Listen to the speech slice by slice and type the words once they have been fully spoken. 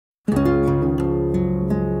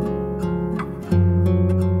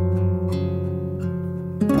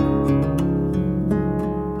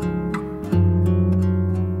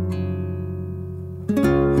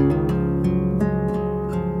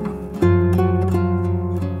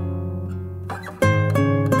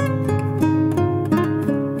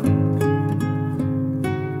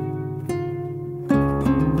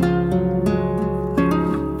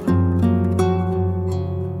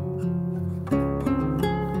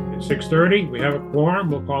6:30. We have a quorum.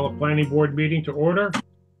 We'll call a planning board meeting to order.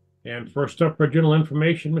 And first up for general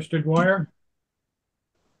information, Mr. Dwyer.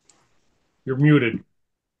 You're muted.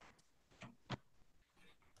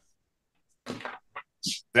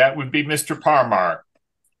 That would be Mr. Parmar.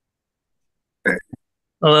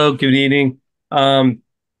 Hello, good evening. This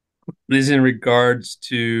is in regards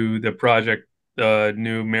to the project, the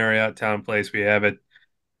new Marriott Town Place we have at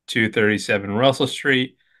 237 Russell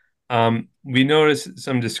Street. We noticed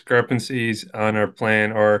some discrepancies on our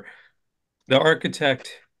plan, or the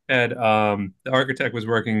architect was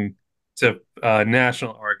working to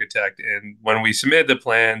national architect, and when we submitted the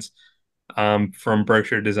plans from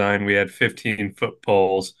Berkshire Design, we had 15-foot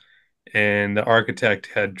poles, and the architect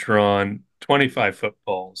had drawn 25-foot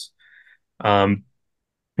poles,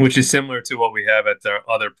 which is similar to what we have at the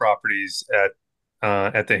other properties at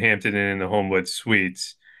the Hampton Inn and the Homewood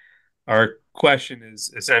Suites. Our question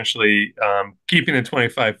is essentially keeping the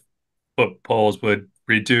 25-foot poles would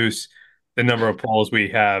reduce the number of poles we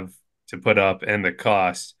have to put up and the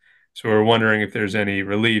cost. So we're wondering if there's any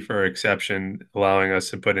relief or exception allowing us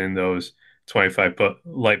to put in those 25-foot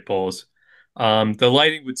light poles. The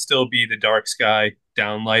lighting would still be the dark sky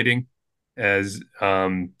down lighting, as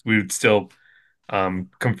we would still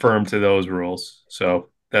conform to those rules. So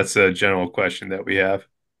that's a general question that we have.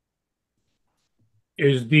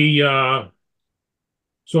 Is the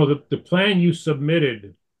plan you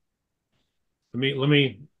submitted? Let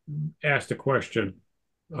me ask the question.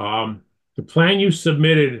 The plan you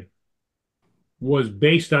submitted was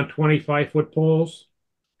based on 25-foot poles?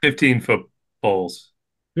 15-foot poles.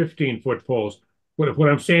 15-foot poles. What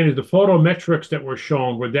I'm saying is the photometrics that were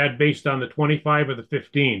shown, were that based on the 25 or the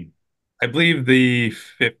 15? I believe the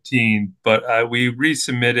 15, but we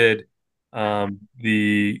resubmitted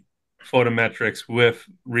the photometrics with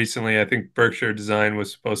recently. I think Berkshire Design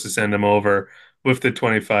was supposed to send them over with the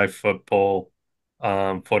 25-foot pole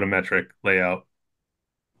photometric layout.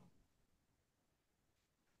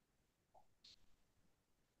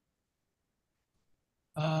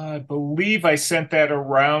 I believe I sent that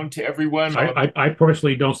around to everyone. I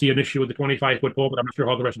personally don't see an issue with the 25-foot pole, but I'm not sure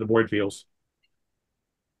how the rest of the board feels.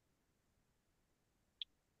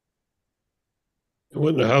 I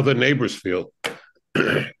wonder how the neighbors feel.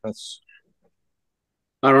 I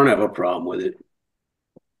don't have a problem with it.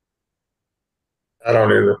 I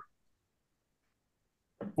don't either.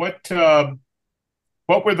 What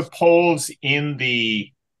were the poles on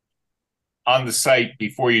the site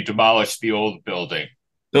before you demolished the old building?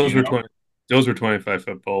 Those were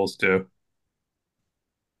 25-foot poles too.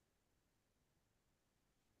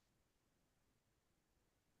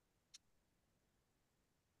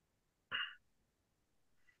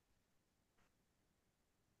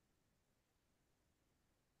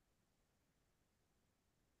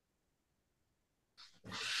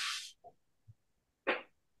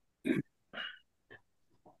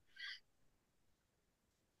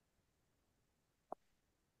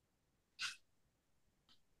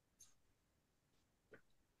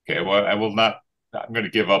 Okay, well, I'm going to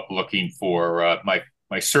give up looking for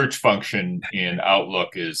my search function in Outlook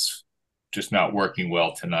is just not working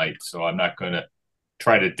well tonight, so I'm not going to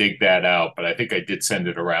try to dig that out, but I think I did send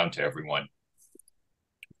it around to everyone.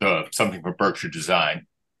 Something from Berkshire Design.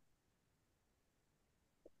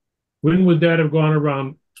 When would that have gone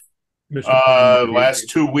around, Mr. Last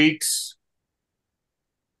 2 weeks.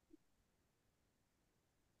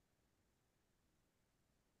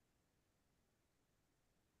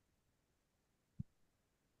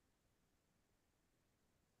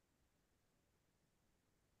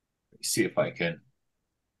 See if I can.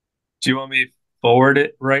 Do you want me to forward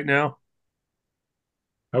it right now?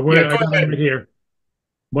 I got it right here.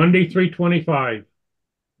 Monday, 3/25.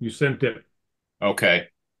 You sent it. Okay.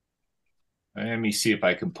 Let me see if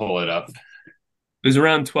I can pull it up. It was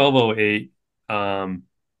around 12:08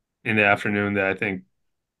 in the afternoon that I think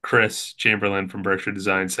Chris Chamberlain from Berkshire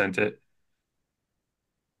Design sent it.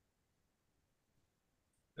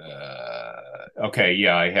 Okay,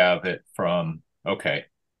 yeah, I have it from. Okay.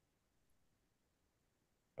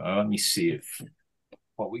 Let me see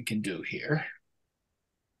what we can do here.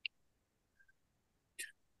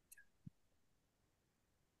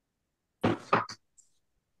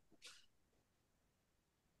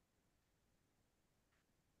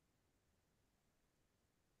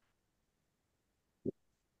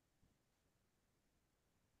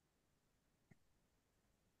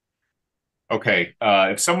 Okay,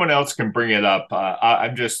 if someone else can bring it up,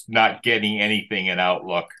 I'm just not getting anything in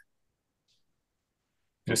Outlook.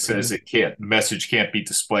 Just says the message can't be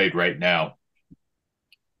displayed right now.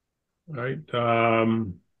 All right.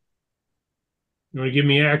 You want to give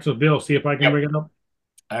me access, Bill? See if I can bring it up.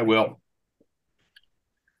 I will.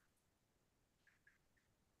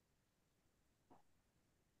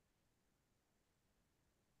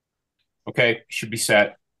 Okay, should be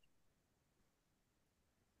set.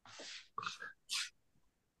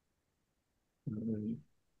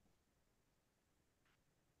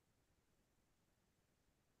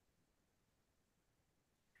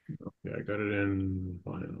 Yeah, I got it in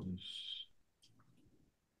files.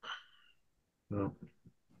 No.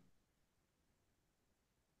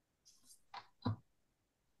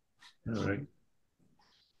 All right. Give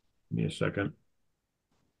me a second.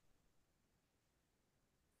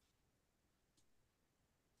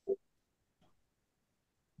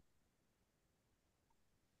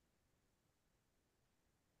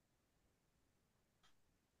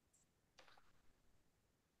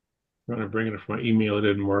 Trying to bring it up from my email, it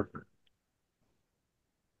didn't work.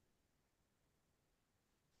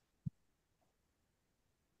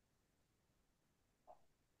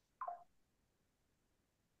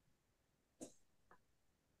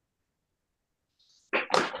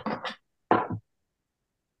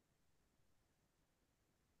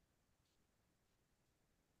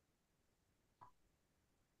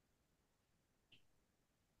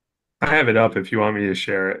 I have it up if you want me to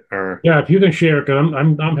share it, or Yeah, if you can share it, because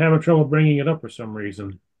I'm having trouble bringing it up for some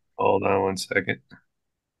reason. hold on one second.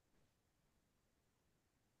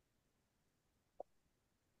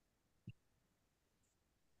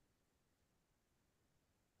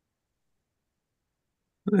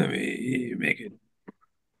 Let me make it.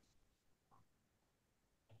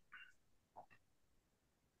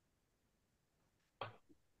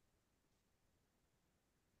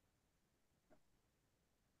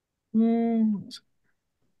 Who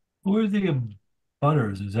are the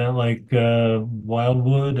butters? Is that like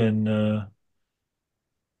Wildwood and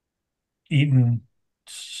Eaton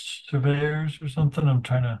Surveyors or something? I'm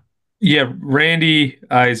trying to. Yeah, Randy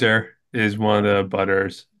Iser is one of the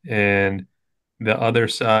butters, and the other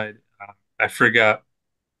side, I forgot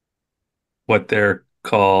what they're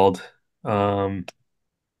called. Um,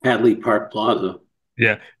 Hadley Park Plaza.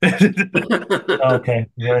 yeah. Okay,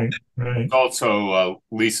 right, Also,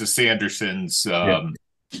 Lisa Sanderson's Yeah.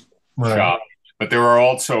 right. shop, but there are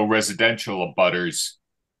also residential abutters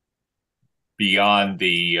beyond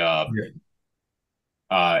the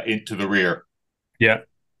into the rear. Yeah.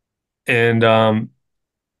 And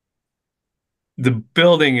the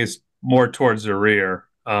building is more towards the rear.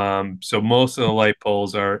 So most of the light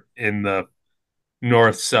poles are in the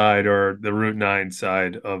north side or the Route 9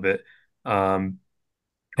 side of it. Um,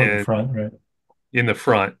 Toward the and front, right? in the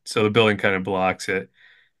front, so the building kind of blocks it.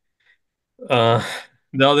 Uh,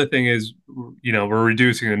 the other thing is, we're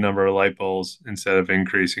reducing the number of light poles instead of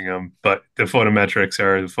increasing them, but the photometrics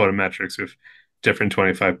are the photometrics with different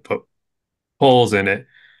 25 poles in it.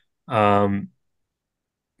 Um,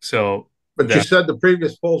 so But you that said the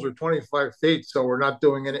previous poles were 25 feet, so we're not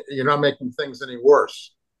doing any, you're not making things any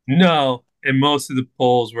worse. no, and most of the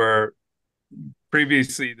poles were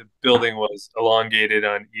previously the building was elongated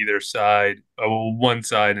on either side. One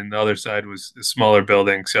side and the other side was a smaller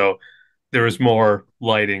building, so there was more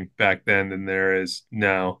lighting back then than there is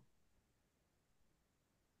now,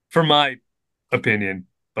 for my opinion.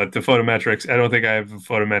 But the photometrics, I don't think I have a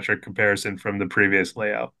photometric comparison from the previous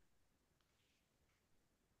layout.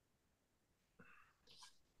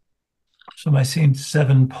 So am I seeing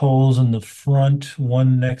 7 poles in the front,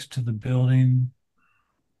 one next to the building,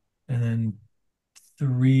 and then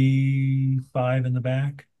 3, 5 in the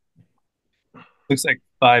back? Looks like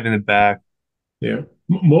 5 in the back. Yeah.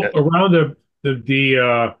 Yeah. Around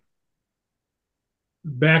the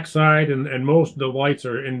backside and most of the lights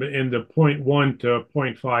are in the 0.1 to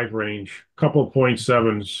 0.5 range, couple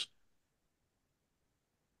 0.7s.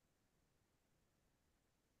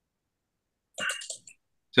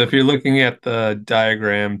 So if you're looking at the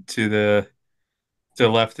diagram, to the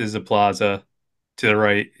left is the plaza, to the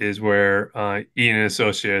right is where Ian and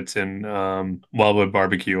Associates and Wildwood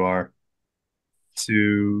Barbecue are.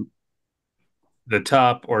 To the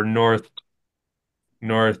top or north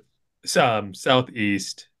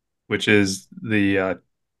southeast, which is the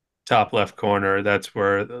top left corner, that's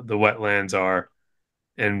where the wetlands are,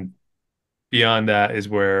 and beyond that is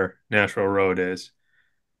where Nashville Road is.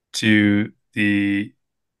 To the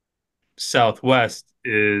southwest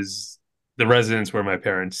is the residence where my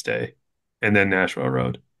parents stay, and then Nashville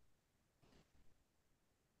Road.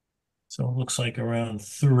 So it looks like around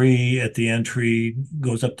 3 at the entry,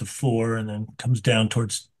 goes up to 4, and then comes down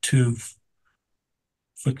towards 2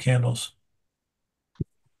 foot candles.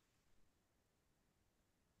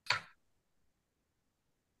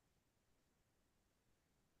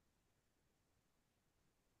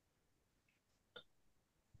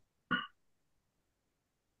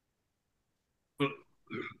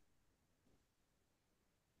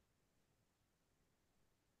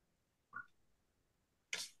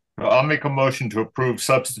 I'll make a motion to approve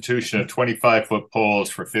substitution of 25-foot poles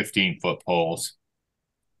for 15-foot poles.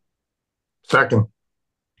 Second.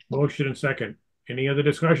 Motion and second. Any other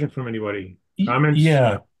discussion from anybody? Comments?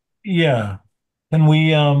 Yeah, yeah. Can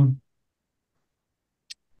we,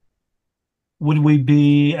 would we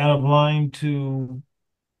be out of line to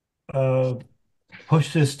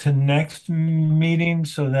push this to next meeting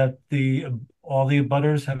so that all the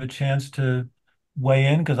abutters have a chance to weigh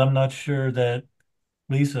in? Because I'm not sure that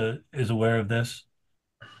Lisa is aware of this.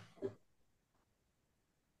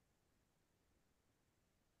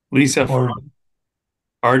 Lisa Or,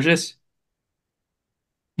 Argis?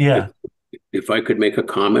 yeah, If I could make a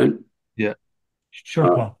comment,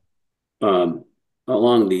 sure, Paul.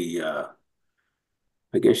 along the,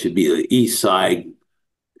 I guess it'd be the east side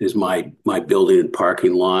is my building and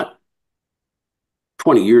parking lot.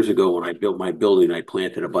 20 years ago, when I built my building, I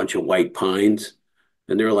planted a bunch of white pines,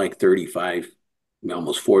 and they're like 35,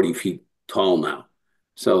 almost 40 feet tall now.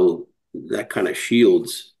 So that kind of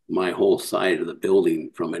shields my whole side of the building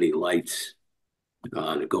from any lights.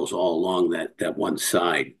 And it goes all along that one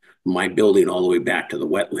side, my building all the way back to the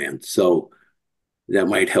wetlands. So that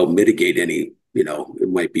might help mitigate any, it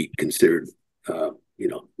might be considered,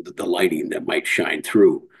 the lighting that might shine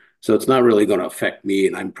through. So it's not really going to affect me,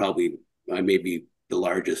 and I may be the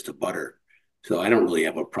largest abutter. So I don't really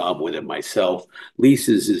have a problem with it myself.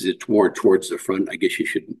 Lisa's is it's more towards the front. I guess you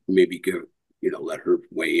should maybe let her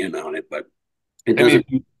weigh in on it, but it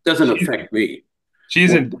doesn't affect me.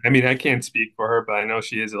 I can't speak for her, but I know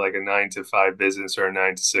she is like a 9 to 5 business or a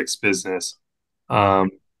 9 to 6 business.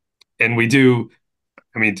 And we do,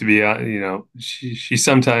 to be, she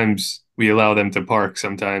sometimes, we allow them to park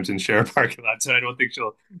sometimes and share a parking lot. So I don't think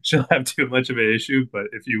she'll have too much of an issue, but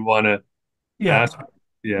if you want to ask,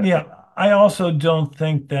 Yeah. I also don't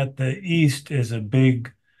think that the east is a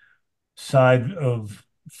big side of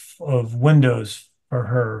windows for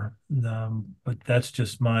her. But that's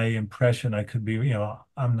just my impression. I could be,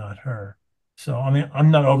 I'm not her. So,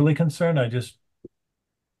 I'm not overly concerned.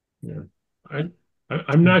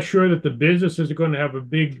 I'm not sure that the businesses are going to have a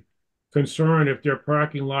big concern if their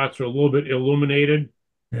parking lots are a little bit illuminated.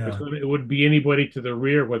 Yeah, It would be anybody to the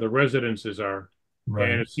rear where the residences are. right.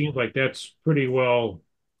 And it seems like that's pretty well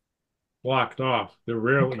blocked off. The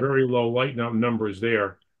very low light numbers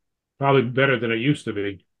there. Probably better than it used to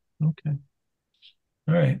be. Okay.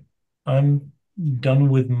 All right. I'm done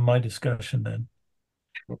with my discussion then.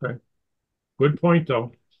 Okay. Good point,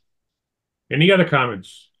 though. Any other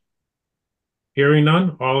comments? Hearing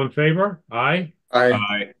none, all in favor? Aye.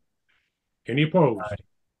 Aye. Any opposed?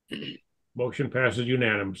 Aye. Motion passes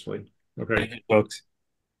unanimously. Okay, thank you, folks.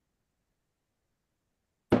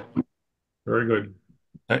 very good.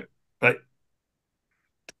 Bye.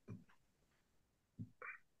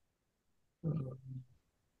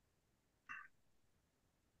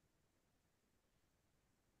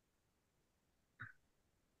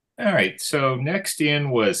 All right, so next in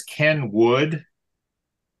was Ken Wood.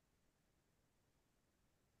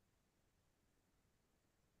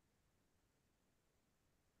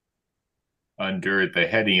 Under the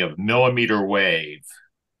heading of Millimeter Wave.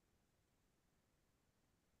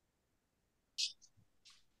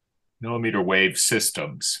 Millimeter Wave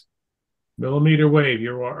Systems. Millimeter Wave,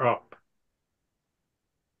 you are up.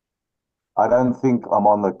 I don't think I'm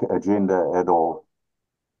on the agenda at all.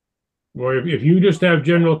 Or if you just have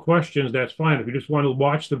general questions, that's fine. If you just want to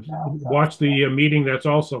watch the meeting, that's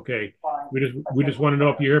also okay. We just want to know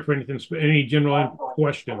if you're here for any general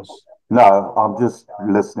questions. No, I'm just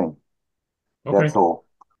listening. Okay. That's all.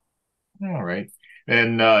 All right.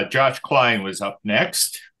 And Josh Klein was up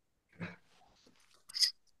next.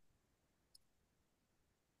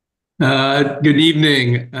 Good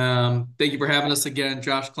evening. Thank you for having us again.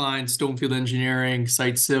 Josh Klein, Stonefield Engineering,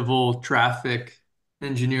 Site Civil, Traffic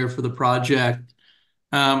Engineer for the project.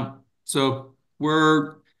 So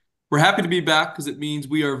we're happy to be back because it means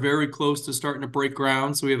we are very close to starting to break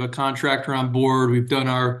ground. So we have a contractor on board. We've done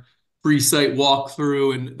our pre-site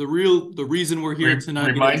walkthrough, and the reason we're here tonight.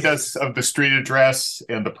 Remind us of the street address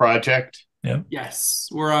and the project. Yeah. Yes,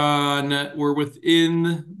 we're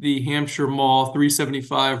within the Hampshire Mall,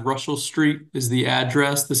 375 Russell Street is the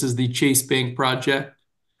address. This is the Chase Bank project.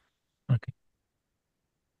 Okay.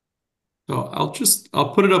 So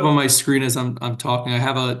I'll put it up on my screen as I'm talking. I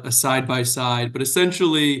have a side by side, but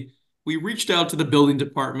essentially we reached out to the building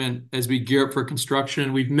department as we gear up for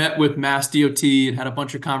construction. We've met with Mass DOT and had a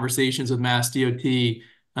bunch of conversations with Mass DOT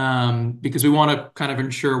because we want to kind of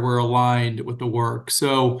ensure we're aligned with the work.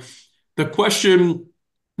 So the question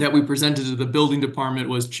that we presented to the building department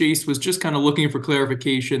was Chase was just kind of looking for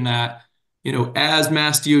clarification that, as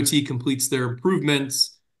Mass DOT completes their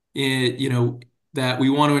improvements, that we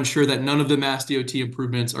want to ensure that none of the Mass DOT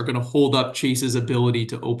improvements are going to hold up Chase's ability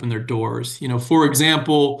to open their doors. For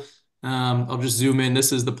example, I'll just zoom in.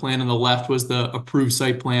 This is the plan on the left, was the approved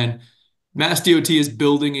site plan. Mass DOT is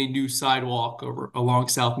building a new sidewalk along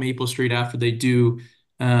South Maple Street after they do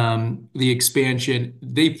the expansion.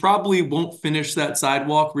 They probably won't finish that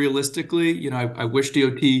sidewalk realistically. I wish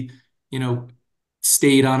DOT,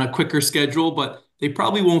 stayed on a quicker schedule, but they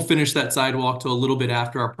probably won't finish that sidewalk till a little bit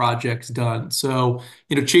after our project's done. So,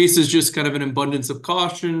 Chase is just kind of an abundance of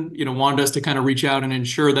caution, wanted us to kind of reach out and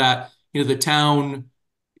ensure that, the town,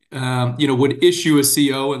 would issue a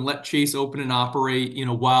CO and let Chase open and operate,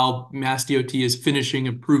 while Mass DOT is finishing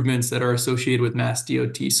improvements that are associated with Mass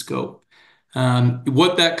DOT scope.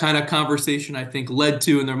 What that kind of conversation, I think, led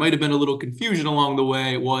to, and there might have been a little confusion along the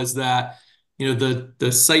way, was that,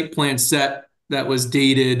 the site plan set that was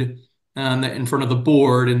dated in front of the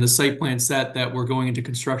board and the site plan set that we're going into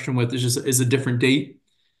construction with is a different date.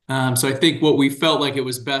 So I think what we felt like it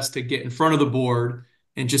was best to get in front of the board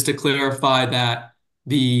and just to clarify that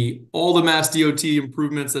all the Mass DOT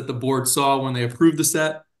improvements that the board saw when they approved the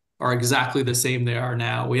set are exactly the same they are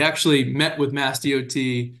now. We actually met with Mass DOT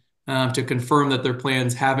to confirm that their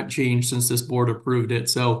plans haven't changed since this board approved it.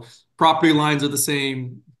 So property lines are the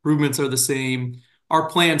same, improvements are the same. Our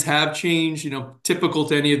plans have changed, typical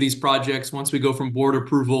to any of these projects. Once we go from board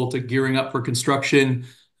approval to gearing up for construction,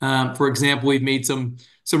 for example, we've made some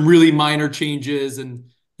really minor changes, and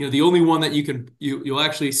the only one that you'll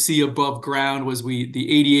actually see above ground was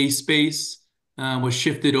the ADA space was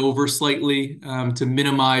shifted over slightly to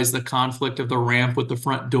minimize the conflict of the ramp with the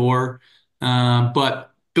front door.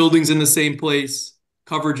 But buildings in the same place,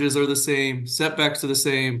 coverages are the same, setbacks are the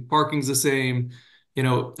same, parking's the same.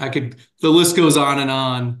 The list goes on and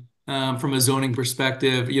on from a zoning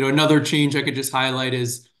perspective. Another change I could just highlight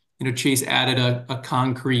is, Chase added a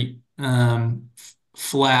concrete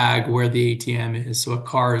flag where the ATM is. So a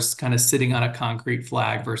car is kind of sitting on a concrete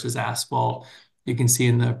flag versus asphalt. You can see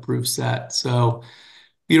in the approved set. So,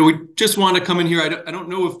 we just want to come in here. I don't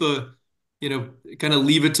know if kind of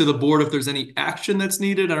leave it to the board if there's any action that's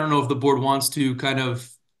needed. I don't know if the board wants to kind of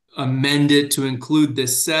amend it to include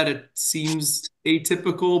this set. It seems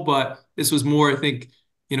atypical, but this was more, I think,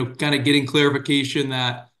 kind of getting clarification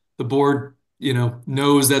that the board,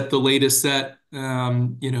 knows that the latest set,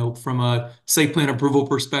 from a site plan approval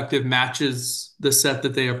perspective matches the set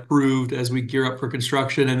that they approved as we gear up for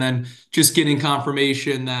construction. And then just getting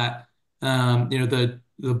confirmation that, the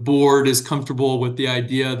board is comfortable with the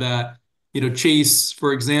idea that, Chase,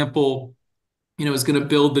 for example, is going to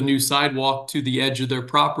build the new sidewalk to the edge of their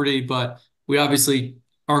property, but we obviously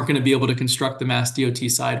aren't going to be able to construct the Mass DOT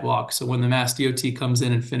sidewalk. So when the Mass DOT comes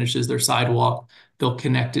in and finishes their sidewalk, they'll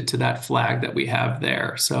connect it to that flag that we have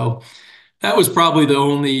there. So that was probably the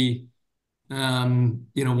only,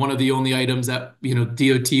 one of the only items that,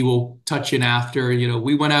 DOT will touch in after.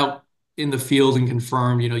 We went out in the field and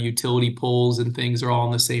confirmed, utility poles and things are all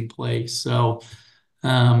in the same place. So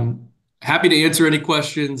happy to answer any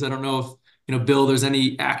questions. I don't know if, Bill, there's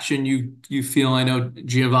any action you feel. I know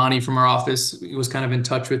Giovanni from our office was kind of in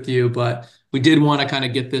touch with you, but we did want to kind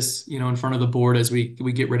of get this, in front of the board as we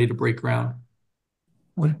get ready to break ground.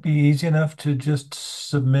 Would it be easy enough to just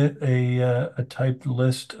submit a typed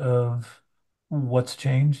list of what's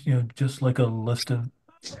changed? Just like a list of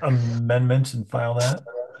amendments and file that?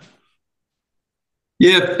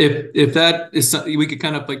 Yeah, if that is something we could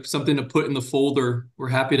kind of like something to put in the folder, we're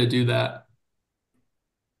happy to do that.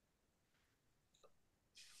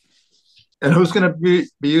 And who's going to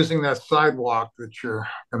be using that sidewalk that you're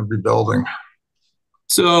going to be building?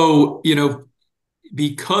 So,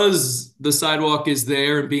 because the sidewalk is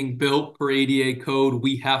there and being built per ADA code,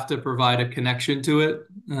 we have to provide a connection to it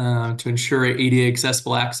to ensure ADA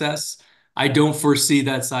accessible access. I don't foresee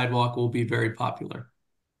that sidewalk will be very popular.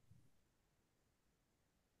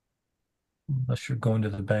 Unless you're going to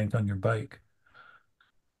the bank on your bike.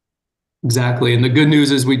 Exactly. And the good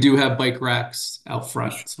news is we do have bike racks out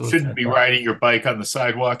front. So shouldn't be riding your bike on the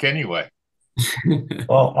sidewalk anyway.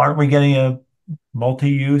 Well, aren't we getting a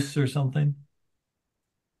multi-use or something?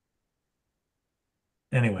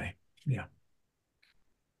 Anyway, yeah.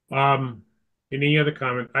 Any other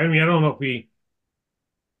comment? I mean, I don't know if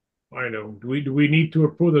I know. Do we need to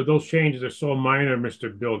approve that those changes are so minor,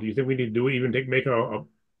 Mr. Bill? Do you think we need to make a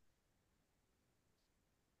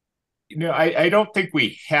I don't think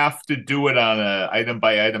we have to do it on a item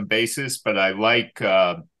by item basis, but I like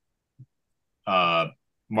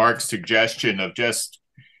Mark's suggestion of just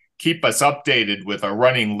keep us updated with a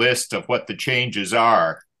running list of what the changes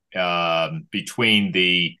are between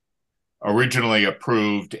the originally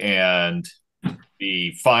approved and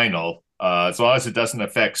be final, as long as it doesn't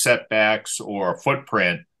affect setbacks or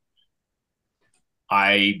footprint.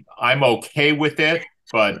 I'm okay with it,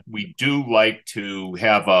 but we do like to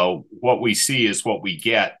have a what we see is what we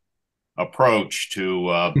get approach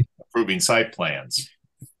to approving site plans.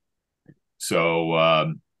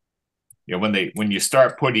 So when you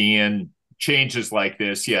start putting in changes like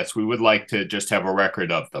this, yes, we would like to just have a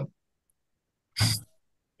record of them.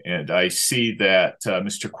 And I see that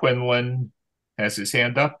Mr. Quinlan has his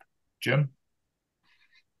hand up. Jim?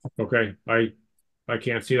 Okay, I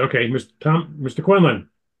can't see. Okay, Mr. Quinlan.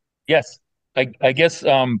 Yes, I guess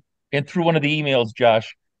and through one of the emails,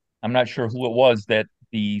 Josh, I'm not sure who it was, that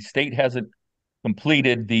the state hasn't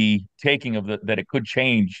completed the taking of that it could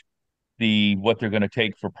change what they're going to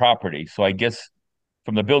take for property. So I guess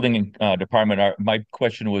from the building department, my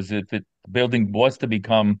question was, if the building was to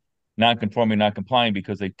become non-conforming, non-compliant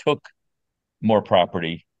because they took more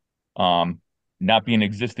property, not being an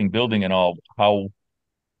existing building and all, how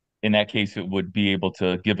in that case it would be able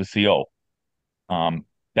to give a CO.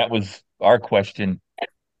 That was our question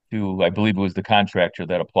to, I believe it was the contractor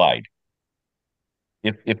that applied.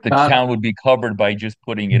 If the town would be covered by just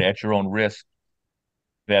putting it at your own risk,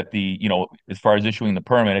 that as far as issuing the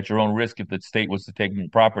permit at your own risk, if the state was to take your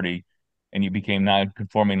property and you became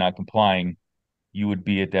non-conforming, non-complying, you would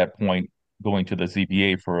be at that point going to the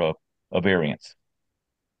ZBA for a variance.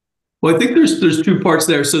 Well, I think there's two parts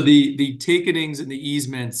there. So the takings and the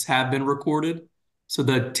easements have been recorded. So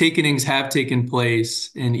the takings have taken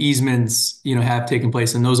place and easements, have taken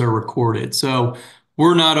place, and those are recorded. So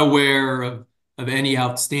we're not aware of any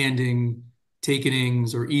outstanding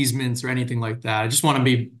takings or easements or anything like that. I just want to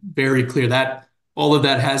be very clear that all of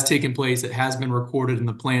that has taken place. It has been recorded, and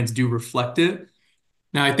the plans do reflect it.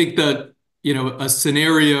 Now, I think that, a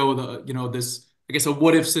scenario, this, I guess, a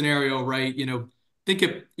what if scenario, right? Think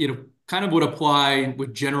it, kind of would apply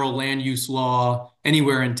with general land use law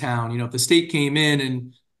anywhere in town. If the state came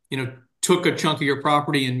in and, took a chunk of your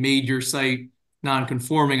property and made your site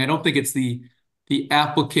non-conforming, I don't think it's the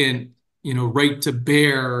applicant, right to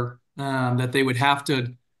bear that they would have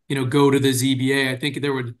to, go to the ZBA. I think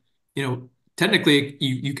there would, technically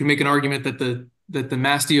you can make an argument that the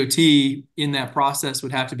Mass DOT in that process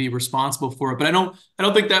would have to be responsible for it. But I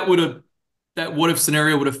don't think that what if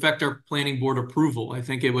scenario would affect our planning board approval. I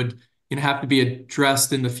think it would, have to be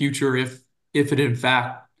addressed in the future if it in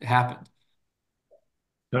fact happened.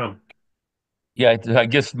 Tom. Yeah, I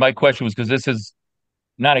guess my question was because this is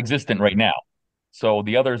not existent right now. So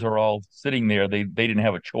the others are all sitting there. They didn't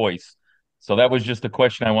have a choice. So that was just a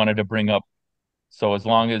question I wanted to bring up. So as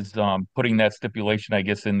long as putting that stipulation, I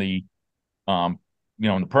guess, in the in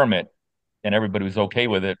the permit, and everybody was okay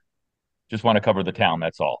with it, just want to cover the town.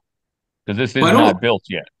 That's all, because this is not built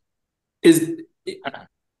yet.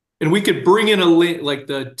 And we could bring in like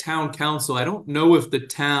the town council. I don't know if the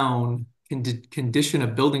town can condition a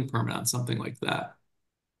building permit on something like that.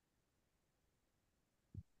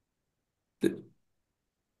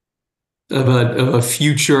 Of a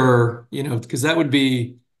future, because that would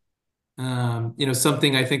be,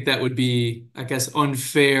 something I think that would be, I guess,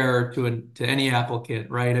 unfair to any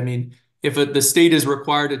applicant, right? I mean, if the state is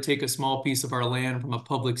required to take a small piece of our land from a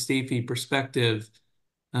public safety perspective,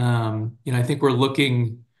 I think we're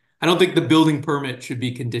looking. I don't think the building permit should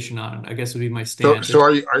be conditioned on it, I guess would be my stance. So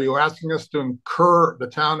are you asking us to incur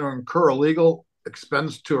a legal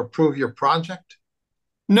expense to approve your project?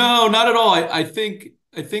 No, not at all. I think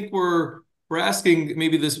we're asking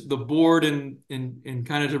maybe the board and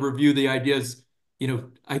kind of to review the ideas.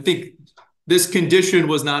 I think this condition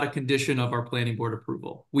was not a condition of our planning board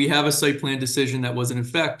approval. We have a site plan decision that was in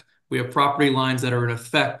effect. We have property lines that are in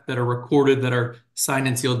effect, that are recorded, that are signed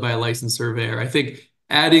and sealed by a licensed surveyor. I think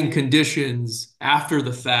adding conditions after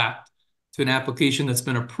the fact to an application that's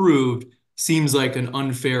been approved seems like an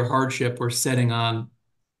unfair hardship we're setting on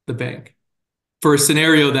the bank for a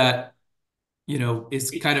scenario that,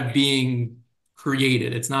 is kind of being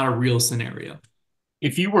created. It's not a real scenario.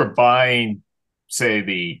 If you were buying,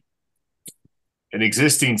 say, an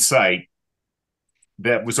existing site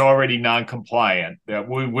that was already non-compliant, that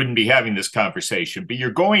we wouldn't be having this conversation, but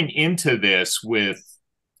you're going into this with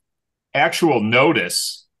actual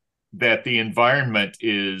notice that the environment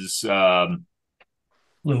is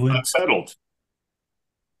unsettled.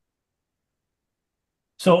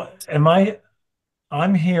 So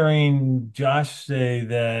I'm hearing Josh say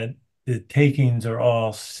that the takings are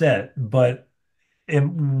all set, but I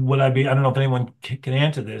don't know if anyone can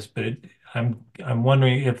answer this, but I'm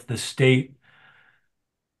wondering if the state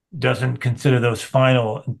doesn't consider those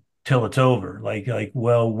final until it's over.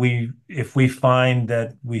 If we find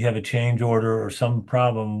that we have a change order or some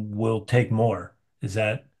problem, we'll take more. Is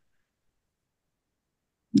that?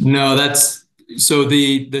 No, that's so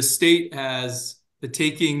the state has the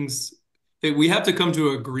takings that we have to come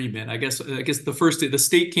to an agreement. I guess the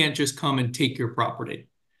state can't just come and take your property.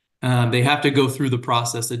 They have to go through the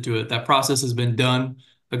process to do it. That process has been done.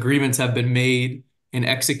 Agreements have been made and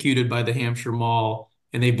executed by the Hampshire Mall,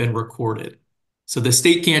 and they've been recorded. So the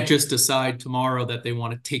state can't just decide tomorrow that they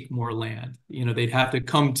want to take more land. You know, they'd have to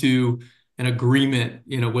come to an agreement,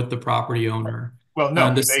 you know, with the property owner. Well,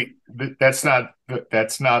 no, that's not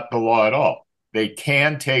the law at all. They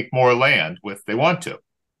can take more land if they want to.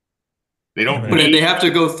 They don't. But they have to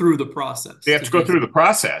go through the process. They have to go through the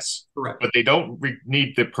process. Correct. But they don't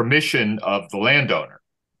need the permission of the landowner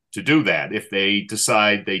to do that. If they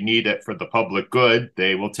decide they need it for the public good,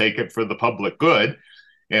 they will take it for the public good,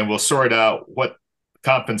 and we'll sort out what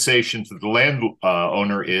compensation to the land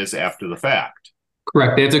owner is after the fact.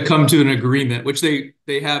 Correct. They have to come to an agreement, which they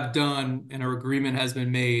have done, and an agreement has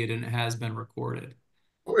been made and it has been recorded.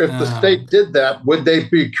 If the state did that, would they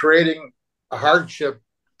be creating a hardship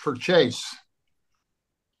for Chase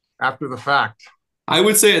after the fact? I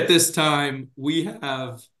would say at this time we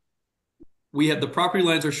have the property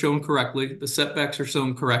lines are shown correctly, the setbacks are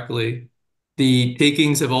shown correctly, the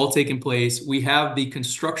takings have all taken place. We have the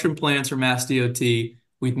construction plans for Mass DOT.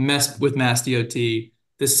 We've messed with Mass DOT.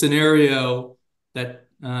 The scenario that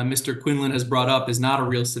Mr. Quinlan has brought up is not a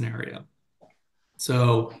real scenario.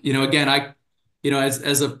 So, you know, again,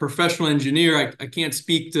 as a professional engineer, I can't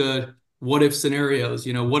speak to what if scenarios.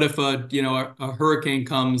 You know, what if a hurricane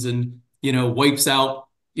comes and, you know, wipes out,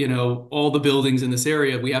 you know, all the buildings in this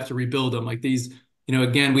area? We have to rebuild them. Like these, you know,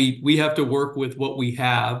 again, we have to work with what we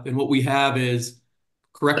have, and what we have is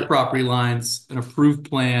correct property lines, an approved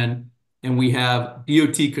plan, and we have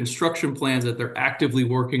DOT construction plans that they're actively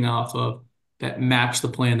working off of that match the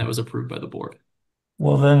plan that was approved by the board.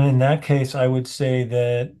 Well, then in that case, I would say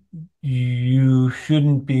that you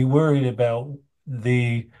shouldn't be worried about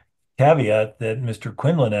the caveat that Mr.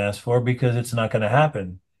 Quinlan asked for, because it's not going to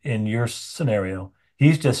happen in your scenario.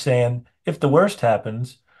 He's just saying, if the worst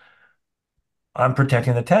happens, I'm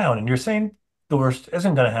protecting the town. And you're saying the worst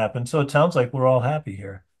isn't going to happen. So it sounds like we're all happy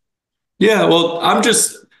here. Yeah, well, I'm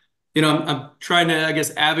just, you know, I'm trying to, I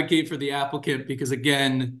guess, advocate for the applicant, because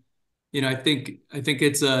again, you know, I think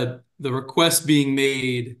it's the request being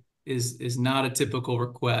made is not a typical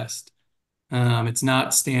request. It's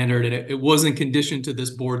not standard, and it wasn't conditioned to this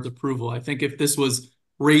board's approval. I think if this was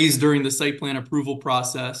raised during the site plan approval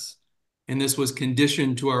process and this was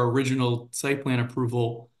conditioned to our original site plan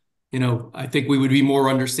approval, you know, I think we would be more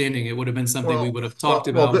understanding. It would have been something we would have talked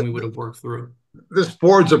about and we would have worked through. This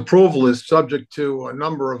board's approval is subject to a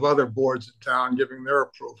number of other boards in town giving their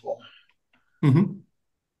approval. Mm-hmm.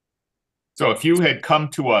 So if you had come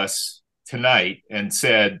to us tonight and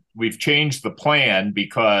said, we've changed the plan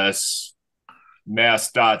because Mass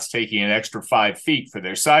DOT's taking an extra 5 feet for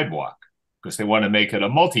their sidewalk because they want to make it a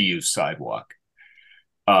multi-use sidewalk,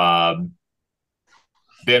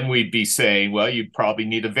 then we'd be saying, well, you probably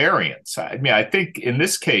need a variance. I mean, I think in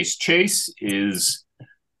this case, Chase is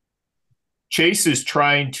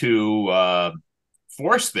trying to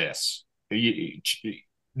force this.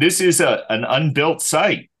 This is an unbuilt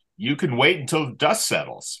site. You can wait until the dust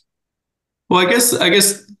settles. Well, I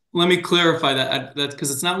guess let me clarify that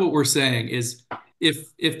because it's not what we're saying. Is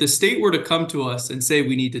if the state were to come to us and say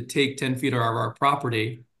we need to take 10 feet of our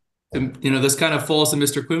property, and, you know, this kind of falls to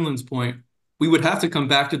Mr. Quinlan's point, we would have to come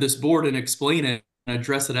back to this board and explain it and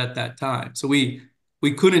address it at that time. So we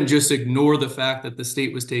couldn't just ignore the fact that the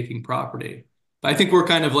state was taking property. But I think we're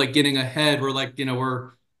kind of like getting ahead. We're like, you know,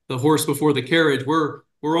 we're the horse before the carriage. We're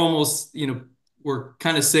almost, you know, we're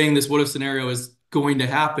kind of saying this what if scenario is going to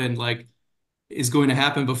happen, like is going to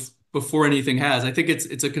happen before anything has. I think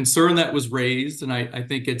it's a concern that was raised, and I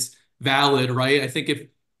think it's valid, right? I think if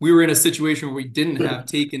we were in a situation where we didn't have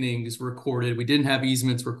takings recorded, we didn't have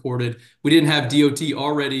easements recorded, we didn't have DOT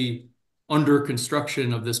already under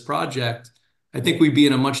construction of this project, I think we'd be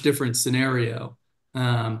in a much different scenario.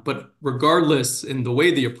 But regardless, in the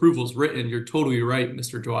way the approval is written, you're totally right,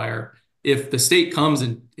 Mr. Dwyer. If the state comes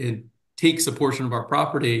and takes a portion of our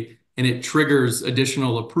property and it triggers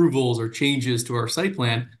additional approvals or changes to our site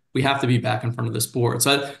plan, we have to be back in front of this board.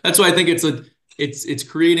 So that's why I think it's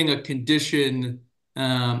creating a condition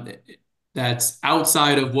that's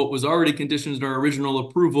outside of what was already conditioned in our original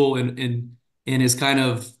approval and is kind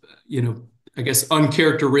of, you know, I guess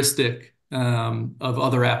uncharacteristic of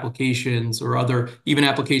other applications or other even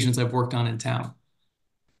applications I've worked on in town.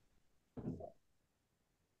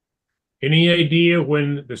 Any idea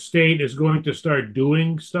when the state is going to start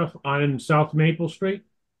doing stuff on South Maple Street?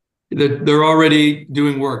 They're already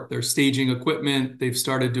doing work. They're staging equipment. They've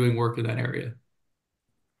started doing work in that area.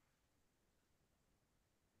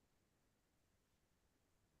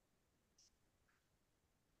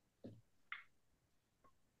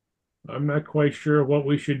 I'm not quite sure what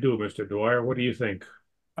we should do, Mr. Dwyer. What do you think?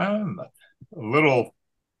 A little.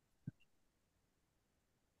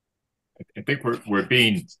 I think we're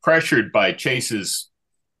being pressured by Chase's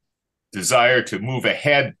desire to move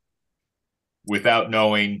ahead without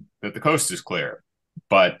knowing that the coast is clear.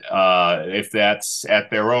 But if that's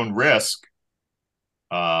at their own risk,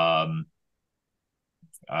 I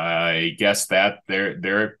guess that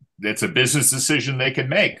it's a business decision they can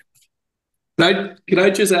make. Can I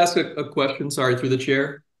just ask a question? Sorry, through the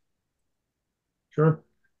chair. Sure.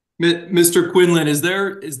 Mr. Quinlan, is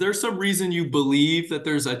there some reason you believe that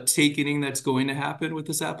there's a takening that's going to happen with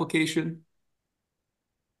this application?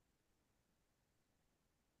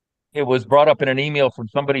 It was brought up in an email from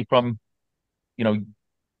somebody from,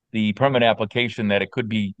 the permit application that it could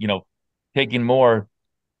be, taking more,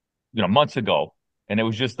 months ago. And it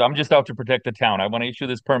was I'm just out to protect the town. I want to issue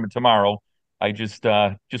this permit tomorrow. I just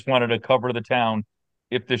wanted to cover the town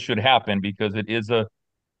if this should happen, because it is a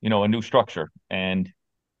new structure. And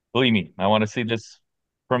believe me, I want to see this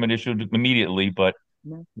permit issued immediately, but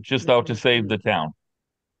just out to save the town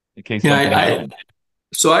in case something happens.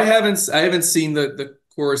 So I haven't seen the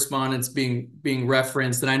correspondence being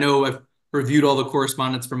referenced, and I know I've reviewed all the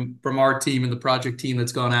correspondence from our team and the project team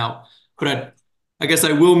that's gone out. But I guess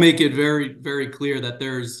I will make it very, very clear that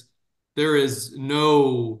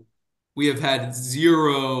we have had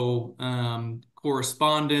zero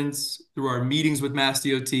correspondence through our meetings with Mass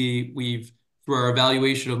DOT. Through our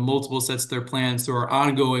evaluation of multiple sets of their plans, through our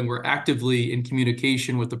ongoing, we're actively in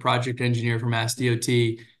communication with the project engineer for Mass DOT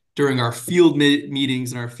during our field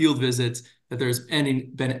meetings and our field visits, that there's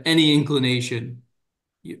been any inclination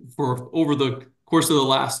for over the course of the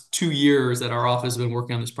last 2 years that our office has been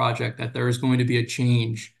working on this project, that there is going to be a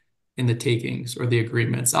change in the takings or the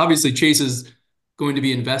agreements. Obviously, Chase is going to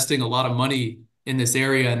be investing a lot of money in this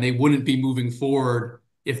area, and they wouldn't be moving forward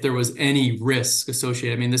if there was any risk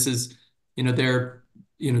associated. I mean, this is, they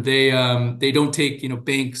don't take,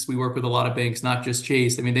 banks. We work with a lot of banks, not just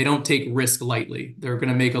Chase. I mean, they don't take risk lightly. They're going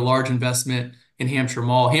to make a large investment in Hampshire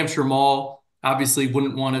Mall. Hampshire Mall obviously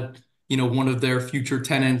wouldn't want to, one of their future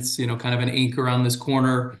tenants, kind of an anchor on this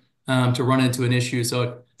corner, to run into an issue.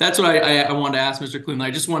 So that's what I wanted to ask Mr. Cleveland.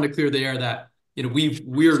 I just wanted to clear the air that,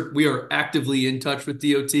 we are actively in touch with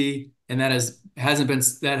DOT, and that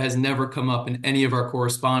has never come up in any of our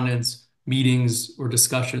correspondence, meetings, or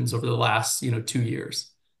discussions over the last 2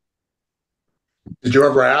 years. Did you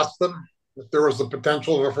ever ask them if there was the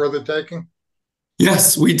potential of a further taking?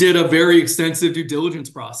 Yes, we did a very extensive due diligence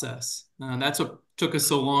process. That's what took us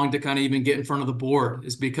so long to kind of even get in front of the board,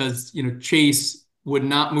 is because Chase would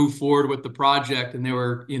not move forward with the project, and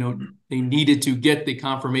they needed to get the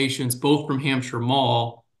confirmations both from Hampshire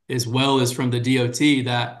Mall as well as from the DOT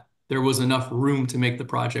that there was enough room to make the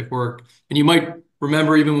project work. And you might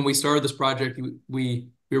remember, even when we started this project, we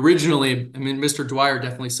originally, I mean, Mr. Dwyer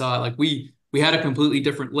definitely saw it, like we had a completely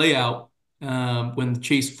different layout when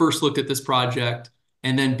Chase first looked at this project.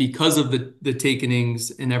 And then because of the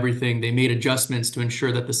takenings and everything, they made adjustments to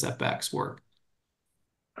ensure that the setbacks work.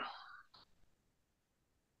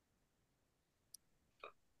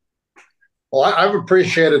 Well, I've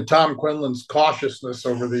appreciated Tom Quinlan's cautiousness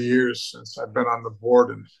over the years since I've been on the board,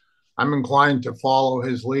 and I'm inclined to follow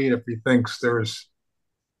his lead if he thinks there's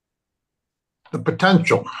the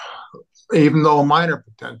potential, even though a minor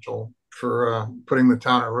potential, for putting the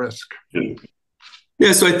town at risk.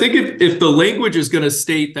 Yeah, so I think if the language is going to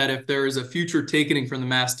state that if there is a future takening from the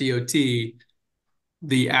Mass DOT,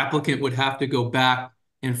 the applicant would have to go back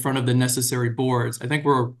in front of the necessary boards. I think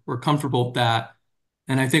we're comfortable with that.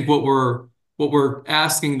 And I think what we're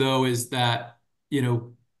asking, though, is that,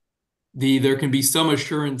 there can be some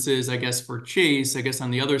assurances, I guess, for Chase, I guess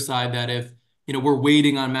on the other side, that if, we're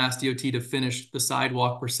waiting on Mass DOT to finish the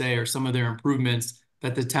sidewalk per se, or some of their improvements,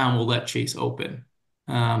 that the town will let Chase open.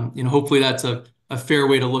 Hopefully that's a fair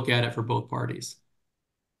way to look at it for both parties.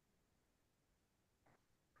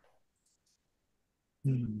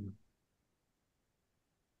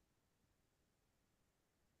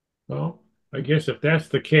 Well, I guess if that's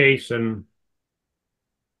the case, and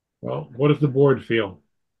what does the board feel?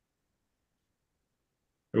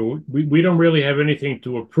 We don't really have anything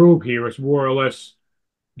to approve here. It's more or less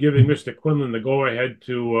giving Mr. Quinlan the go-ahead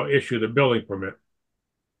to issue the building permit,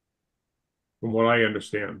 from what I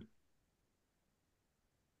understand.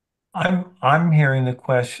 I'm hearing the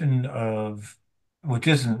question of, which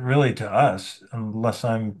isn't really to us, unless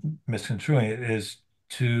I'm misconstruing it, is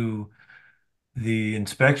to the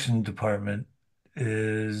inspection department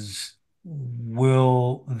is,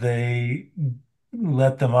 will they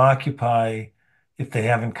let them occupy if they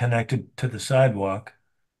haven't connected to the sidewalk?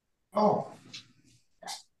 Oh,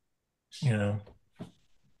 You know,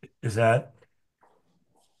 is that,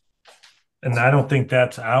 and I don't think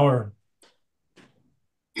that's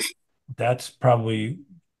that's probably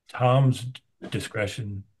Tom's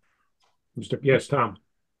discretion. Yes, Tom.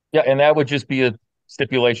 Yeah, and that would just be a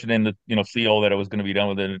stipulation in the, CO that it was going to be done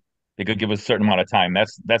within, they could give us a certain amount of time.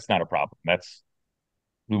 That's not a problem.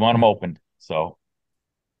 We want them opened. So,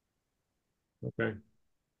 Okay.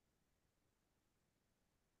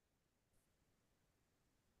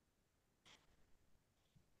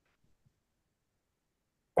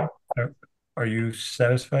 Are you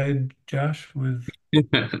satisfied, Josh, with?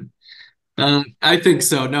 I think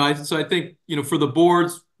so. No, I think, for the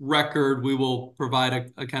board's record, we will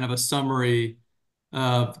provide a kind of a summary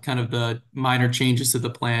of kind of the minor changes to the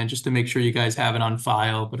plan, just to make sure you guys have it on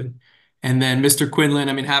file. And then Mr. Quinlan,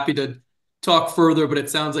 I mean, happy to talk further, but it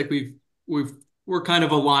sounds like we're kind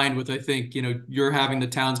of aligned with, I think, you're having the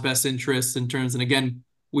town's best interests in terms, and again,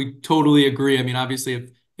 we totally agree. I mean,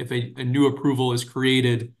 obviously, if a new approval is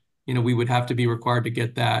created, we would have to be required to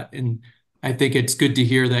get that. And I think it's good to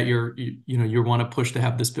hear that you want to push to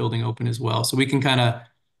have this building open as well. So we can kind of,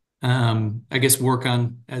 I guess, work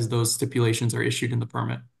on as those stipulations are issued in the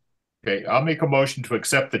permit. Okay, I'll make a motion to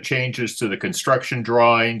accept the changes to the construction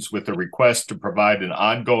drawings with the request to provide an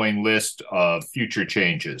ongoing list of future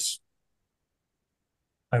changes.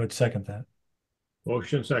 I would second that.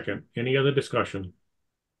 Motion second. Any other discussion?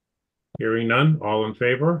 Hearing none. All in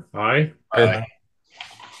favor? Aye. Aye.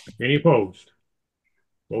 Any opposed?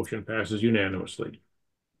 Motion passes unanimously.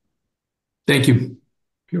 Thank you.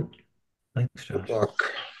 Phew. Thanks, Josh. good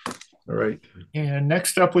luck. All right. And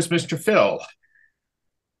next up was Mr. Phil.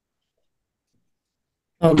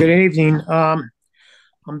 Oh, good evening. I'm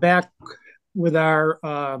back with our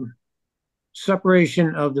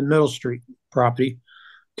separation of the Middle Street property,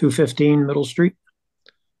 215 Middle Street.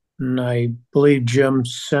 And I believe Jim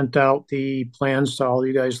sent out the plans to all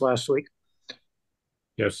you guys last week.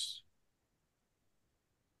 Yes.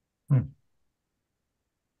 I'm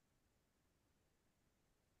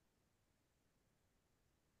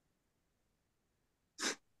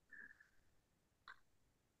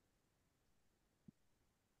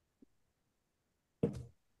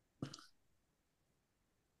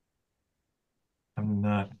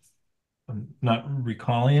not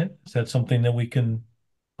recalling it. Is that something that we can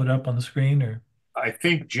put up on the screen, or? I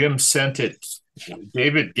think Jim sent it.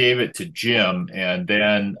 David gave it to Jim, and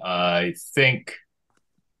then I think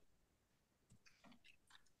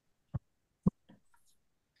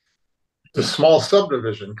It's a small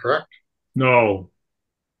subdivision, correct? No.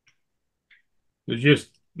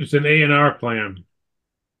 It's an A&R plan.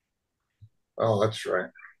 Oh, that's right.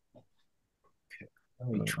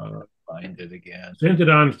 let me try to find it again. Sent it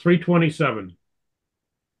on 3/27.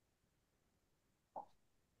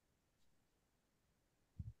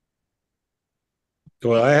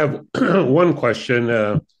 Well, I have one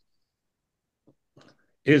question.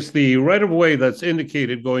 Is the right of way that's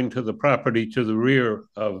indicated going to the property to the rear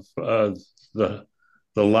of the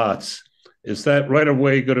lots, is that right of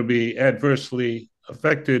way going to be adversely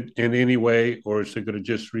affected in any way, or is it going to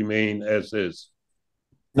just remain as is?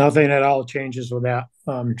 Nothing at all changes with that,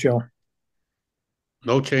 Joe.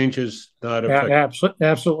 No changes, not affected.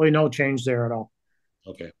 Absolutely no change there at all.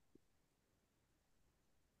 Okay.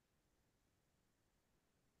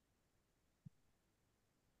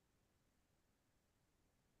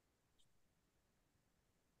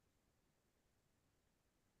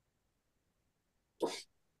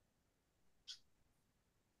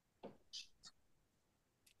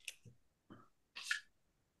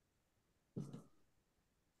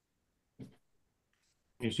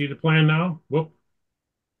 You see the plan now? Whoop.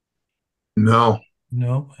 No.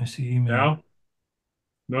 No, I see email. Now?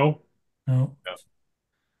 No? No.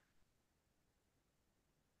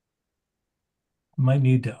 Might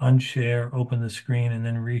need to unshare, open the screen, and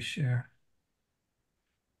then reshare.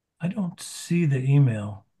 I don't see the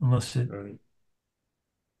email unless it. All right.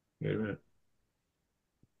 Wait a minute.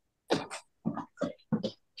 All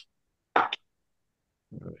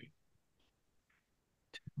right.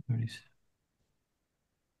 37.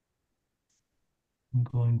 I'm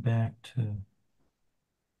going back to.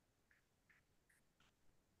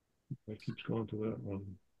 It keeps going to that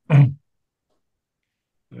one.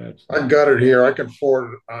 That's I've got it here. I can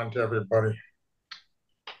forward it on to everybody.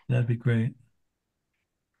 That'd be great.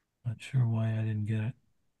 Not sure why I didn't get it.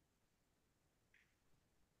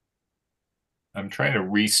 I'm trying to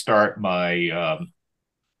restart my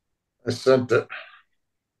I sent it.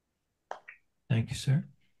 Thank you, sir.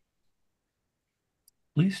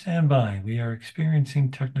 Please stand by. We are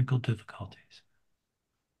experiencing technical difficulties.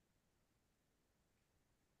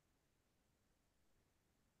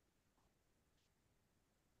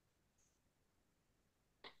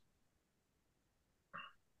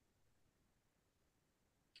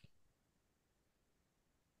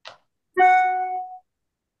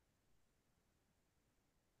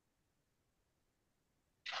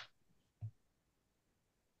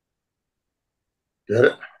 Get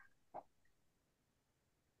it?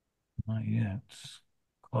 Not yet. It's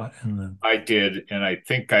caught in the. I did, and I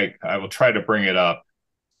think I will try to bring it up.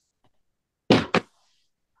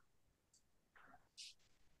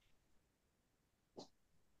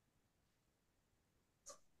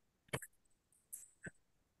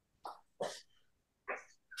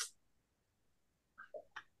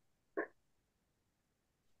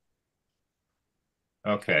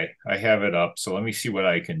 Okay, I have it up, so let me see what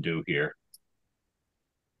I can do here.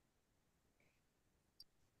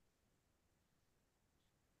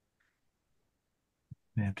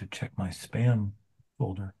 I have to check my spam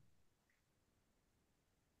folder.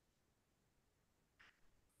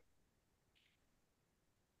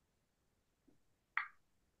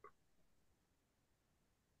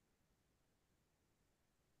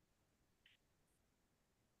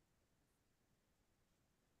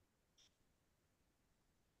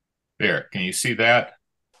 There, can you see that?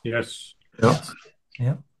 Yes. Yep.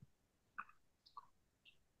 Yep.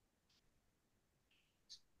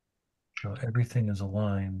 So everything is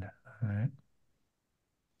aligned. All right.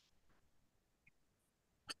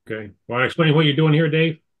 Okay. Want to explain what you're doing here,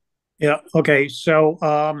 Dave? Yeah, okay, so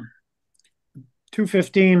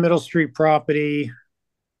 215 Middle Street property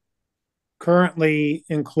currently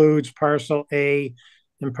includes parcel A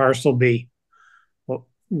and parcel B. Well,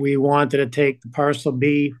 we wanted to take the parcel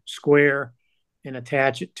B square and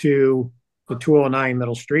attach it to the 209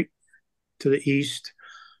 Middle Street to the east.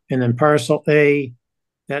 And then parcel A,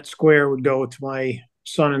 that square would go to my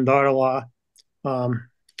son and daughter-in-law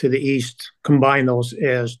to the east, combine those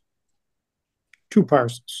as two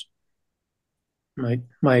parcels. Am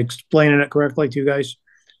I explaining it correctly to you guys?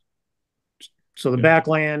 So the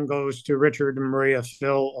backland goes to Richard and Maria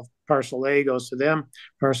Phil of parcel A goes to them.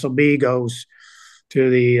 Parcel B goes to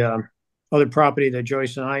the other property that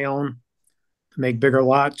Joyce and I own to make bigger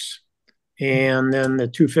lots. And then the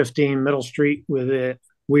 215 Middle Street with it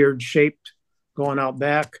weird shaped going out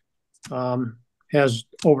back has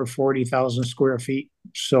over 40,000 square feet.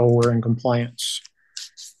 So we're in compliance.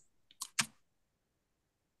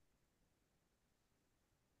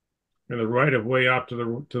 And the right of way out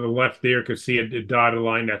to the left there could see a dotted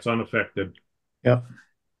line that's unaffected. Yep.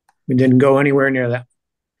 We didn't go anywhere near that.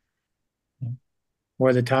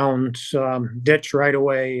 Or the town's ditch right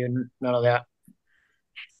away and none of that.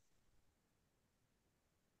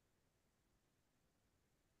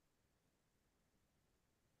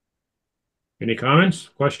 Any comments,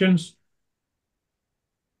 questions?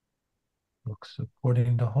 Looks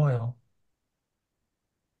according to Hoyle.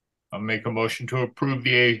 I'll make a motion to approve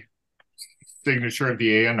the signature of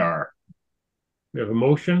the A&R. We have a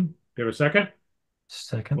motion. We have a second?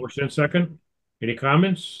 Second. Motion and second. Any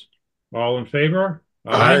comments? All in favor?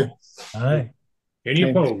 Aye. Aye. Any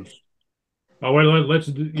Okay. opposed? Oh, well, let's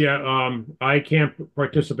do, I can't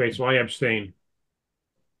participate, so I abstain.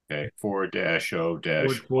 Okay,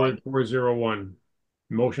 4-0-1. 401.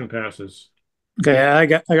 Motion passes. Okay, I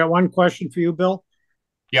got one question for you, Bill.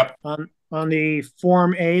 Yep. On the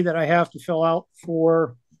Form A that I have to fill out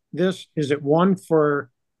for this, is it one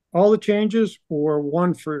for all the changes or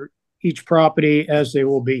one for each property as they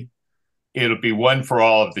will be? It'll be one for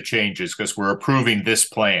all of the changes because we're approving this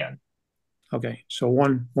plan. Okay, so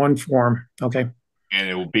one form. Okay. And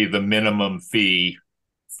it will be the minimum fee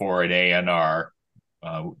for an A&R.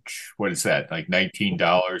 What is that? Like $19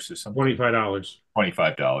 or something? $25.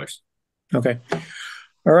 $25. Okay.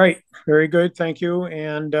 All right. Very good. Thank you.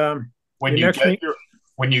 And when you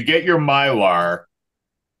get your Mylar,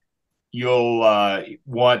 you'll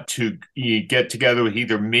want to get together with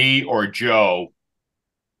either me or Joe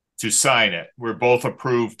to sign it. We're both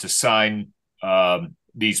approved to sign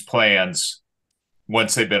these plans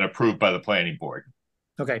once they've been approved by the planning board.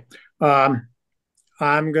 Okay. I'm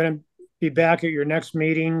going to be back at your next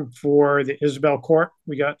meeting for the Isabel Court.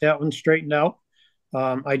 We got that one straightened out.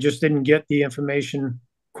 I just didn't get the information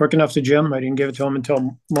quick enough to Jim. I didn't give it to him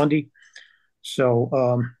until Monday.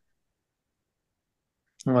 So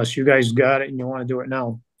unless you guys got it and you want to do it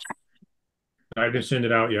now. I didn't send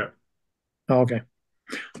it out yet. Oh, okay.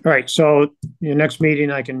 All right. So your next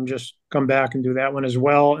meeting, I can just come back and do that one as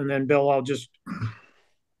well. And then Bill, I'll just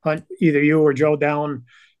hunt either you or Joe down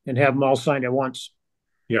and have them all signed at once.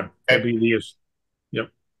 Yeah, that'd be the easiest. Yep.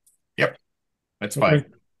 Yep. That's Okay.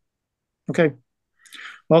 fine. Okay.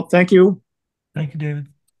 Well, thank you. Thank you, David.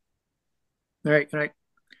 All right, good night.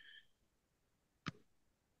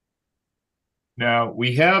 Now,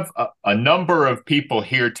 we have a number of people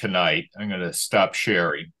here tonight. I'm going to stop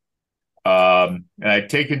sharing. And I've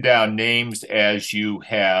taken down names as you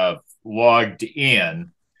have logged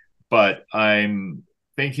in, but I'm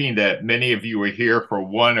thinking that many of you are here for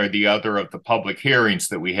one or the other of the public hearings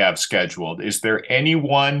that we have scheduled. Is there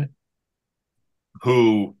anyone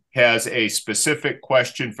who has a specific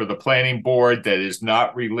question for the planning board that is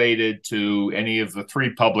not related to any of the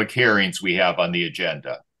 3 public hearings we have on the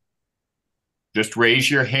agenda? Just raise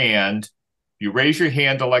your hand. If you raise your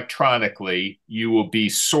hand electronically, you will be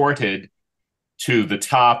sorted to the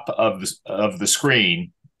top of the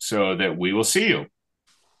screen so that we will see you.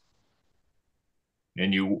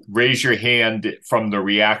 And you raise your hand from the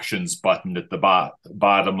reactions button at the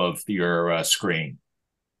bottom of your screen.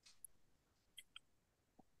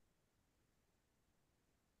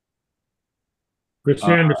 Chris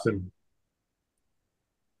Anderson.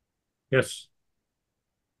 Yes.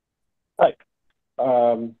 Hi.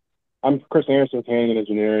 I'm Chris Anderson with Hannigan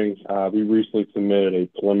Engineering. We recently submitted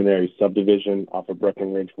a preliminary subdivision off of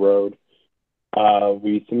Breckenridge Road.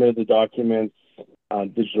 We submitted the documents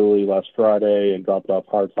digitally last Friday and dropped off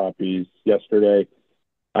hard copies yesterday.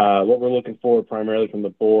 What we're looking for primarily from the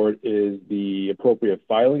board is the appropriate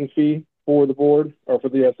filing fee for the board or for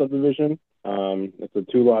the subdivision. It's a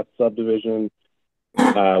 2-lot subdivision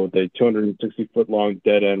with a 260-foot long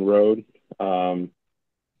dead-end road.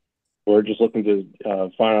 We're just looking to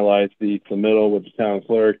finalize the submittal with the town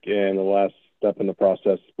clerk, and the last step in the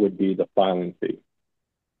process would be the filing fee.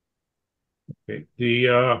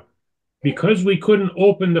 Okay. Because we couldn't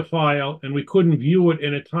open the file and we couldn't view it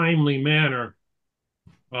in a timely manner,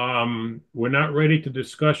 we're not ready to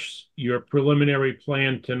discuss your preliminary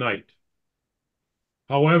plan tonight.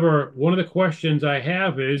 However, one of the questions I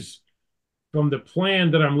have is, from the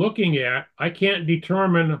plan that I'm looking at, I can't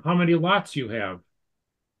determine how many lots you have.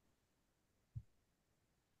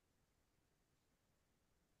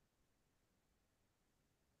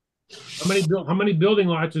 How many building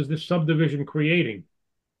lots is this subdivision creating?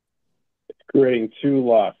 It's creating 2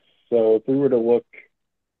 lots. So if we were to look,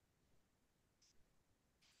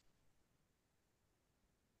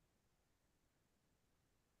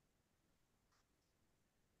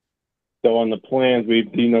 so on the plans, we've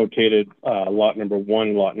denotated lot number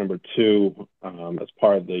 1, lot number 2 as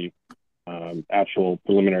part of the actual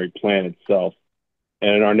preliminary plan itself.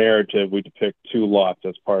 And in our narrative, we depict 2 lots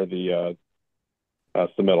as part of the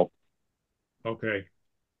submittal. Okay.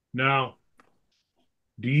 Now,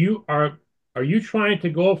 are you trying to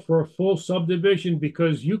go for a full subdivision?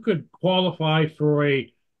 Because you could qualify for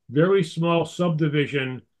a very small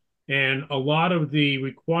subdivision and a lot of the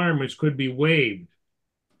requirements could be waived,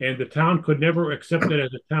 and the town could never accept it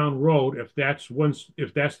as a town road if that's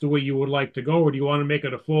the way you would like to go, or do you want to make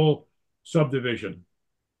it a full subdivision?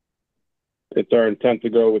 It's our intent to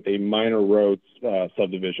go with a minor roads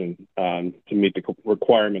subdivision to meet the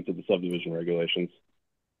requirements of the subdivision regulations.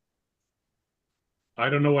 I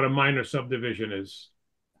don't know what a minor subdivision is.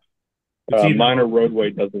 Minor roadway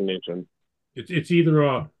designation. It's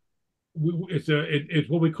either it's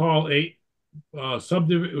what we call a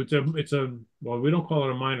subdivision. Well, we don't call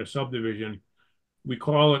it a minor subdivision. We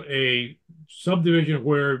call it a subdivision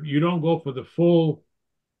where you don't go for the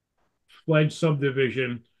full-fledged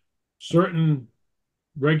subdivision. Certain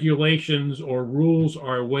regulations or rules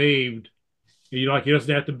are waived. It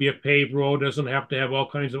doesn't have to be a paved road, doesn't have to have all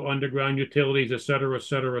kinds of underground utilities, et cetera, et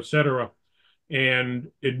cetera, et cetera. And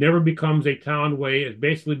it never becomes a town way. It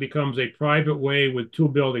basically becomes a private way with 2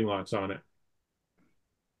 building lots on it.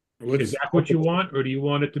 Is that what you want, or do you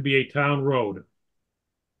want it to be a town road?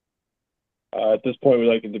 At this point, we'd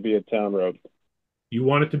like it to be a town road. You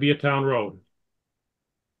want it to be a town road?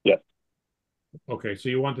 Yes. Okay, so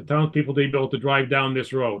you want the town people to be able to drive down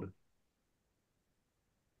this road?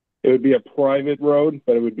 It would be a private road,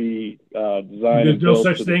 but it would be designed. There's no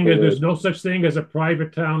such thing as a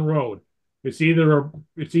private town road. It's either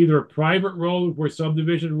a private road where some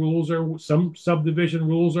subdivision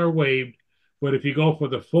rules are waived, but if you go for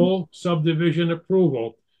the full subdivision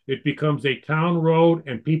approval, it becomes a town road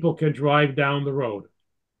and people can drive down the road.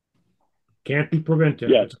 Can't be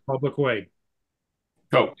prevented. Yes. It's a public way.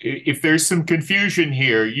 So if there's some confusion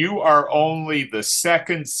here, you are only the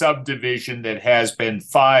second subdivision that has been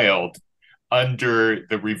filed under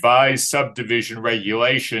the revised subdivision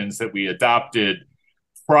regulations that we adopted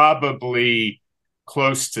probably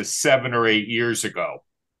close to 7 or 8 years ago.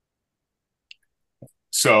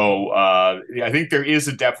 So I think there is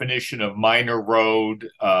a definition of minor road,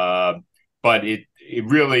 but it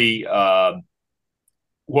really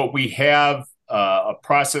what we have a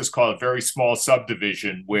process called a very small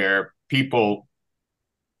subdivision where people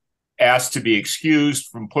ask to be excused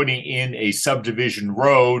from putting in a subdivision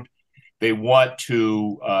road. They want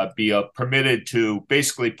to be permitted to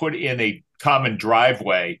basically put in a common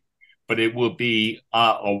driveway, but it will be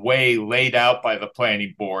a way laid out by the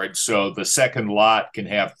planning board so the second lot can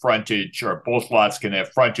have frontage, or both lots can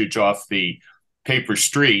have frontage off the paper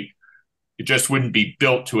street. It just wouldn't be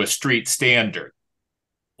built to a street standard.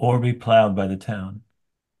 Or be plowed by the town.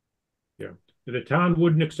 Yeah. The town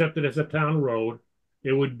wouldn't accept it as a town road.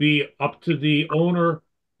 It would be up to the owner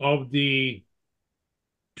of the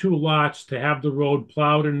two lots to have the road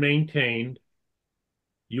plowed and maintained.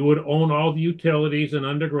 You would own all the utilities and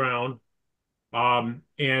underground.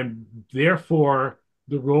 And therefore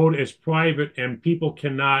the road is private and people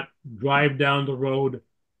cannot drive down the road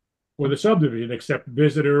for the subdivision except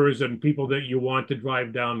visitors and people that you want to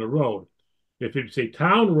drive down the road. If it's a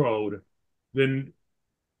town road, then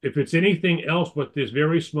if it's anything else but this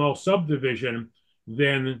very small subdivision,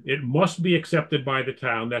 then it must be accepted by the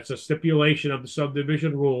town. That's a stipulation of the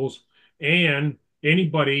subdivision rules. And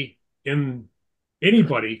anybody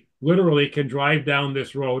literally can drive down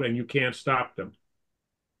this road and you can't stop them.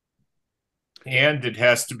 And it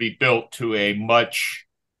has to be built to a much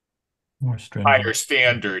more higher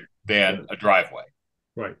standard than a driveway.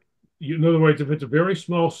 Right. In other words, if it's a very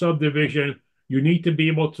small subdivision, you need to be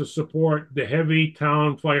able to support the heavy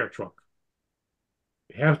town fire truck.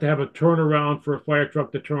 You have to have a turnaround for a fire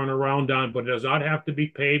truck to turn around on, but it does not have to be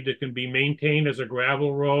paved. It can be maintained as a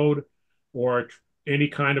gravel road or any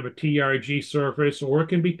kind of a TRG surface, or it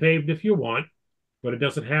can be paved if you want, but it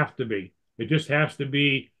doesn't have to be. It just has to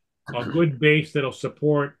be a good base that'll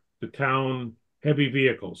support the town heavy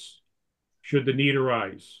vehicles should the need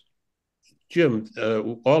arise. Jim,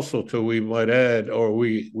 also too, we might add, or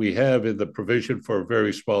we have in the provision for a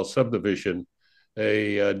very small subdivision,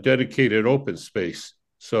 a dedicated open space.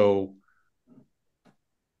 So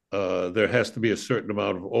there has to be a certain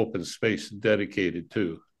amount of open space dedicated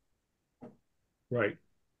to. Right.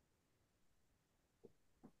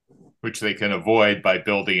 Which they can avoid by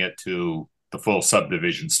building it to the full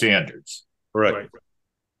subdivision standards. Correct. Right.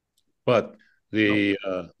 But the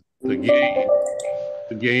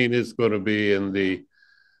gain is going to be in the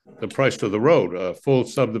price of the road. Full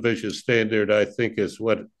subdivision standard, I think, is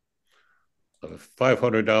what,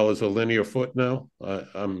 $500 a linear foot now.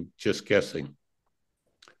 I'm just guessing.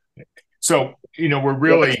 So we're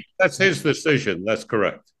really that's his decision. That's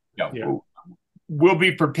correct. Yeah. We'll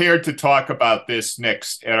be prepared to talk about this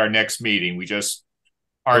at our next meeting. We just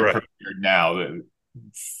aren't prepared now.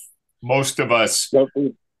 Most of us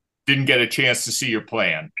didn't get a chance to see your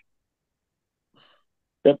plan.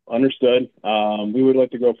 Yep, understood. We would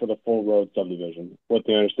like to go for the full road subdivision with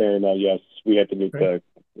the understanding that, yes, we have to meet the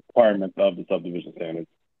requirements of the subdivision standards.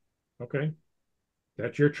 Okay.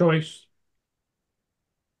 That's your choice.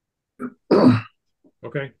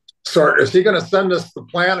 Okay. So is he going to send us the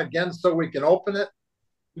plan again so we can open it?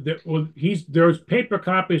 There's paper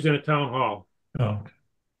copies in a town hall. Oh.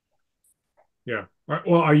 Yeah.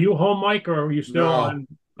 Well, are you home, Mike, or are you still on?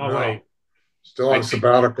 No. Still on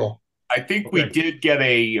sabbatical. I think we did get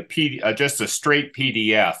just a straight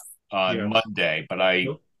PDF on Monday, but I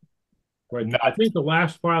think the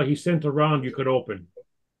last file he sent around you could open.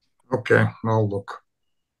 Okay, I'll look.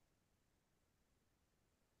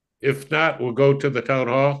 If not, we'll go to the town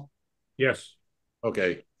hall. Yes.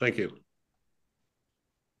 Okay, thank you.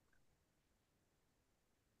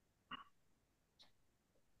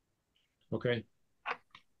 Okay.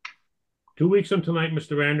 2 weeks from tonight,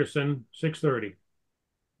 Mr. Anderson, 6:30.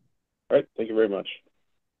 All right, thank you very much.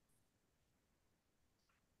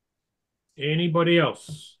 Anybody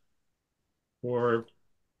else? Or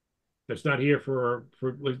that's not here for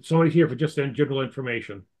somebody's here for just general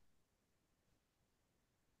information.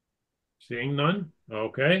 Seeing none?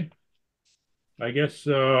 Okay. I guess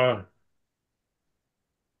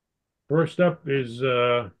first up is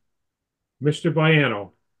Mr.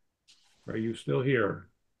 Baiano. Are you still here?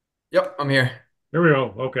 Yep, I'm here. There we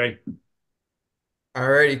go. Okay. All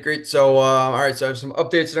righty, great. So, all right, so I have some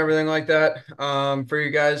updates and everything like that for you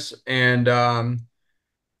guys. And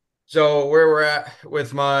so where we're at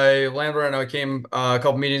with my landlord, I know I came a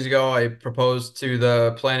couple meetings ago. I proposed to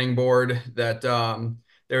the planning board that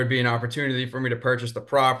there would be an opportunity for me to purchase the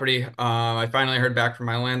property. I finally heard back from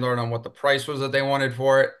my landlord on what the price was that they wanted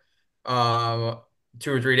for it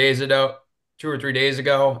 2 or 3 days ago. 2 or 3 days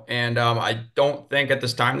ago, and I don't think at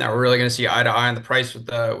this time that we're really going to see eye to eye on the price with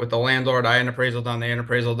the landlord. I had an appraisal done, they had an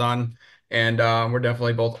appraisal done, and we're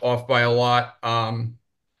definitely both off by a lot.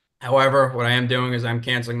 However, what I am doing is I'm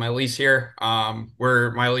canceling my lease here,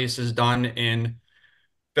 where my lease is done in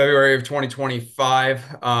February of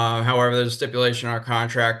 2025. However, there's a stipulation in our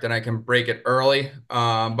contract that I can break it early.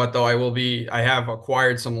 But though I have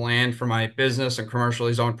acquired some land for my business and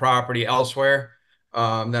commercially zoned property elsewhere,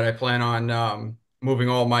 that I plan on moving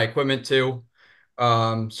all my equipment to.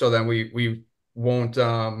 So then we won't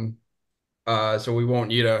we won't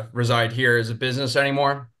need to reside here as a business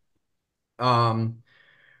anymore.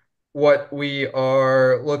 What we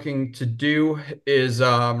are looking to do is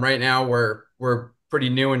right now we're pretty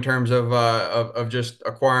new in terms of just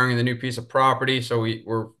acquiring the new piece of property. So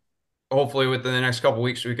we're hopefully within the next couple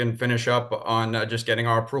weeks we can finish up on just getting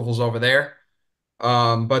our approvals over there.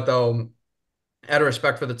 But though, out of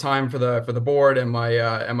respect for the time for the board and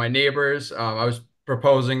my neighbors, I was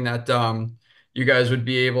proposing that you guys would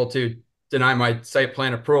be able to deny my site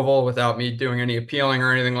plan approval without me doing any appealing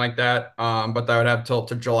or anything like that. But I would have till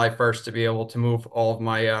to July 1st to be able to move all of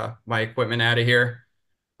my equipment out of here.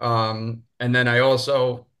 And then I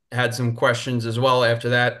also had some questions as well after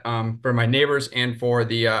that for my neighbors and for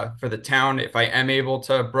the town. If I am able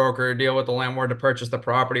to broker a deal with the landlord to purchase the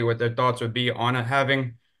property, what their thoughts would be on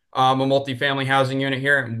having a multifamily housing unit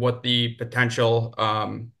here, and what the potential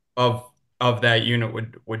of that unit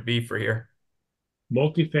would be for here.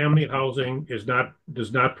 Multifamily housing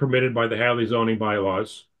does not permitted by the Hadley zoning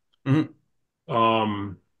bylaws.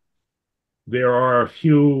 Mm-hmm. There are a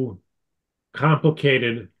few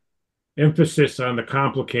complicated emphasis on the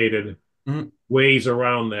complicated ways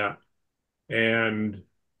around that. And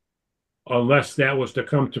unless that was to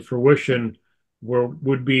come to fruition, we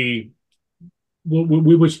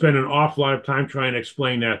would spend an awful lot of time trying to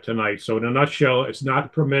explain that tonight. So in a nutshell, it's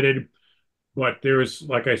not permitted, but there's,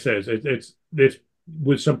 like I said, it's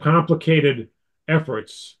with some complicated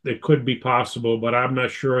efforts that could be possible, but I'm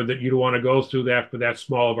not sure that you'd want to go through that for that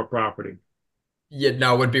small of a property. Yeah,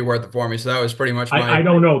 no, it would be worth it for me. So that was pretty much my. I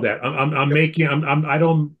don't know that. I'm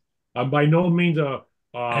by no means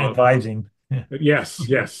advising. Yes.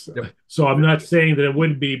 Yep. So I'm not saying that it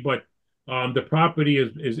would be, but the property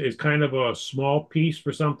is kind of a small piece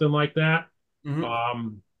for something like that.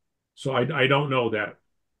 So I don't know that.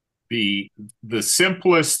 The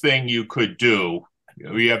simplest thing you could do,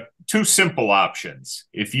 we have two simple options.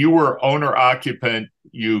 If you were owner occupant,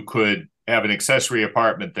 you could have an accessory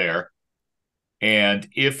apartment there. And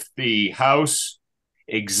if the house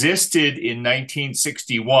existed in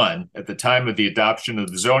 1961 at the time of the adoption of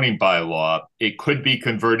the zoning bylaw, it could be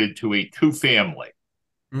converted to a two-family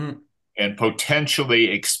and potentially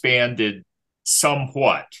expanded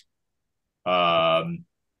somewhat. But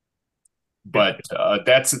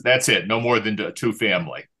that's it. No more than a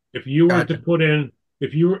two-family. If you were to put in,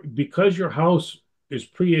 because your house is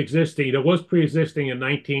pre-existing, it was pre-existing in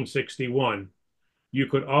 1961, you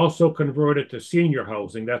could also convert it to senior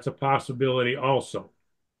housing. That's a possibility also.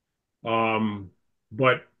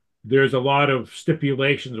 But there's a lot of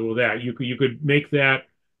stipulations with that. You could make that,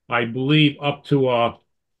 I believe, up to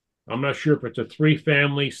I'm not sure if it's a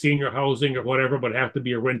three-family senior housing or whatever, but have to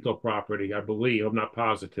be a rental property, I believe. I'm not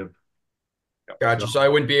positive. Gotcha. So I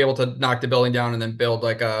wouldn't be able to knock the building down and then build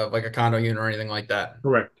like a condo unit or anything like that.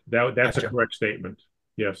 Correct. That's Gotcha. A correct statement.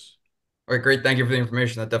 Yes. All right, great. Thank you for the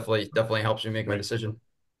information. That definitely helps me make my decision.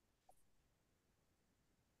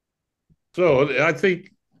 So I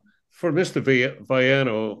think for Mr.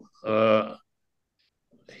 Viano,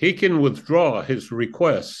 he can withdraw his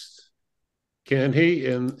request, can he?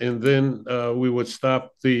 And then we would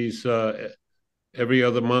stop these every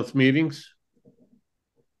other month meetings?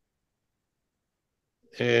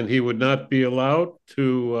 And he would not be allowed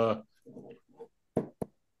to.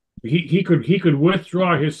 He could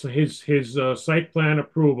withdraw his site plan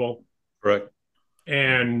approval. Correct.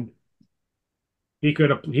 And he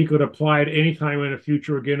could apply at any time in the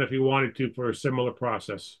future again if he wanted to for a similar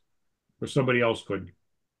process, or somebody else could.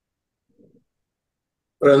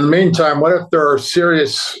 But in the meantime, what if there are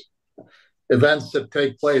serious events that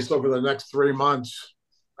take place over the next 3 months?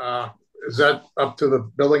 Is that up to the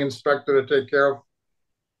building inspector to take care of?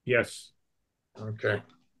 Yes. Okay.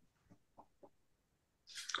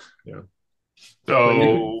 Yeah.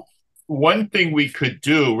 So one thing we could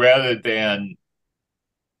do, rather than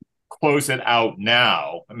close it out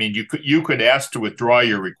now, I mean, you could ask to withdraw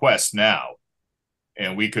your request now,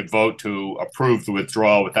 and we could vote to approve the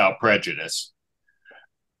withdrawal without prejudice.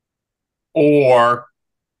 Or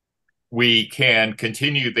we can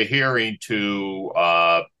continue the hearing to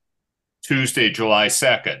Tuesday, July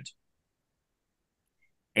 2nd.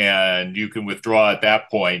 and you can withdraw at that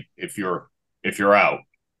point if you're out. I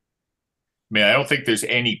mean, I don't think there's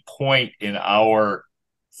any point in our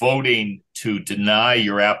voting to deny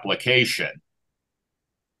your application.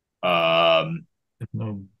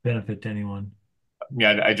 No benefit to anyone.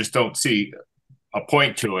 Yeah, I just don't see a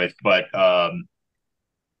point to it, but yeah,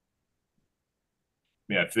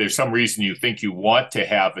 if there's some reason you think you want to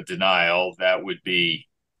have a denial, that would be,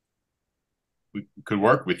 we could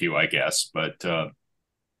work with you, I guess, but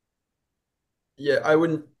Yeah, I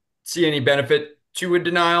wouldn't see any benefit to a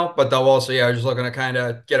denial, but they'll also, yeah, just looking to kind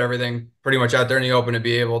of get everything pretty much out there in the open to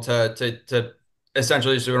be able to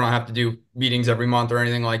essentially, so we don't have to do meetings every month or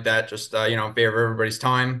anything like that, just you know, in favor of everybody's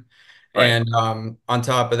time. Right. And on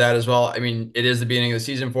top of that as well, I mean, it is the beginning of the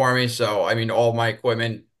season for me, so I mean, all my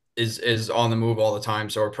equipment is on the move all the time,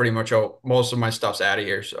 so we're pretty much most of my stuff's out of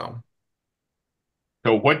here. So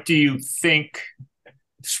what do you think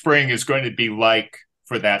spring is going to be like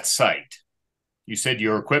for that site? You said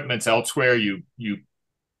your equipment's elsewhere. You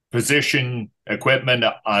position equipment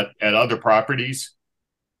at other properties.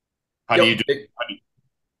 How do you do?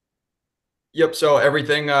 Yep. So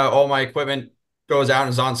everything, all my equipment goes out and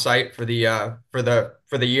is on site for the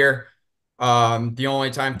year. The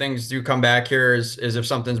only time things do come back here is if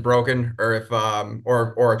something's broken or if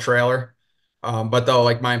or a trailer. But though,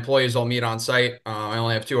 like my employees all meet on site. I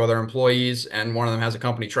only have 2 other employees, and one of them has a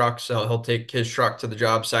company truck, so he'll take his truck to the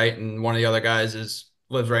job site, and one of the other guys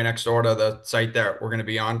lives right next door to the site that we're going to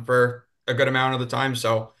be on for a good amount of the time.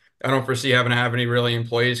 So I don't foresee having to have any really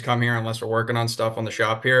employees come here unless we're working on stuff on the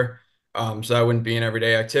shop here. So that wouldn't be an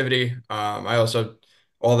everyday activity. I also,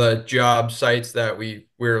 all the job sites that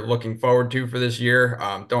we're looking forward to for this year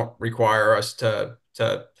don't require us to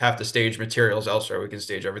have to stage materials elsewhere. We can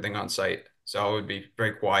stage everything on site. So it would be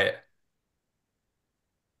very quiet.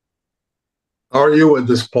 How are you with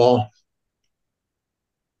this, Paul?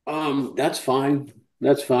 That's fine.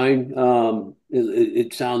 That's fine.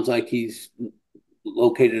 It sounds like he's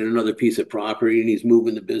located another piece of property and he's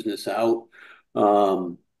moving the business out.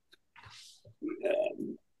 You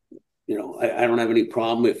know, I don't have any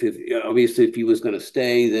problem if obviously if he was going to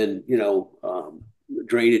stay, then you know, the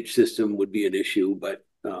drainage system would be an issue, but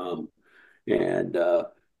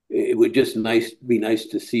it would just be nice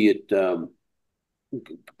to see it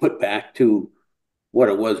put back to what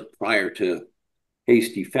it was prior to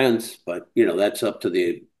hasty fence. But you know, that's up to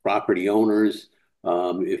the property owners.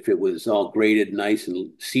 If it was all graded nice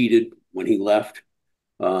and seeded when he left,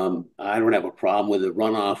 I don't have a problem with the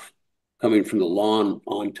runoff coming from the lawn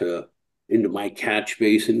into my catch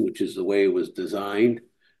basin, which is the way it was designed.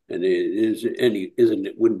 And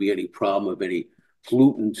it wouldn't be any problem of any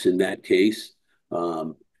pollutants in that case.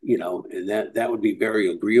 You know, and that would be very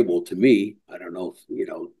agreeable to me. I don't know if, you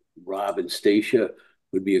know, Rob and Stacia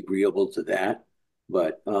would be agreeable to that,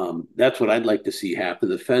 but that's what I'd like to see happen.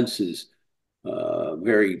 The fence is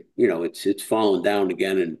very, you know, it's fallen down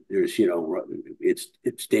again, and there's, you know,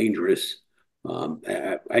 it's dangerous.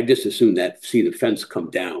 I just assume see the fence come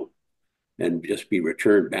down and just be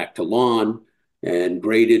returned back to lawn and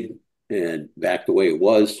graded and back the way it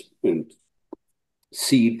was, and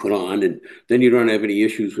seed put on, and then you don't have any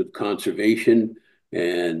issues with conservation,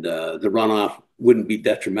 and the runoff wouldn't be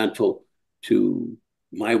detrimental to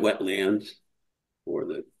my wetlands or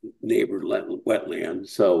the neighbor wetlands.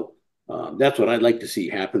 So that's what I'd like to see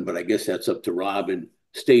happen, but I guess that's up to Rob and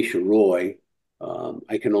Stacia Roy.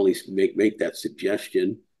 I can only make that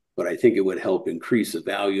suggestion, but I think it would help increase the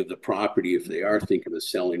value of the property if they are thinking of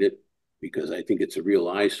selling it, because I think it's a real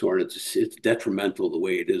eyesore, and it's detrimental the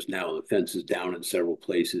way it is now. The fence is down in several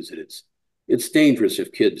places, and it's dangerous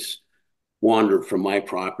if kids wander from my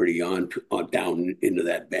property on down into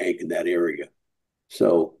that bank in that area.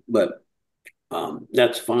 So, but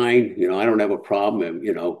that's fine. You know, I don't have a problem. And,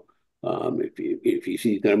 you know, if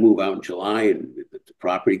he's going to move out in July and if the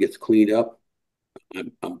property gets cleaned up,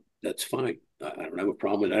 that's fine. I don't have a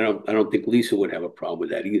problem with that. I don't think Lisa would have a problem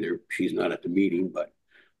with that either. She's not at the meeting, but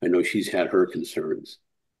I know she's had her concerns.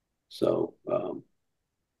 So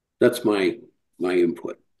that's my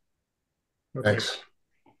input. Thanks.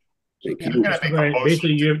 Thank you. Right.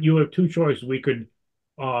 Basically, you have 2 choices. You could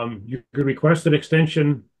request an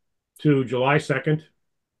extension to July 2nd,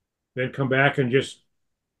 then come back and just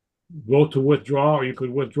vote to withdraw, or you could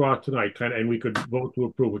withdraw tonight, and we could vote to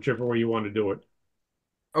approve, whichever way you want to do it.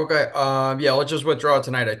 Okay. Yeah, let's just withdraw it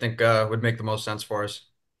tonight. I think would make the most sense for us.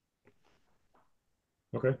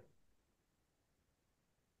 Okay.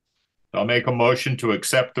 I'll make a motion to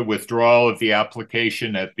accept the withdrawal of the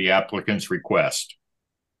application at the applicant's request.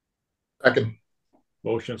 Second.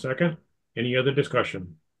 Motion second. Any other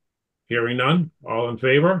discussion? Hearing none. All in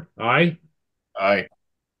favor? Aye. Aye.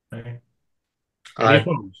 Any Aye.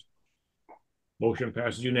 opposed? Motion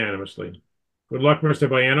passes unanimously. Good luck, Mr.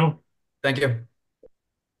 Baiano. Thank you.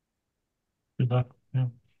 Good luck. Yeah.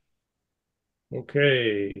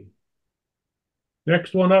 Okay.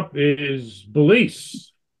 Next one up is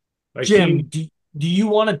Belize. I Jim, see. do you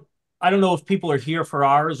want to? I don't know if people are here for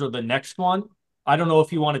ours or the next one. I don't know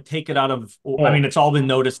if you want to take it out of. I mean, it's all been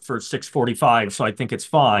noticed for 6:45, so I think it's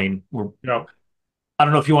fine. No. I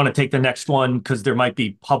don't know if you want to take the next one because there might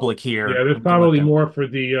be public here. Yeah, there's probably more for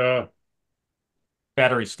the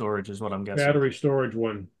battery storage is what I'm guessing. Battery storage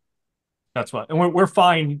one. That's what, and we're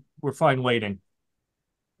fine. We're fine waiting.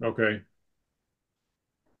 Okay.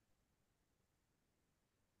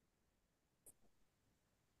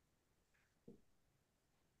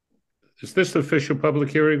 Is this the official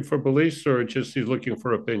public hearing for Belize, or just he's looking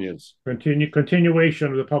for opinions?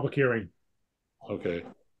 Continuation of the public hearing. Okay.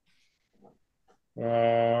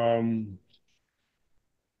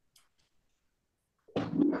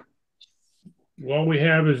 What we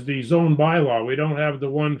have is the zone bylaw. We don't have the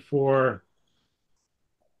one for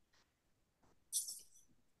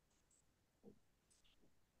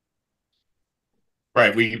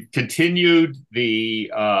Right, we continued the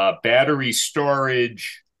battery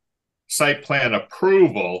storage site plan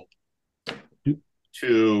approval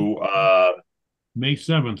to May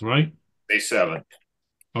 7th, right? May 7th.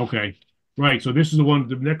 Okay. Right. So this is the one.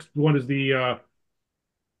 The next one is the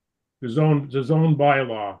zone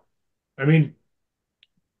bylaw. I mean,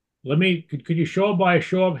 could you show by a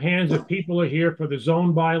show of hands if people are here for the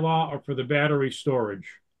zone bylaw or for the battery storage?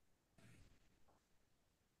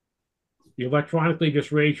 You electronically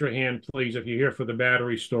just raise your hand, please, if you're here for the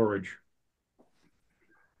battery storage.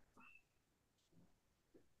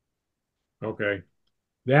 Okay.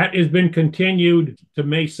 That has been continued to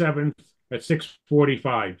May 7th at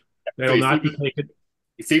 6:45. That'll not be taken.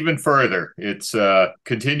 It's even further. It's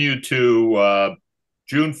continued to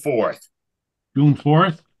June 4th. June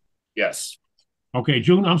 4th? Yes. Okay,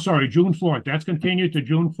 I'm sorry, June 4th. That's continued to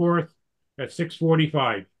June 4th at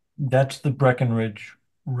 6:45. That's the Breckenridge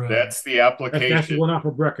Road. That's the application. That's the one off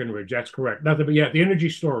of Breckenridge. That's correct. Nothing, but yeah, the energy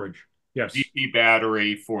storage. Yes. DP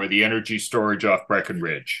battery for the energy storage off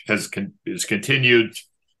Breckenridge is continued.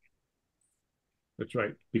 That's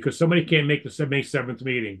right. Because somebody can't make the May 7th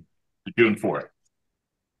meeting. June 4th.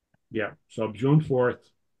 Yeah. So June 4th.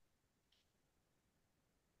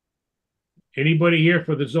 Anybody here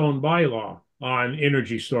for the zone bylaw on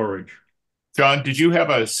energy storage? John, did you have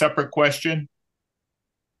a separate question?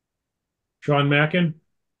 Sean Mackin?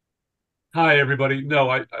 Hi, everybody. No,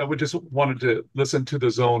 I would just wanted to listen to the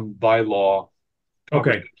zone bylaw.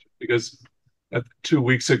 Okay. Because 2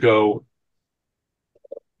 weeks ago,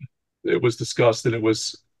 it was discussed and it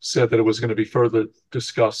was said that it was going to be further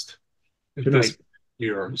discussed this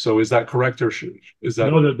year. So is that correct, or is that?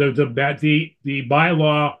 No, the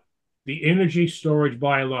bylaw, the energy storage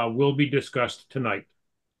bylaw will be discussed tonight.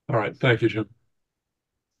 All right. Thank you, Jim.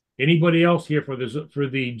 Anybody else here for the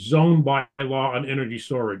zone bylaw on energy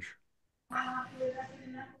storage?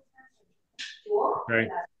 Okay.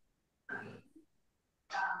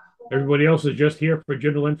 Everybody else is just here for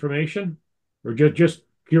general information, or just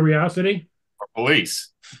curiosity, or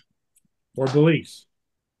police, or beliefs.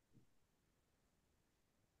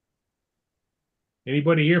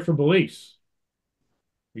 Anybody here for beliefs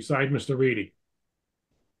besides Mr. Reedy?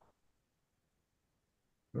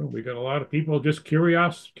 Well, we got a lot of people just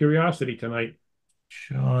curiosity tonight.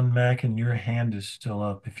 Sean Mackin, your hand is still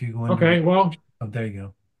up. If you go in. Okay, well. Oh, there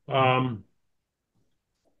you go.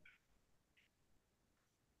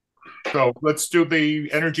 So let's do the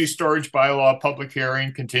energy storage bylaw public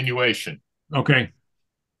hearing continuation. Okay.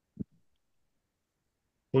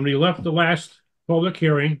 When we left the last public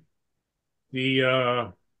hearing, we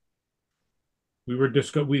were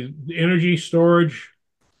discussing energy storage,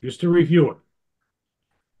 just to review it.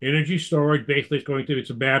 Energy storage basically it's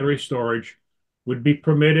a battery storage, would be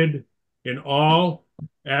permitted in all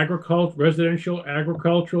residential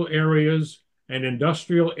agricultural areas and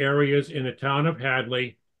industrial areas in the town of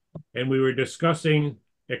Hadley. And we were discussing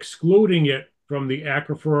excluding it from the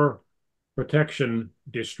aquifer protection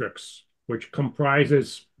districts, which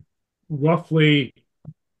comprises roughly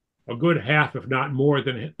a good half, if not more,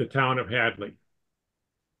 than the town of Hadley.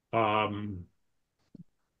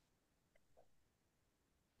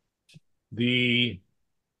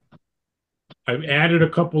 I've added a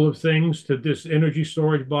couple of things to this energy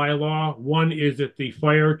storage bylaw. One is that the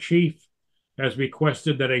fire chief has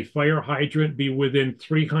requested that a fire hydrant be within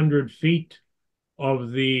 300 feet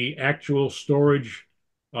of the actual storage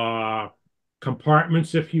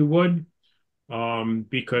compartments, if you would,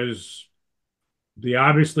 because they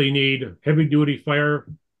obviously need heavy-duty fire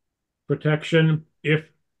protection if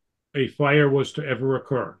a fire was to ever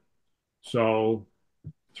occur. So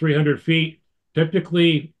 300 feet,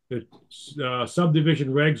 typically the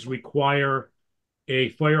subdivision regs require a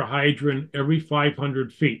fire hydrant every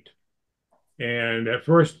 500 feet. And at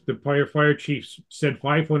first, the fire chief said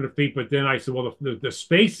 500 feet, but then I said, well, the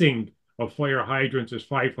spacing of fire hydrants is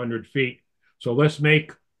 500 feet. So let's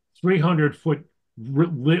make 300-foot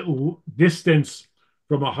distance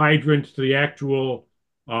from a hydrant to the actual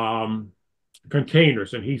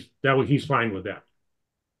containers, and he's fine with that.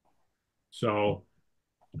 So,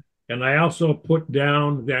 and I also put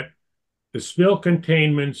down that the spill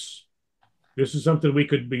containments, this is something we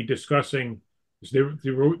could be discussing.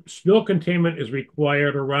 The spill containment is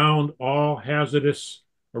required around all hazardous,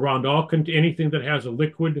 around all anything that has a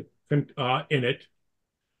liquid in it,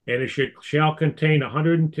 and it shall contain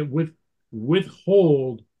 110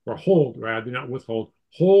 hold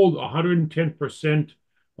 110%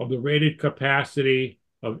 of the rated capacity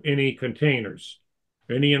of any containers,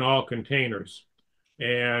 any and all containers.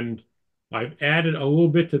 And I've added a little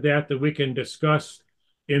bit to that we can discuss,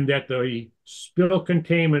 in that the spill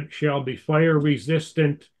containment shall be fire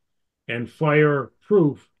resistant and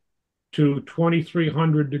fireproof to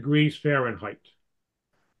 2,300 degrees Fahrenheit.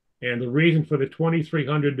 And the reason for the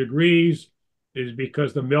 2,300 degrees is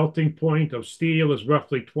because the melting point of steel is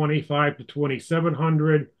roughly 25 to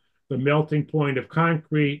 2,700. The melting point of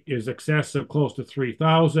concrete is excessive, close to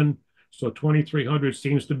 3,000. So 2,300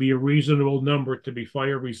 seems to be a reasonable number to be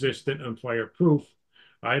fire resistant and fireproof.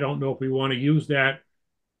 I don't know if we want to use that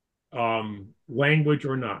language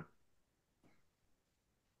or not.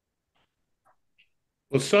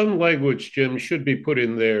 Well, some language, Jim, should be put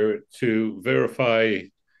in there to verify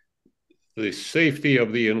the safety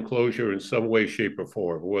of the enclosure in some way, shape, or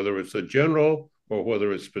form, whether it's a general or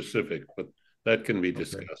whether it's specific, but that can be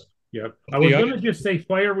discussed. Okay. Yeah, I was going to just say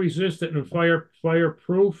fire resistant and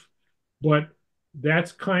fireproof, but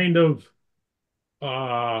that's kind of,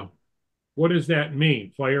 what does that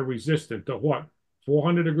mean? Fire resistant to what?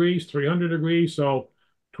 400 degrees, 300 degrees? So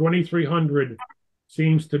 2,300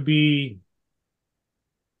 seems to be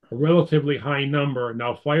a relatively high number.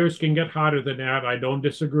 Now, fires can get hotter than that. I don't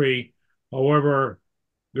disagree. However,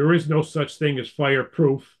 there is no such thing as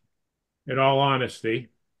fireproof, in all honesty.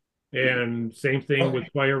 And same thing with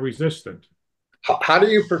fire resistant. How do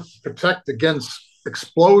you protect against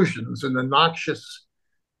explosions and the noxious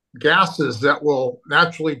gases that will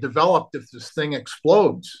naturally develop if this thing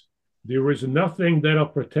explodes? There is nothing that'll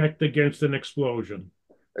protect against an explosion.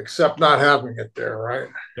 Except not having it there, right?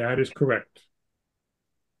 That is correct.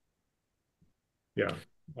 Yeah.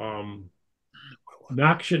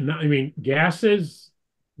 Noxious, I mean, gases,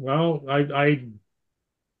 well, I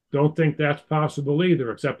don't think that's possible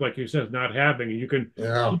either, except like you said, not having it. You can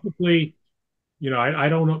typically, I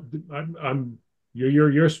don't know.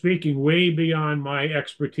 You're speaking way beyond my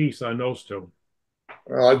expertise on those two.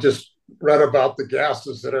 Well, I just read about the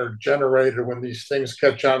gases that are generated when these things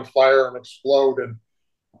catch on fire and explode, and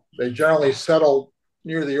they generally settle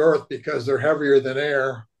near the earth because they're heavier than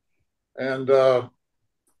air, and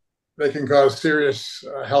they can cause serious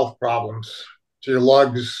health problems to your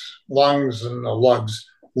lungs and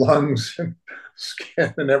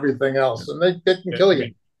skin and everything else, and they can kill you.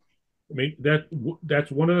 I mean, that's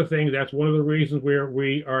one of the things. That's one of the reasons where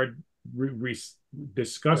we are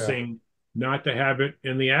discussing not to have it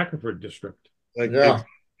in the aquifer district. I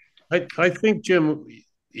think, Jim,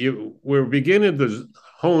 we're beginning to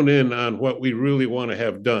hone in on what we really want to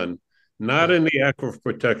have done, not in the aquifer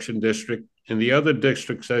protection district, in the other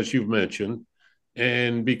districts, as you've mentioned,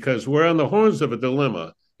 and because we're on the horns of a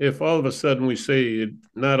dilemma. If all of a sudden we say it's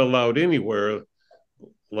not allowed anywhere,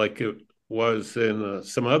 like it was in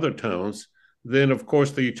some other towns, then of course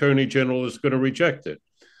the Attorney General is going to reject it.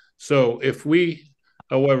 So if we,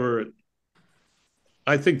 however,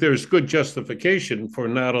 I think there's good justification for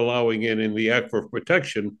not allowing it in the aquifer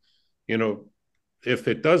protection. If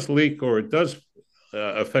it does leak or it does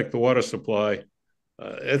affect the water supply,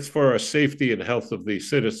 it's for our safety and health of the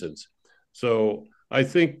citizens. So I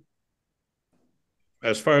think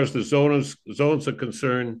as far as the zones are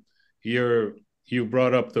concerned, you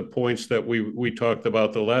brought up the points that we talked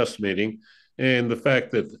about the last meeting, and the fact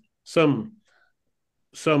that some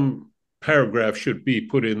paragraph should be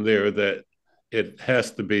put in there that it has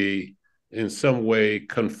to be in some way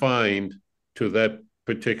confined to that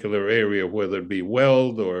particular area, whether it be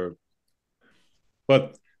weld or.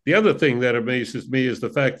 But the other thing that amazes me is the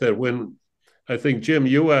fact that when I think, Jim,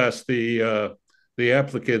 you asked the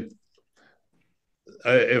applicant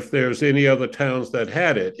if there's any other towns that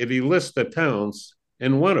had it, and he lists the towns,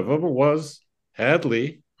 and one of them was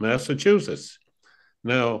Hadley, Massachusetts.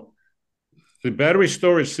 Now, the battery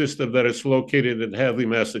storage system that is located in Hadley,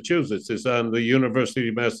 Massachusetts, is on the University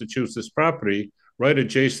of Massachusetts property, right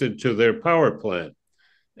adjacent to their power plant.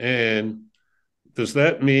 And does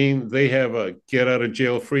that mean they have a get out of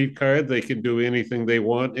jail free card? They can do anything they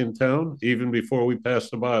want in town, even before we pass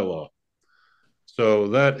the bylaw. So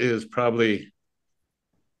that is probably,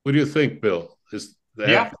 what do you think, Bill? Is that,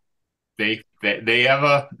 yeah, they have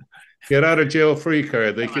a get out of jail free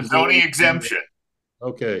card. They can zoning exemption.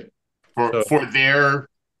 Okay. For their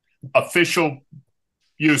official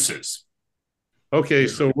uses. Okay,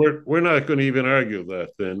 so we're not going to even argue that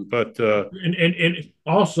then, but and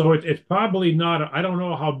also it's probably not. I don't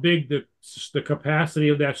know how big the capacity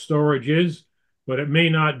of that storage is, but it may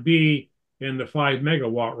not be in the 5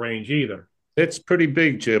 megawatt range either. It's pretty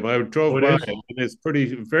big, Jim. I drove by it, and it's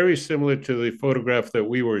very similar to the photograph that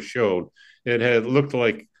we were shown. It had looked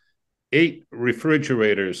like 8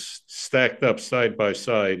 refrigerators stacked up side by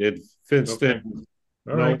side. It fenced in.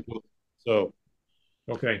 All right. So,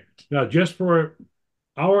 okay. Now, just for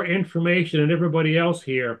our information and everybody else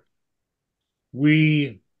here,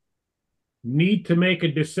 we need to make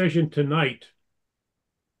a decision tonight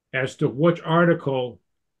as to which article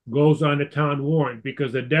goes on the town warrant,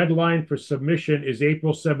 because the deadline for submission is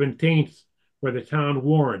April 17th for the town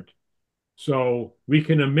warrant. So we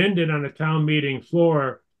can amend it on the town meeting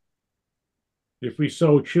floor if we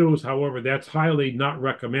so choose. However, that's highly not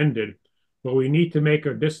recommended. But we need to make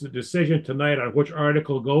a decision tonight on which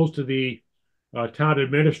article goes to the town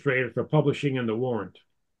administrator for publishing in the warrant.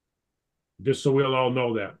 Just so we'll all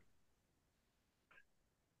know that.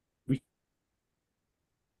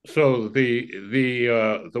 So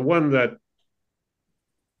the one that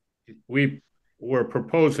we were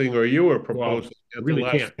proposing, or you were proposing, well, really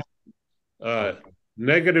the last,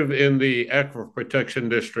 negative in the Aquifer Protection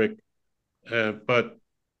District, but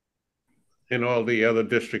in all the other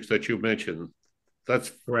districts that you mentioned.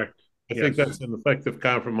 That's correct. I think that's an effective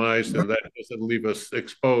compromise, and that doesn't leave us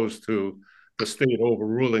exposed to the state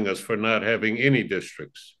overruling us for not having any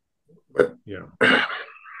districts. But yeah,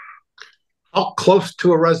 how close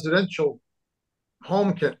to a residential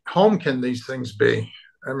home can these things be?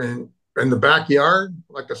 I mean, in the backyard,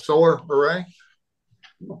 like a solar array?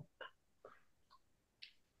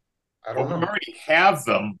 I don't know. We already have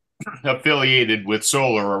them affiliated with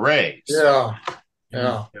solar arrays. Yeah.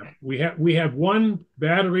 Yeah. We have one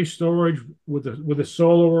battery storage with a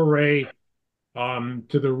solar array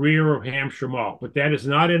to the rear of Hampshire Mall, but that is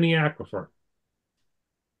not in the aquifer.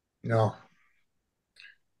 No.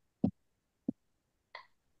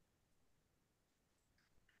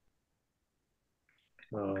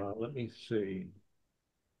 Let me see.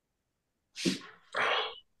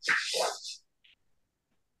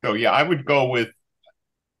 So yeah, I would go with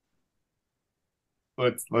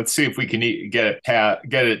let's see if we can get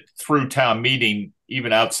it through town meeting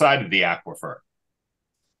even outside of the aquifer.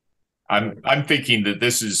 I'm thinking that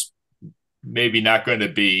this is maybe not going to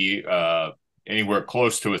be anywhere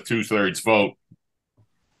close to a 2/3 vote,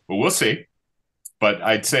 but we'll see. But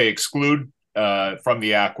I'd say exclude from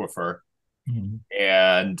the aquifer,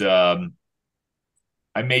 and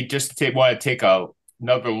I may just want to take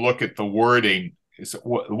another look at the wording.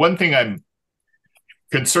 One thing I'm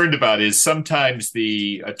concerned about is sometimes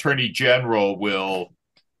the Attorney General will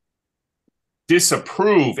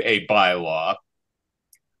disapprove a bylaw,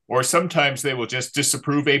 or sometimes they will just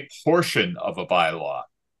disapprove a portion of a bylaw.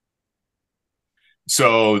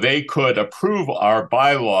 So they could approve our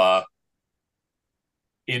bylaw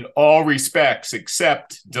in all respects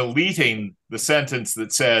except deleting the sentence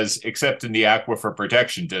that says except in the Aquifer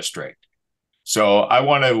Protection District. So I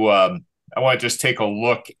want to just take a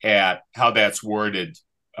look at how that's worded.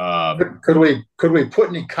 Could we put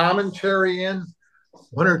any commentary in,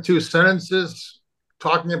 1 or 2 sentences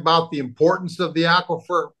talking about the importance of the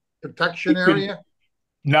aquifer protection area?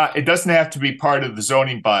 It doesn't have to be part of the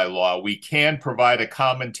zoning bylaw. We can provide a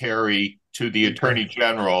commentary to the Attorney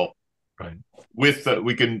General. Right. We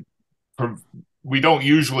don't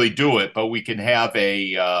usually do it, but we can have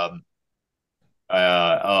an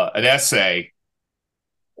essay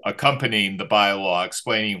accompanying the bylaw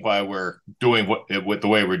explaining why we're doing the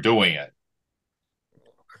way we're doing it.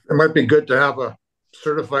 It might be good to have a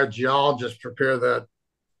certified geologist prepare that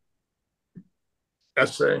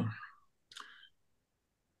essay.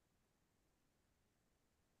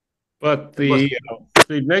 But the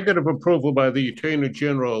negative approval by the Attorney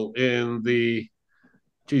General in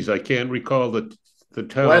I can't recall the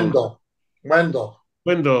town.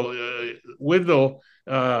 Wendell,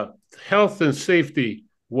 health and safety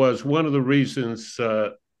was one of the reasons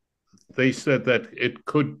they said that it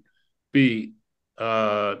could be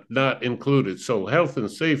not included. So health and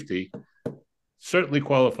safety certainly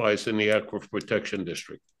qualifies in the Aquifer Protection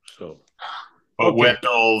District, so. But Okay.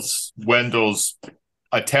 Wendell's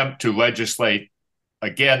attempt to legislate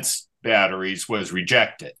against batteries was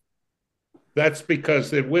rejected. That's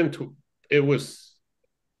because it went to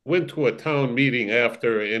a town meeting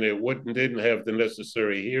after, and didn't have the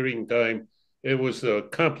necessary hearing time. It was a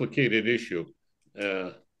complicated issue,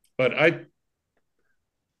 but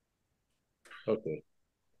okay.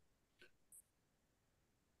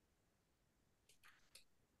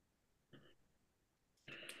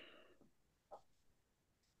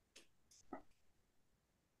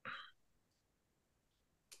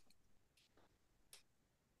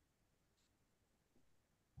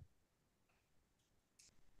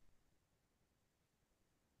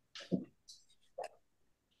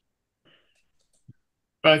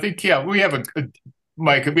 But I think, yeah, we have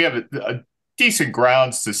Mike, we have a decent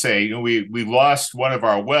grounds to say, you know, we lost one of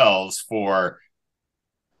our wells for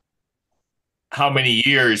how many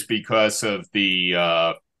years because of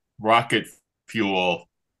the rocket fuel.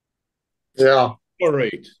 Yeah.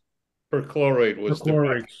 Perchlorate was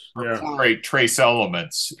perchlorate trace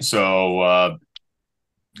elements. So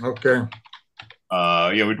okay.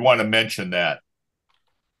 Yeah, we'd want to mention that.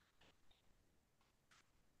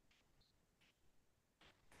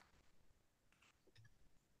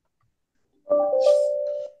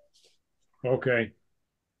 Okay.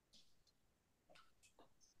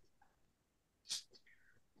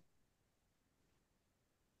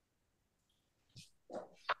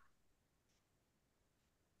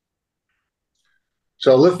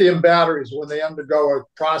 So lithium batteries, when they undergo a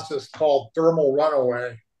process called thermal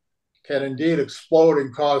runaway, can indeed explode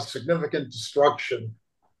and cause significant destruction.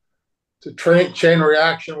 To chain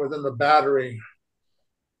reaction within the battery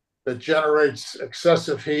that generates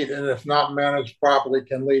excessive heat, and if not managed properly,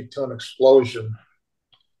 can lead to an explosion.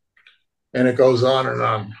 And it goes on and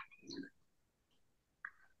on.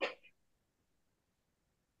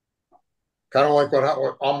 Kind of like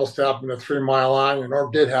what almost happened at 3 Mile Island,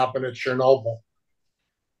 or did happen at Chernobyl.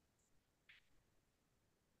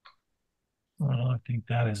 Well, I think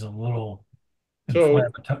that is a little So-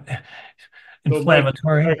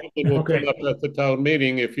 inflammatory. Will come up at the town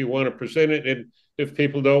meeting if you want to present it, and if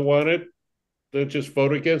people don't want it, they'll just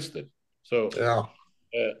vote against it. So yeah,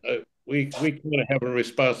 we kind of have a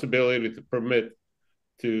responsibility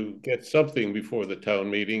to get something before the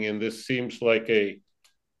town meeting, and this seems like a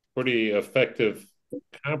pretty effective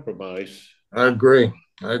compromise. I agree.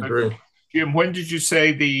 Jim, when did you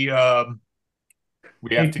say the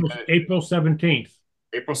we have April 17th.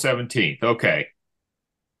 April 17th. Okay.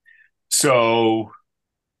 So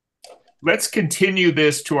let's continue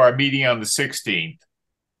this to our meeting on the 16th,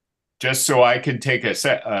 just so I can take a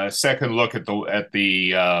second look at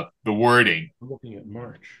the wording. I'm looking at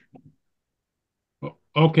March.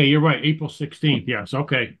 Okay, you're right. April 16th. Yes.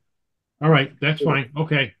 Okay. All right. That's fine.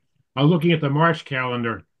 Okay. I'm looking at the March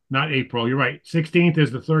calendar, not April. You're right. 16th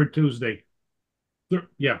is the third Tuesday.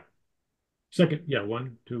 Yeah. Second. Yeah.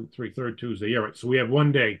 1, 2, 3, third Tuesday. Yeah. Right. So we have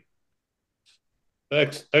 1 day.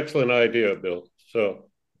 Excellent idea, Bill. So,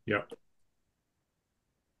 yeah.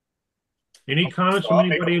 Any comments from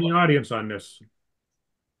anybody in the audience on this?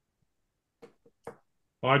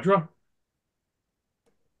 Audra?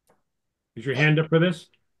 Is your hand up for this?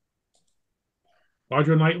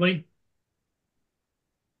 Audra Knightley?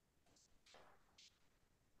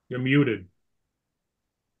 You're muted.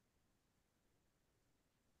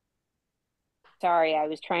 Sorry, I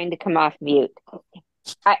was trying to come off mute.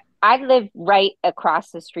 I live right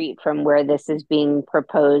across the street from where this is being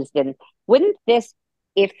proposed. And wouldn't this,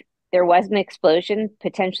 if there was an explosion,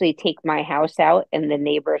 potentially take my house out and the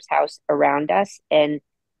neighbor's house around us? And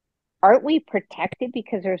aren't we protected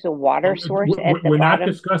because there's a water source at the we're bottom? not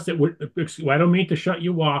discussing, I don't mean to shut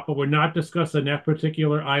you off, but we're not discussing that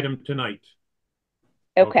particular item tonight.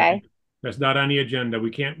 Okay. That's not on the agenda.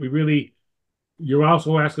 You're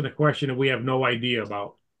also asking a question that we have no idea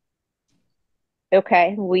about.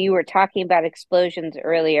 Okay. Well, you were talking about explosions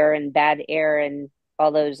earlier and bad air and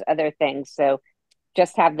all those other things. So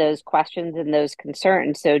just have those questions and those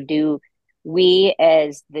concerns. So do we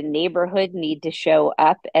as the neighborhood need to show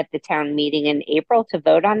up at the town meeting in April to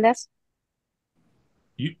vote on this?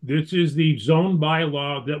 This is the zone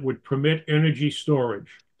bylaw that would permit energy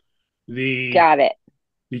storage. Got it.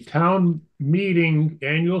 The town meeting,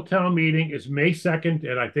 annual town meeting is May 2nd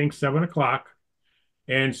at I think 7 o'clock.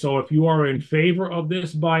 And so if you are in favor of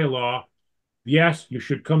this bylaw, yes, you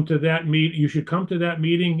should come to that meet. You should come to that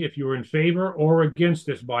meeting if you're in favor or against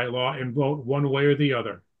this bylaw and vote one way or the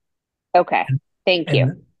other. Okay. Thank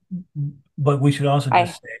you. But we should also I-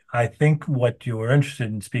 just say, I think what you were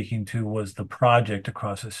interested in speaking to was the project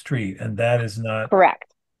across the street, and that is not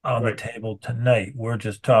Correct. on the table tonight. We're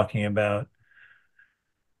just talking about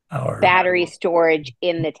our Battery storage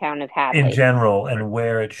in the town of Hadley. in general and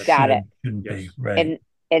where it should Got and it. shouldn't be, right?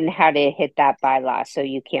 And how to hit that bylaw so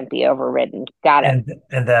you can't be overridden. Got it.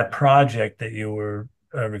 And that project that you were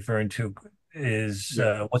referring to is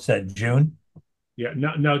what's that, June? Yeah,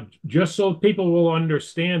 now, just so people will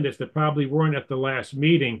understand this, that probably weren't at the last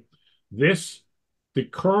meeting, the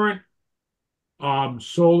current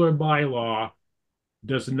solar bylaw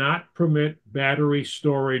does not permit battery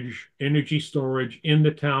storage, energy storage in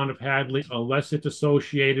the town of Hadley unless it's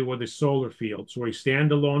associated with a solar field. So a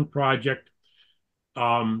standalone project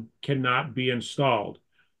cannot be installed.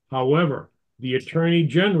 However, the Attorney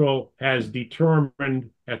General has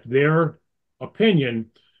determined, at their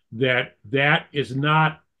opinion, that that is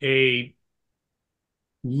not a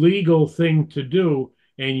legal thing to do,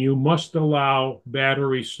 and you must allow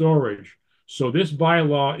battery storage. So this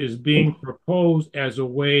bylaw is being proposed as a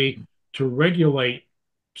way to regulate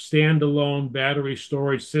standalone battery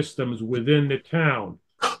storage systems within the town.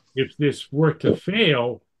 If this were to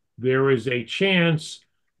fail, there is a chance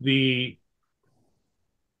the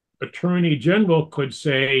Attorney General could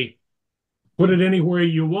say, put it anywhere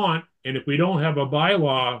you want, and if we don't have a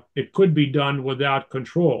bylaw, it could be done without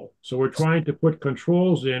control. So we're trying to put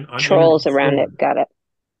controls in on Controls around it. Got it.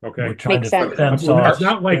 Okay. We're trying Makes to sense. fence Well, off it's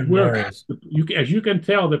not like certain we're, areas. as you can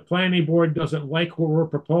tell, the planning board doesn't like what we're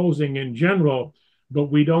proposing in general, but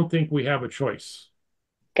we don't think we have a choice.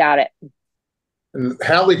 Got it. And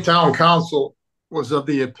Hadley Town Council was of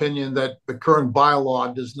the opinion that the current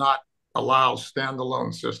bylaw does not allow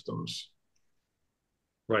standalone systems.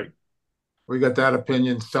 Right. We got that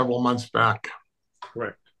opinion several months back.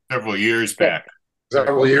 Correct. Several years back.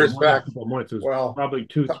 Several years back. Well, probably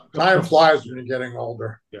two. Time flies when you're getting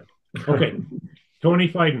older. Yeah. Okay. Tony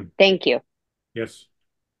Fiden. Thank you. Yes.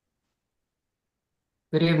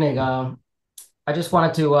 Good evening. I just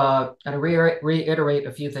wanted to kind of reiterate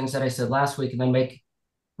a few things that I said last week and then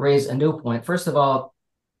raise a new point. First of all,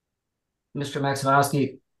 Mr.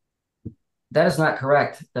 Maximowski, that is not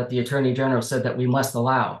correct that the Attorney General said that we must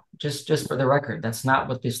allow. Just for the record, that's not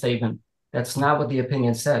what the statement, that's not what the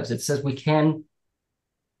opinion says. It says we can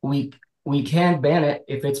ban it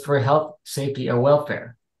if it's for health, safety, or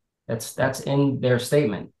welfare. That's in their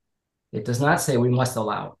statement. It does not say we must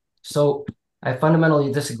allow. So I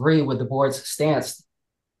fundamentally disagree with the board's stance.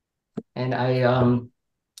 And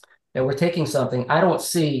that we're taking something. I don't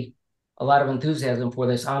see a lot of enthusiasm for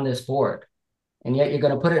this on this board. And yet you're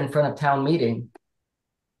going to put it in front of town meeting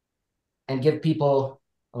and give people,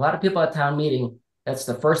 a lot of people at town meeting, that's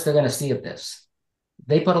the first they're going to see of this.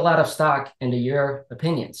 They put a lot of stock into your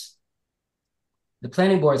opinions. The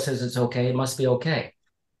planning board says it's okay, it must be okay.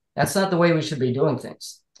 That's not the way we should be doing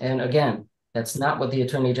things. And again, that's not what the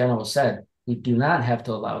Attorney General said. We do not have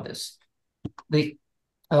to allow this. The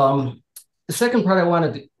second part I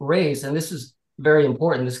wanted to raise, and this is very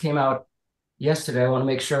important, this came out yesterday, I want to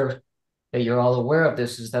make sure that you're all aware of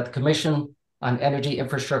this, is that the Commission on Energy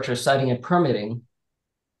Infrastructure Siting and Permitting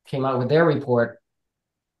came out with their report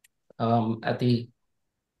at the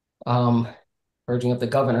urging of the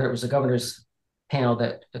governor. It was the governor's panel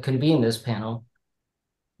that convened this panel.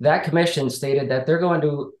 That commission stated that they're going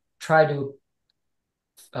to try to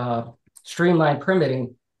streamline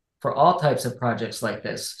permitting for all types of projects like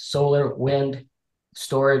this, solar, wind,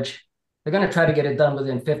 storage. They're going to try to get it done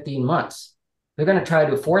within 15 months. They're going to try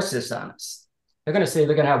to force this on us. They're going to say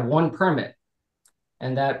they're going to have one permit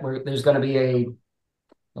and that there's going to be a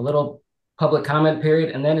little public comment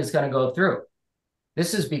period and then it's going to go through.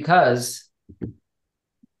 This is because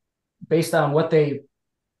based on what they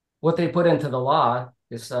put into the law,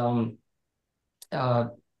 this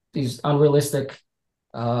these unrealistic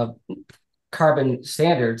carbon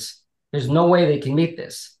standards, there's no way they can meet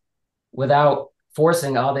this without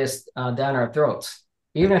forcing all this down our throats.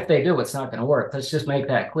 Even if they do, it's not going to work. Let's just make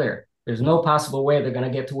that clear. There's no possible way they're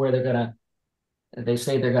going to get to where they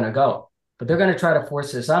say they're going to go. But they're going to try to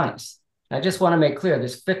force this on us. I just want to make clear,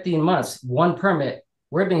 this 15 months, one permit,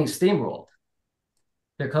 we're being steamrolled.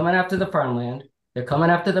 They're coming after the farmland. They're coming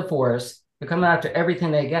after the forest. They're coming after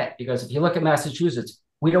everything they get. Because if you look at Massachusetts,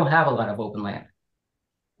 we don't have a lot of open land.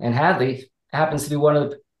 And Hadley happens to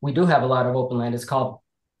be we do have a lot of open land. It's called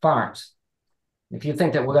farms. If you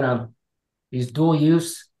think that we're going to use dual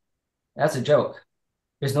use, that's a joke.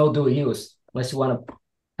 There's no dual use unless you want to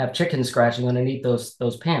have chickens scratching underneath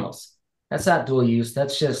those panels. That's not dual use.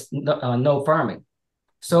 That's just no farming.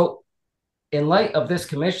 So in light of this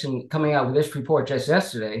commission coming out with this report just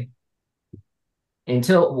yesterday,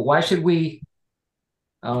 why should we,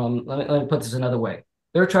 let me put this another way.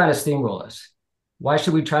 They're trying to steamroll us. Why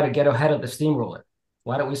should we try to get ahead of the steamroller?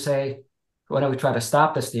 Why don't we try to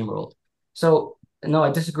stop the steamroll? So, no,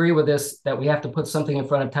 I disagree with this, that we have to put something in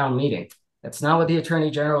front of town meeting. That's not what the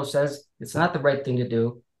Attorney General says. It's not the right thing to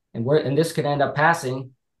do. And this could end up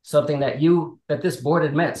passing something that this board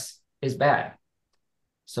admits is bad.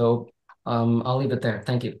 So I'll leave it there.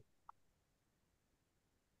 Thank you.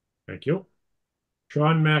 Thank you.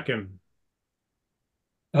 Sean Mackin.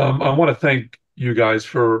 I want to thank you guys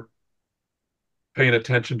for paying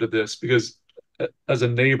attention to this, because as a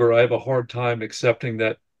neighbor, I have a hard time accepting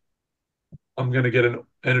that I'm going to get an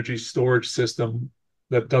energy storage system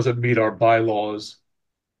that doesn't meet our bylaws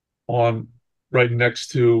on right next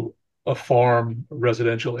to a farm, a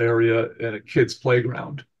residential area, and a kid's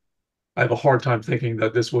playground. I have a hard time thinking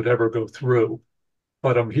that this would ever go through,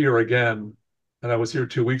 but I'm here again, and I was here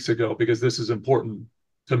 2 weeks ago because this is important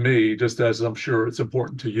to me, just as I'm sure it's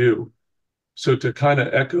important to you. So to kind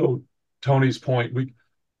of echo Tony's point,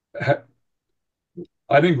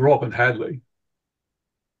 I didn't grow up in Hadley.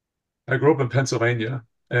 I grew up in Pennsylvania,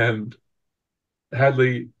 and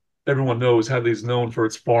Hadley, everyone knows Hadley's known for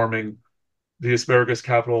its farming, the asparagus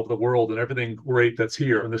capital of the world, and everything great that's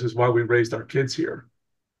here. And this is why we raised our kids here.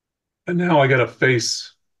 And now I got to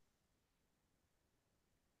face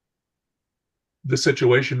the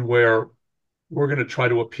situation where we're going to try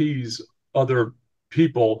to appease other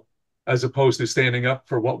people as opposed to standing up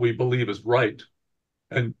for what we believe is right.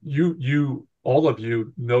 And all of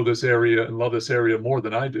you know this area and love this area more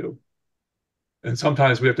than I do. And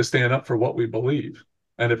sometimes we have to stand up for what we believe.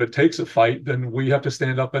 And if it takes a fight, then we have to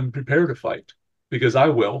stand up and prepare to fight, because I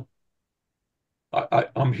will.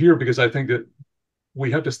 I'm here because I think that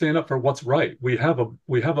we have to stand up for what's right. We have a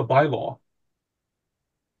bylaw,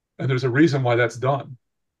 and there's a reason why that's done.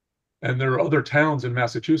 And there are other towns in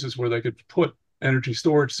Massachusetts where they could put energy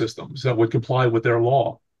storage systems that would comply with their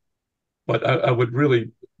law. But I would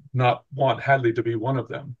really not want Hadley to be one of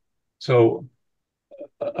them. So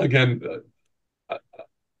again,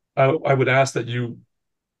 I would ask that you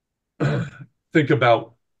think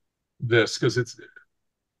about this, because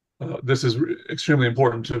this is extremely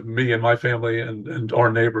important to me and my family and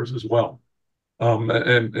our neighbors as well.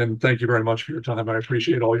 And thank you very much for your time. I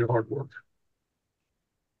appreciate all your hard work.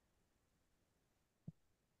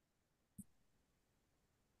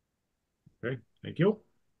 Okay, thank you.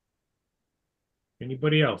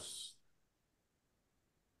 Anybody else?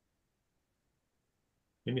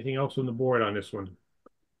 Anything else on the board on this one?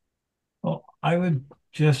 Well, I would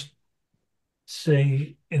just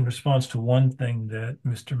say, in response to one thing that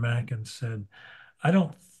Mr. Mackin said, I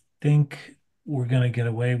don't think we're going to get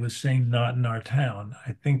away with saying not in our town.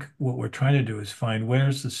 I think what we're trying to do is find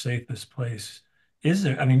where's the safest place. Is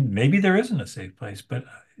there? I mean, maybe there isn't a safe place, but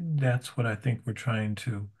that's what I think we're trying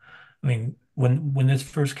to. I mean, when this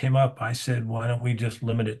first came up, I said, why don't we just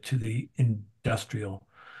limit it to the industrial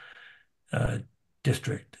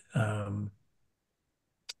district?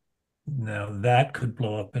 Now that could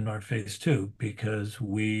blow up in our face too, because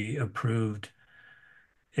we approved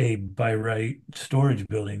a by right storage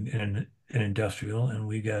building in an industrial, and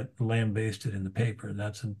we got lambasted in the paper.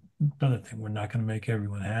 That's another thing. We're not going to make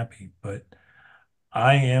everyone happy, but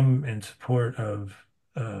I am in support of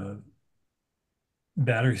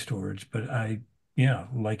battery storage, but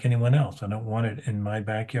like anyone else, I don't want it in my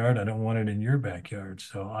backyard. I don't want it in your backyard.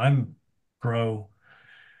 So I'm pro,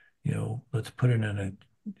 let's put it in an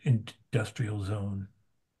industrial zone.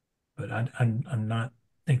 But I'm not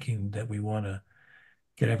thinking that we want to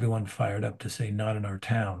get everyone fired up to say not in our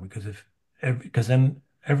town, because then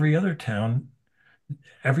every other town,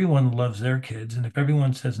 everyone loves their kids, and if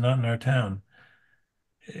everyone says not in our town,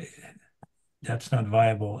 that's not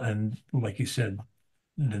viable. And like you said,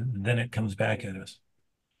 then it comes back at us.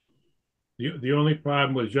 The only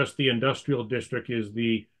problem with just the industrial district is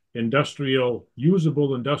the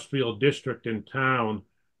usable industrial district in town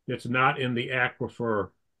that's not in the aquifer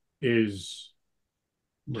is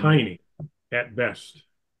tiny at best.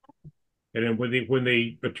 And then when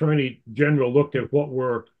the Attorney General looked at what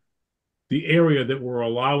were the area that we're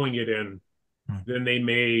allowing it in, then they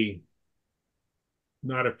may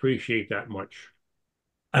not appreciate that much.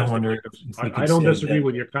 I wonder I don't disagree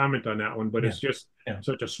with your comment on that one, but it's just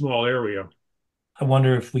such a small area. I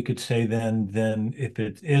wonder if we could say then if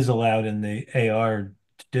it is allowed in the AR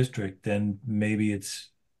district, then maybe it's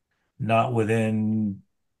not within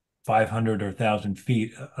 500 or 1,000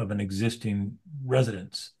 feet of an existing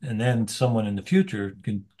residence. And then someone in the future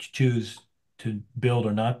can choose to build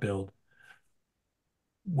or not build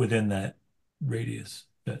within that radius.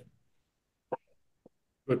 But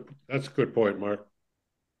that's a good point, Mark.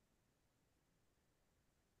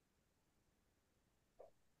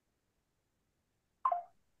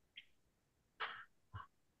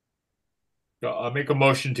 I'll make a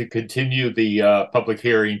motion to continue the public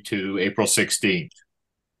hearing to April 16th.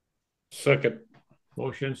 Second.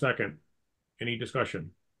 Motion second. Any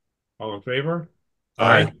discussion? All in favor?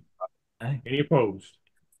 Aye. Aye. Any opposed?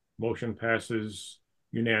 Motion passes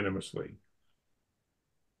unanimously.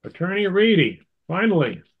 Attorney Reedy,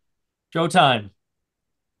 finally. Showtime.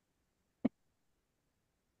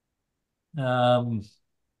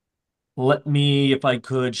 Let me, if I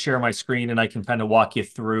could, share my screen and I can kind of walk you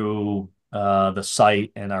through the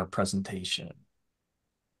site and our presentation.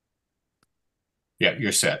 Yeah,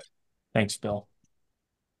 you're set. Thanks, Bill.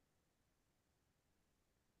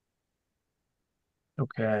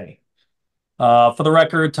 Okay. For the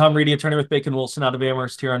record, Tom Reedy, attorney with Bacon Wilson out of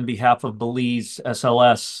Amherst, here on behalf of Belize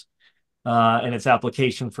SLS and its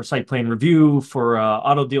application for site plan review for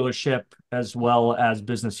auto dealership, as well as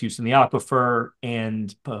business use in the aquifer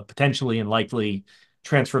and potentially and likely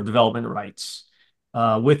transfer of development rights.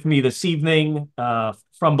 With me this evening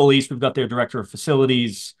from Belize, we've got their director of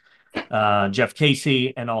facilities, Jeff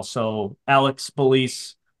Casey, and also Alex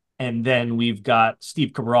Belize. And then we've got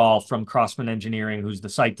Steve Cabral from Crossman Engineering, who's the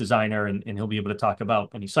site designer, and he'll be able to talk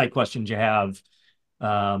about any site questions you have,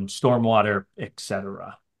 stormwater,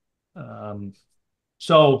 etc.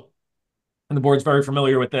 So, and the board's very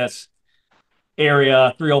familiar with this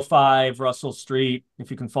area, 305 Russell Street.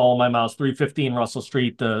 If you can follow my mouse, 315 Russell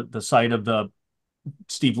Street, the site of the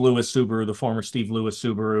Steve Lewis Subaru, the former Steve Lewis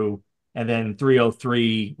Subaru. And then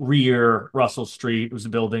 303 rear Russell Street was a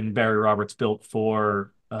building Barry Roberts built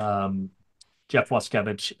for Jeff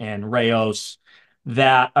Waskevich and Rayos.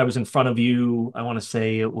 That I was in front of you, I want to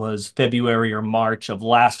say it was February or March of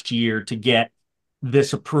last year to get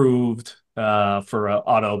this approved for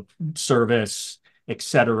auto service,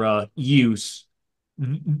 etc. use.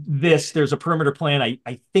 There's a perimeter plan.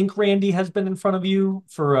 I think Randy has been in front of you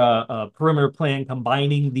for a perimeter plan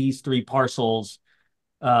combining these three parcels.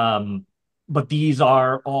 But these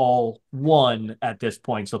are all one at this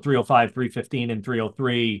point. So 305, 315, and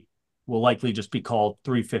 303 will likely just be called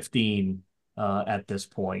 315 at this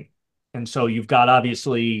point. And so you've got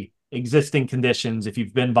obviously existing conditions. If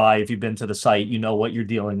you've been to the site, you know what you're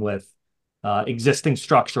dealing with. Existing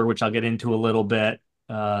structure, which I'll get into a little bit.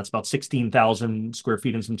 It's about 16,000 square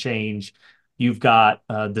feet and some change. You've got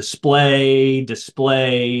display,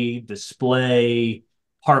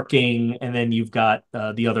 parking, and then you've got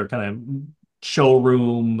the other kind of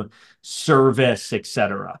showroom, service,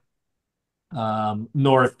 etc.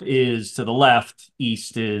 North is to the left,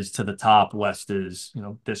 east is to the top, west is,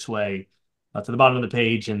 this way to the bottom of the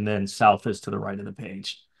page, and then south is to the right of the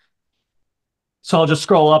page. So I'll just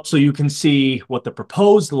scroll up so you can see what the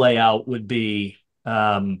proposed layout would be.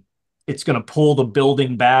 It's going to pull the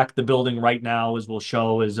building back. The building right now, as we'll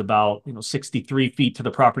show, is about 63 feet to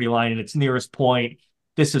the property line at its nearest point.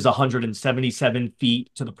 This is 177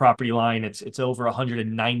 feet to the property line. It's over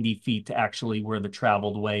 190 feet to actually where the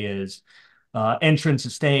traveled way is. Entrance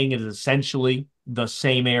is staying is essentially the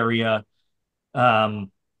same area. I'll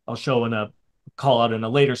show in a call out in a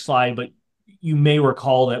later slide, but you may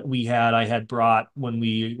recall that I had brought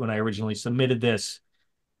when I originally submitted this,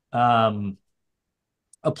 a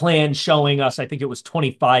plan showing us, I think it was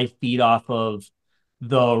 25 feet off of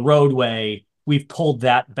the roadway. We've pulled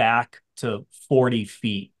that back to 40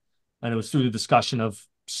 feet. And it was through the discussion of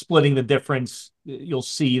splitting the difference. You'll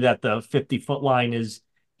see that the 50-foot line is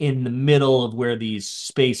in the middle of where these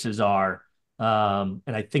spaces are. And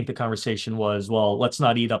I think the conversation was, well, let's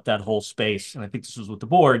not eat up that whole space. And I think this was with the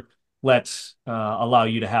board. Let's allow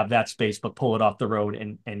you to have that space, but pull it off the road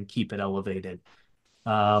and keep it elevated.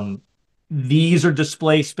 These are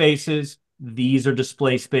display spaces. These are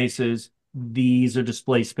display spaces. These are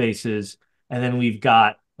display spaces. And then we've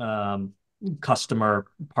got customer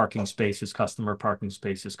parking spaces, customer parking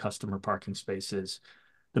spaces, customer parking spaces.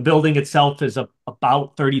 The building itself is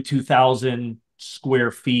about 32,000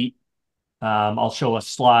 square feet. I'll show a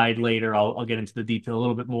slide later. I'll get into the detail a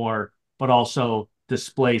little bit more, but also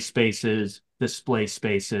display spaces.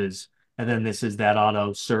 And then this is that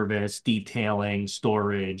auto service, detailing,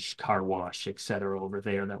 storage, car wash, etc. over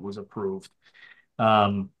there that was approved.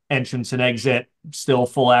 Entrance and exit, still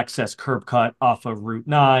full access curb cut off of Route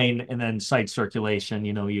 9, and then site circulation.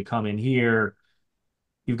 You come in here,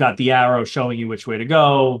 you've got the arrow showing you which way to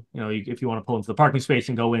go. If you want to pull into the parking space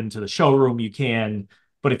and go into the showroom, you can.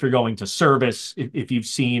 But if you're going to service, if you've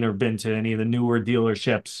seen or been to any of the newer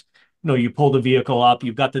dealerships, you pull the vehicle up,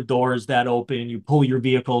 you've got the doors that open, you pull your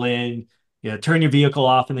vehicle in, you turn your vehicle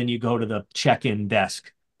off, and then you go to the check-in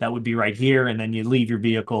desk. That would be right here, and then you leave your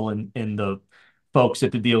vehicle, and the folks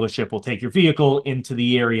at the dealership will take your vehicle into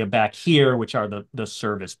the area back here, which are the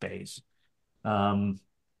service bays.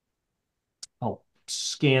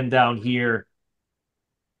 scan down here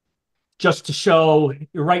just to show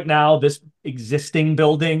right now this existing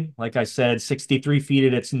building, like I said, 63 feet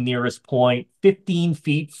at its nearest point, 15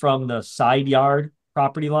 feet from the side yard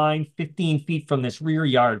property line, 15 feet from this rear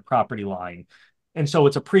yard property line. And so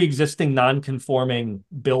it's a pre-existing non-conforming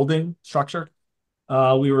building structure.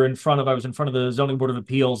 I was in front of the Zoning Board of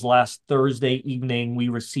Appeals last Thursday evening. We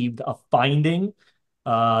received a finding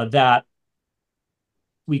that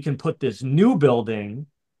we can put this new building,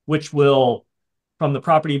 which will, from the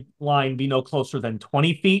property line, be no closer than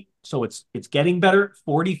 20 feet. So it's getting better.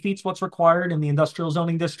 40 feet's what's required in the industrial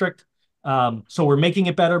zoning district. So we're making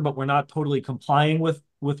it better, but we're not totally complying with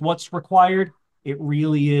what's required. It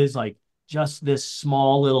really is like just this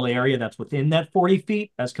small little area that's within that 40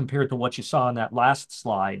 feet as compared to what you saw on that last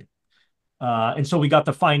slide. And so we got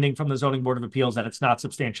the finding from the Zoning Board of Appeals that it's not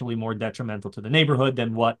substantially more detrimental to the neighborhood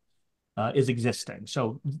than what is existing.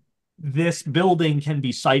 So this building can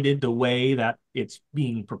be sited the way that it's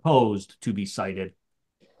being proposed to be sited.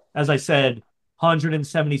 As I said,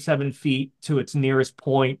 177 feet to its nearest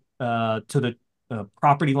point to the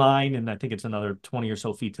property line, and I think it's another 20 or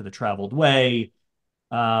so feet to the traveled way.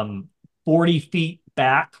 40 feet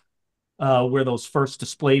back where those first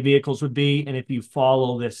display vehicles would be. And if you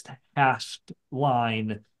follow this hashed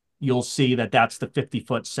line, you'll see that that's the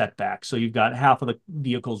 50-foot setback. So you've got half of the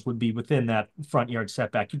vehicles would be within that front yard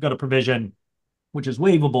setback. You've got a provision which is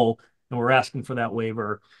waivable, and we're asking for that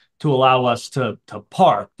waiver to allow us to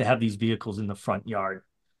park, to have these vehicles in the front yard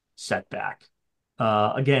setback.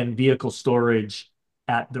 Again, vehicle storage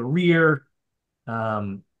at the rear.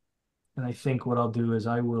 And I think what I'll do is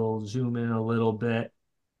I will zoom in a little bit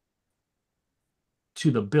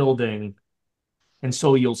to the building. And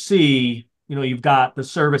so you'll see, you've got the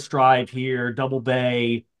service drive here, double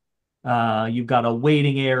bay. You've got a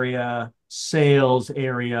waiting area, sales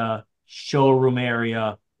area, showroom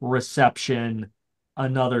area, reception,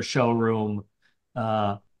 another showroom,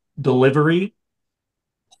 delivery,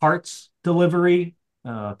 parts delivery,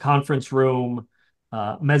 conference room,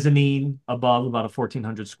 mezzanine above, about a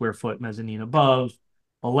 1,400 square foot mezzanine above,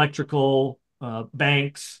 electrical,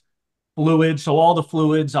 banks, fluids. So all the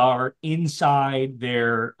fluids are inside,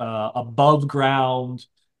 they're above ground.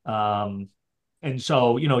 And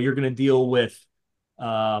so, you're going to deal with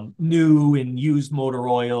new and used motor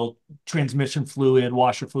oil, transmission fluid,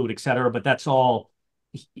 washer fluid, etc. But that's all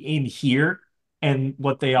in here. And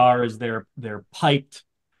what they are is they're piped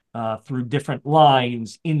through different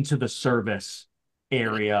lines into the service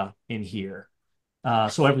area in here.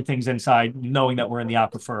 So everything's inside, knowing that we're in the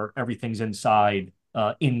aquifer, everything's inside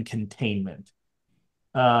in containment.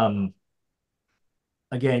 Again,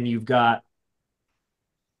 you've got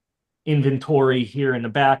inventory here in the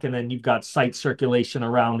back, and then you've got site circulation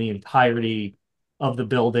around the entirety of the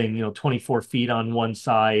building, 24 feet on one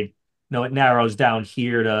side. It narrows down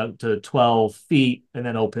here to 12 feet and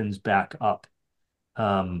then opens back up.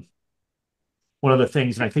 One of the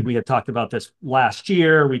things, and I think we had talked about this last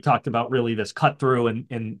year, we talked about really this cut through,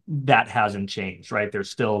 and that hasn't changed, right? There's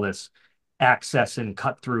still this access and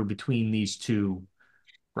cut through between these two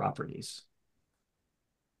properties.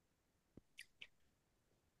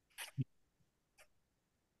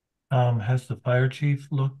 Has the fire chief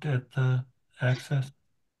looked at the access?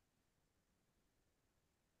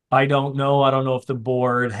 I don't know. I don't know if the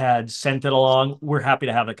board had sent it along. We're happy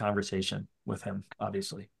to have a conversation with him,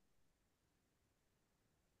 obviously.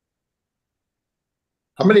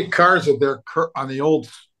 How many cars are there on the old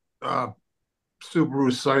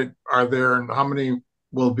Subaru site are there, and how many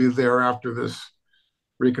will be there after this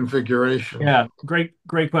reconfiguration? Yeah,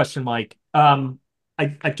 great question, Mike. I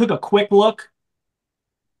took a quick look,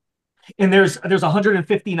 and there's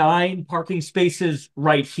 159 parking spaces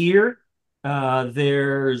right here.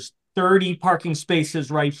 There's 30 parking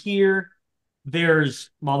spaces right here.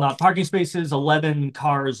 There's, not parking spaces, 11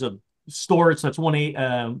 cars of storage. So that's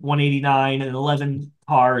 189 and 11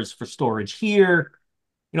 cars for storage here.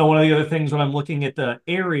 One of the other things when I'm looking at the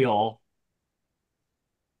aerial,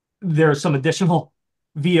 there's some additional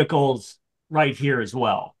vehicles right here as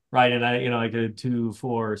well, right? And I did 2,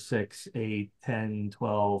 4, 6, 8, 10,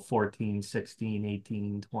 12, 14, 16,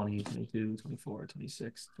 18, 20, 22, 24,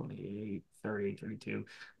 26, 28, 30, 32.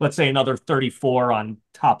 Let's say another 34 on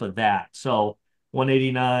top of that. So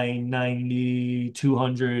 189, 90,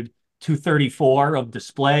 200, 234 of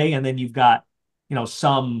display. And then you've got,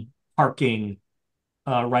 some parking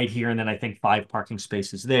right here. And then I think 5 parking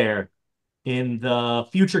spaces there. In the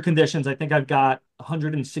future conditions, I think I've got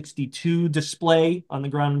 162 display on the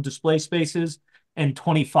ground display spaces and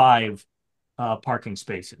 25 parking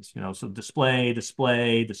spaces. So display,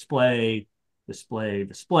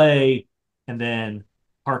 and then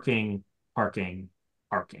parking, parking,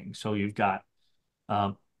 parking. So you've got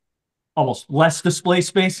almost less display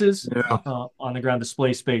spaces, on the ground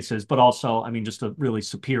display spaces, but also, I mean, just a really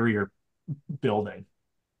superior building.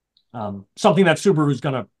 Something that Subaru's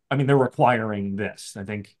gonna, I mean, they're requiring this. I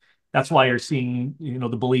think that's why you're seeing,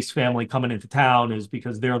 the Belize family coming into town, is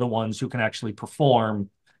because they're the ones who can actually perform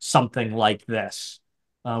something like this,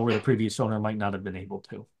 where the previous owner might not have been able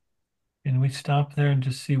to. Can we stop there and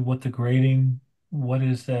just see what what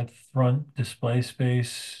is that front display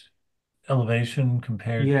space elevation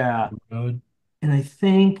compared to the road? And I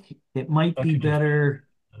think it might be better.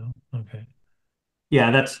 Okay.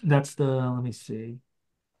 Yeah, that's the, let me see.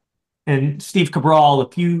 And Steve Cabral,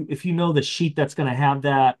 if you know the sheet that's going to have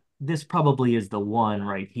that, this probably is the one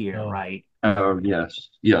right here, right? Yes.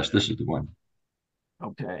 Yes, this is the one.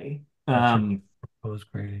 Okay.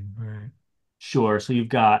 Proposed grading, right. Sure. So you've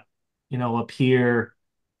got, up here,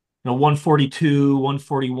 142,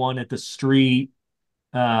 141 at the street.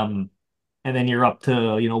 And then you're up to,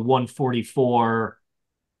 144,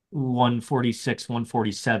 146,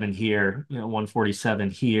 147 here,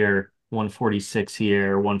 147 here, 146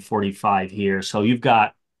 here, 145 here. So you've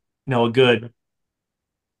got, a good,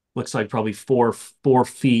 looks like probably four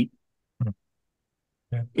feet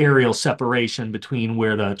aerial separation between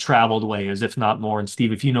where the traveled way is, if not more. And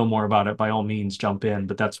Steve, if you know more about it, by all means, jump in.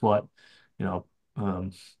 But that's what,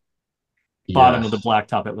 bottom of the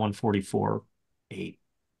blacktop at 144.8.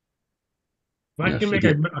 If I can make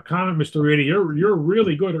a comment, Mr. Reedy, you're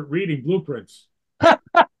really good at reading blueprints. A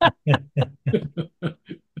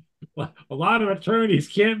lot of attorneys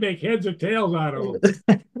can't make heads or tails out of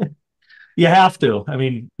them. You have to. I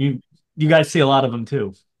mean, you guys see a lot of them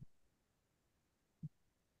too.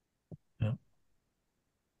 Yeah.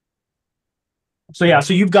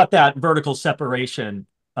 So you've got that vertical separation,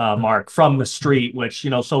 Mark, from the street, which,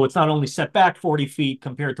 so it's not only set back 40 feet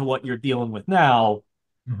compared to what you're dealing with now.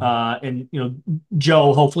 And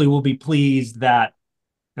Joe hopefully will be pleased that,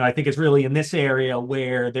 I think it's really in this area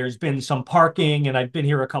where there's been some parking, and I've been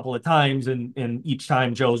here a couple of times, and each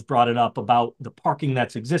time Joe's brought it up about the parking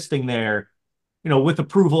that's existing there. With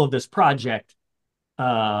approval of this project,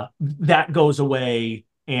 that goes away,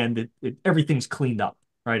 and everything's cleaned up,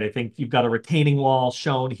 right? I think you've got a retaining wall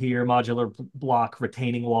shown here, modular block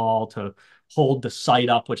retaining wall to hold the site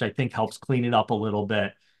up, which I think helps clean it up a little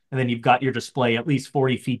bit. And then you've got your display at least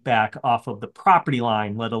 40 feet back off of the property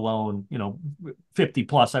line, let alone, 50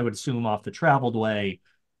 plus, I would assume, off the traveled way.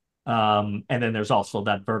 And then there's also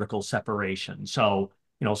that vertical separation. So,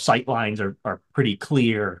 sight lines are pretty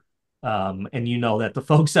clear. And that the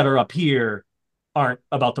folks that are up here aren't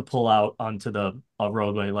about to pull out onto the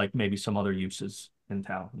roadway like maybe some other uses in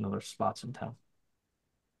town, and other spots in town.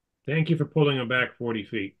 Thank you for pulling them back 40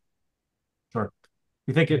 feet. Sure.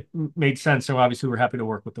 We think it made sense, so obviously we're happy to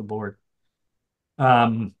work with the board.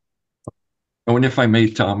 And if I may,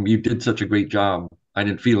 Tom, you did such a great job. I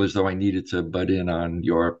didn't feel as though I needed to butt in on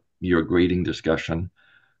your grading discussion.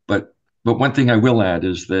 But one thing I will add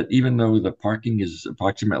is that even though the parking is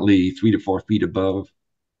approximately 3 to 4 feet above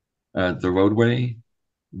the roadway,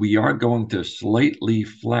 we are going to slightly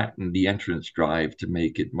flatten the entrance drive to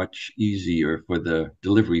make it much easier for the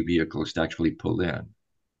delivery vehicles to actually pull in.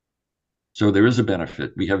 So there is a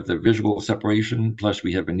benefit. We have the visual separation, plus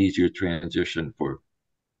we have an easier transition for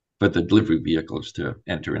the delivery vehicles to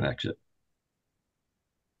enter and exit.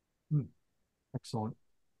 Excellent.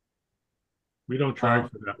 We don't charge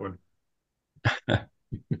for that one.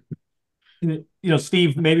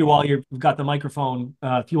 Steve, maybe while you've got the microphone,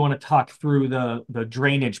 if you want to talk through the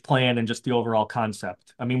drainage plan and just the overall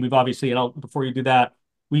concept. I mean, we've obviously, before you do that,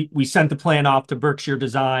 we sent the plan off to Berkshire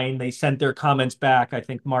Design. They sent their comments back, I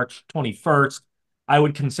think, March 21st. I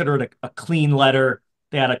would consider it a clean letter.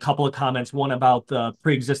 They had a couple of comments, one about the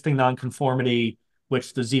pre-existing nonconformity,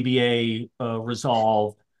 which the ZBA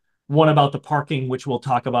resolved, one about the parking, which we'll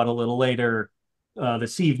talk about a little later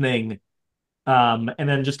this evening. And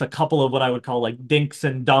then just a couple of what I would call like dinks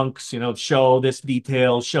and dunks, show this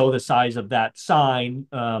detail, show the size of that sign,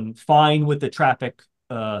 fine with the traffic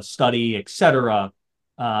study, etc.,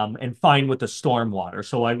 and fine with the stormwater.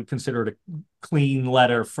 So I would consider it a clean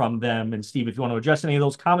letter from them. And Steve, if you want to address any of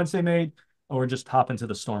those comments they made, or just hop into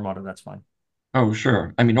the stormwater, that's fine. Oh,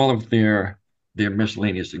 sure. I mean, all of their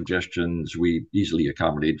miscellaneous suggestions we easily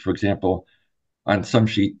accommodate. For example, on some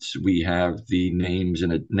sheets, we have the names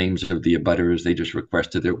of the abutters. They just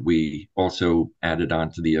requested that we also added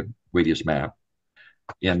onto the radius map.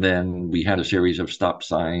 And then we had a series of stop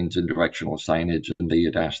signs and directional signage, and they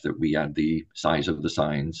had asked that we add the size of the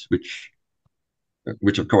signs, which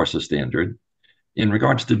of course is standard. In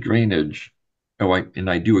regards to drainage, and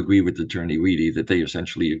I do agree with Attorney Reedy that they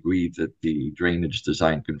essentially agreed that the drainage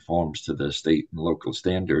design conforms to the state and local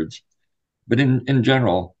standards. But in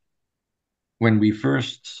general, when we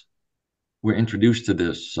first were introduced to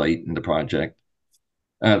this site and the project,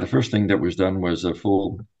 the first thing that was done was a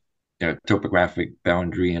full topographic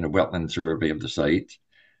boundary and a wetland survey of the site.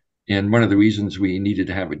 And one of the reasons we needed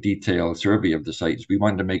to have a detailed survey of the site is we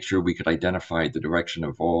wanted to make sure we could identify the direction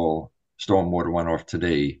of all stormwater runoff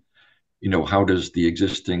today. How does the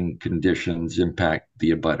existing conditions impact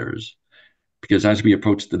the abutters? Because as we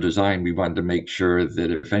approached the design, we wanted to make sure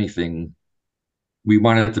that if anything, we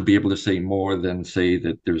wanted to be able to say more than say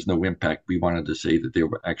that there's no impact. We wanted to say that there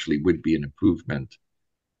actually would be an improvement.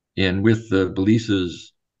 And with the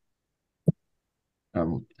Belize's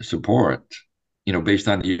support, based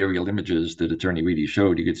on the aerial images that Attorney Reedy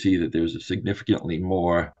showed, you could see that there's a significantly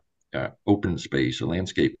more open space or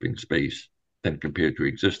landscaping space than compared to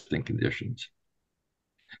existing conditions.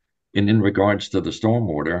 And in regards to the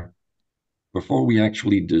stormwater, before we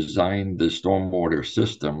actually designed the stormwater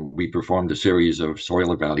system, we performed a series of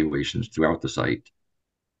soil evaluations throughout the site.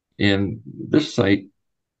 And this site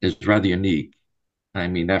is rather unique. I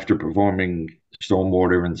mean, after performing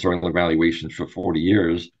stormwater and soil evaluations for 40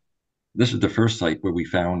 years, this is the first site where we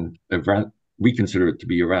found we consider it to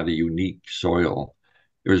be a rather unique soil.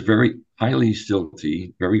 It was very highly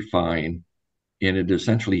silty, very fine, and it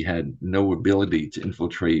essentially had no ability to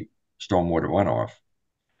infiltrate stormwater runoff.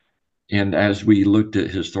 And as we looked at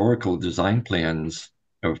historical design plans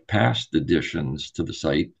of past additions to the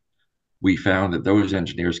site, we found that those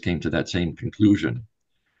engineers came to that same conclusion.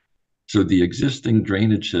 So the existing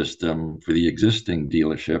drainage system for the existing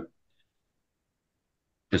dealership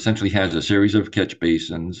essentially has a series of catch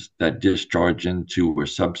basins that discharge into a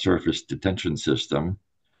subsurface detention system.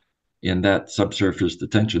 And that subsurface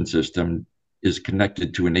detention system is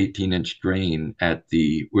connected to an 18-inch drain at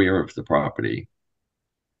the rear of the property.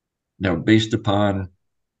 Now, based upon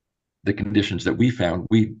the conditions that we found,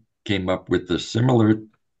 we came up with a similar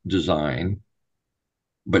design,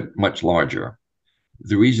 but much larger.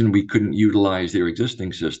 The reason we couldn't utilize their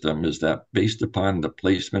existing system is that based upon the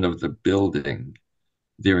placement of the building,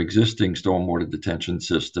 their existing stormwater detention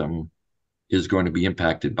system is going to be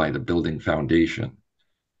impacted by the building foundation.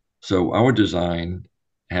 So our design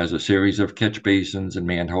has a series of catch basins and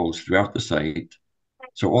manholes throughout the site.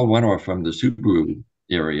 So all runoff from the Subaru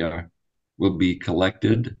area will be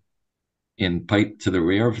collected and piped to the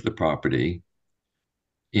rear of the property.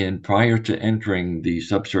 And prior to entering the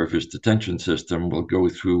subsurface detention system, we'll go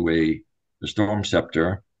through a storm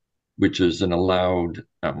scepter, which is an allowed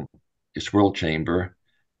swirl chamber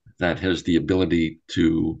that has the ability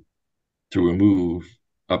to remove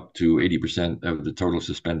up to 80% of the total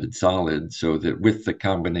suspended solid, so that with the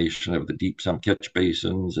combination of the deep sump catch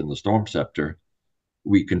basins and the storm scepter,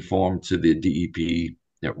 we conform to the DEP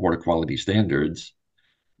water quality standards.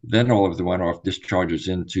 Then all of the runoff discharges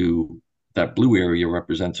into that blue area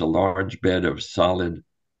represents a large bed of solid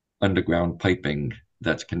underground piping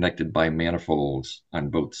that's connected by manifolds on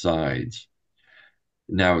both sides.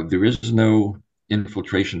 Now, there is no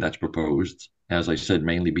infiltration that's proposed, as I said,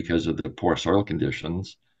 mainly because of the poor soil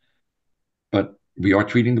conditions, but we are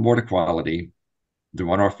treating the water quality. The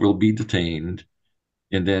runoff will be detained,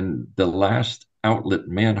 and then the last outlet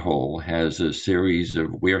manhole has a series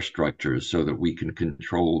of wear structures so that we can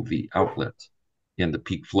control the outlet and the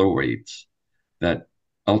peak flow rates that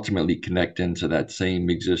ultimately connect into that same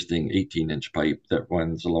existing 18-inch pipe that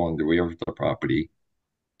runs along the rear of the property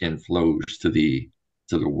and flows to the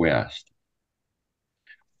west.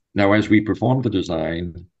 Now, as we performed the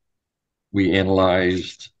design, we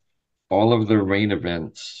analyzed all of the rain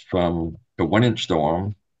events from the 1-inch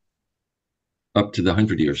storm up to the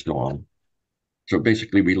 100-year storm. So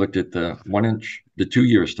basically, we looked at the 1-inch, the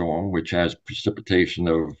 2-year storm, which has precipitation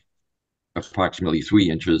of approximately 3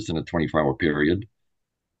 inches in a 24-hour period.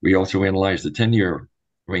 We also analyzed the 10-year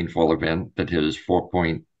rainfall event that has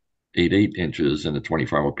 4.88 inches in a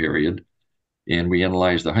 24-hour period. And we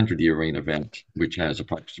analyzed the 100-year rain event, which has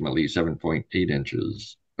approximately 7.8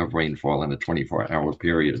 inches of rainfall in a 24-hour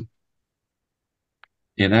period.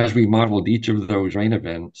 And as we modeled each of those rain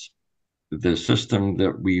events, the system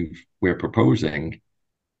that we're proposing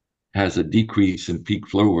has a decrease in peak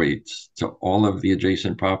flow rates to all of the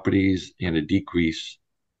adjacent properties and a decrease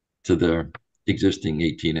to the existing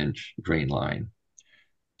 18-inch drain line.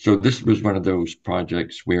 So this was one of those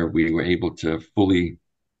projects where we were able to fully,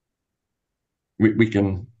 we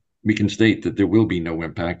can state that there will be no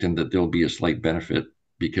impact and that there'll be a slight benefit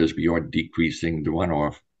because we are decreasing the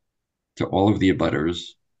runoff to all of the abutters,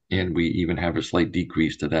 and we even have a slight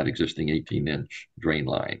decrease to that existing 18-inch drain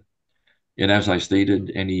line. And as I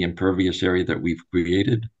stated, any impervious area that we've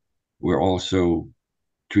created, we're also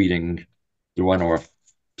treating the runoff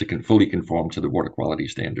to fully conform to the water quality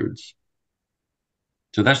standards.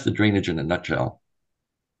 So that's the drainage in a nutshell.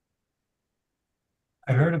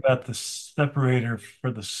 I heard about the separator for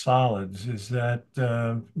the solids. Is that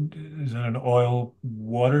an oil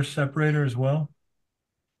water separator as well?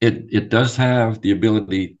 It does have the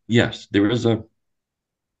ability, yes, there is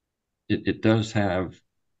it does have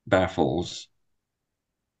baffles.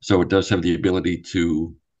 So it does have the ability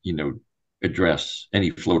to, address any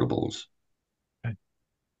floatables.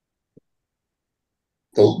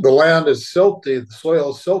 The land is silty, the soil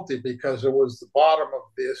is silty because it was the bottom of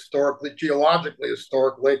the geologically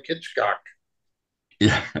historic Lake Hitchcock.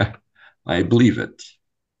 Yeah, I believe it.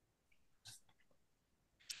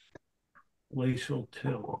 Glacial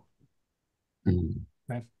till. Mm.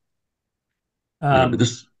 Okay. But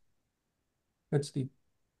this, That's the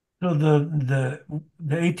So the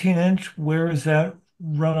 18-inch, where is that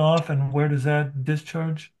runoff and where does that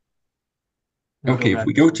discharge? okay, if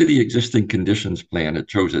we go to the existing conditions plan, it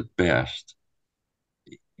shows it best.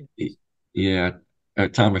 Yeah,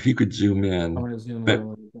 Tom, if you could zoom in. I'm going to zoom But in a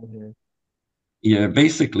little bit here. yeah,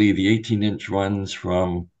 basically the 18-inch runs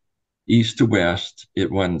from east to west.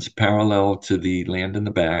 It runs parallel to the land in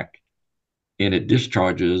the back, and it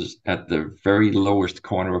discharges at the very lowest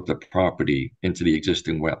corner of the property into the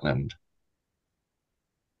existing wetland.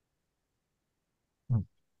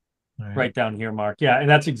 Right down here, Mark. Yeah, and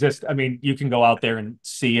that's I mean, you can go out there and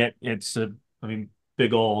see it. It's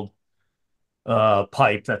big old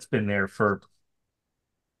pipe that's been there for a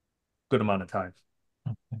good amount of time.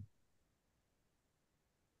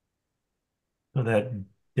 So that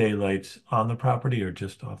daylight's on the property or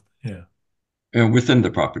just off? Yeah. Within the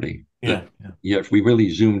property. Yeah, yeah. If we really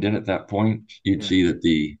zoomed in at that point, you'd see that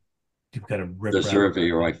you've got a rip the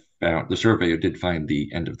surveyor did find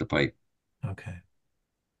the end of the pipe. Okay.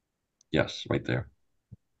 Yes, right there.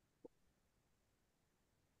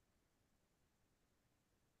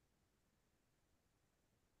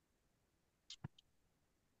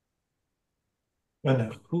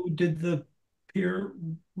 And who did the peer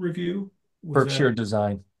review? Berkshire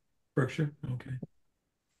Design. Berkshire, okay.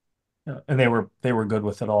 Yeah, and they were good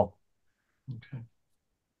with it all. Okay.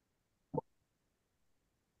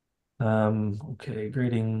 Okay,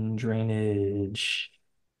 grading, drainage.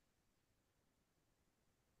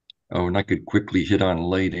 Oh, and I could quickly hit on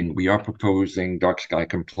lighting. We are proposing dark sky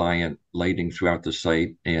compliant lighting throughout the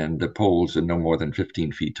site, and the poles are no more than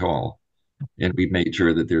 15 feet tall. And we made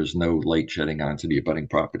sure that there's no light shedding onto the abutting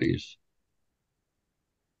properties.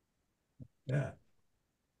 Yeah.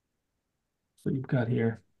 So you've got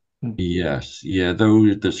here. Yes, yeah,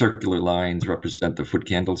 the circular lines represent the foot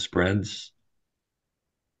candle spreads.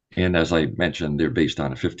 And as I mentioned, they're based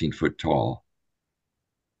on a 15-foot tall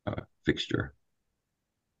fixture.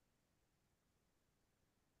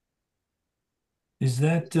 Is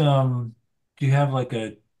that do you have like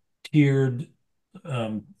a tiered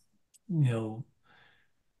that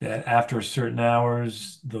after certain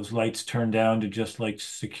hours those lights turn down to just like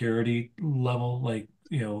security level, like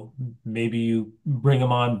maybe you bring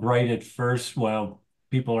them on bright at first while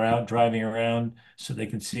people are out driving around so they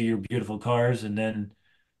can see your beautiful cars, and then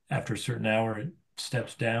after a certain hour it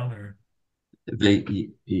steps down? Or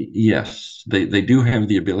Yes, they do have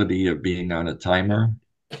the ability of being on a timer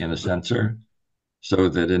and a sensor, so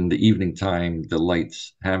that in the evening time, the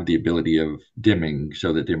lights have the ability of dimming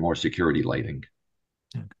so that they're more security lighting.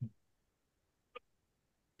 Okay.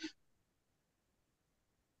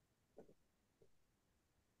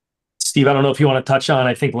 Steve, I don't know if you want to touch on,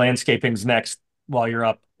 I think landscaping's next while you're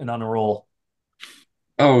up and on a roll.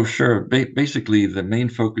 Oh, sure. Basically, the main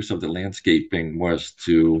focus of the landscaping was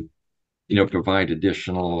to, provide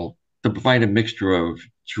a mixture of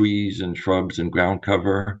trees and shrubs and ground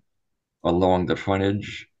cover along the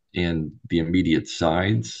frontage and the immediate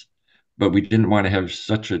sides, but we didn't want to have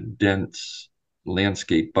such a dense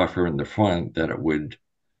landscape buffer in the front that it would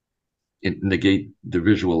negate the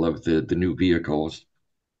visual of the new vehicles.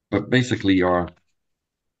 But basically, our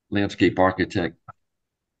landscape architect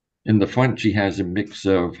in the front, she has a mix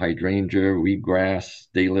of hydrangea, wheatgrass,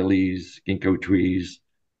 daylilies, ginkgo trees,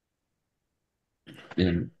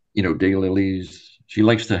 and daylilies. She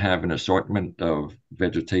likes to have an assortment of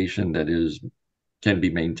vegetation that can be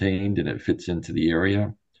maintained and it fits into the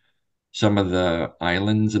area. Some of the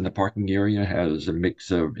islands in the parking area has a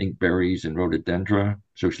mix of inkberries and rhododendra.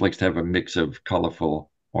 So she likes to have a mix of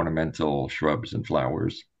colorful ornamental shrubs and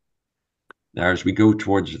flowers. Now, as we go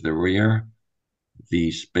towards the rear,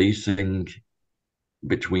 the spacing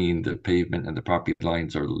between the pavement and the property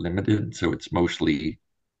lines are limited. So it's mostly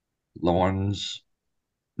lawns,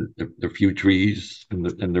 the few trees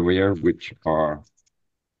in the rear, which are,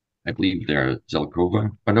 I believe they're Zelkova.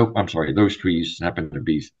 Oh, no, I'm sorry. Those trees happen to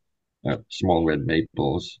be small red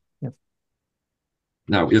maples. Yep.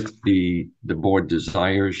 Now, if the board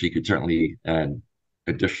desires, she could certainly add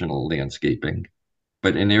additional landscaping.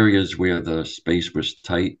 But in areas where the space was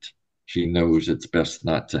tight, she knows it's best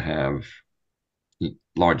not to have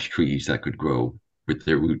large trees that could grow with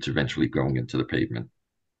their roots eventually going into the pavement.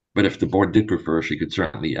 But if the board did prefer, she could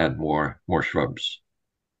certainly add more shrubs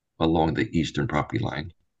along the eastern property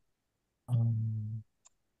line.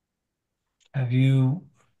 Have you,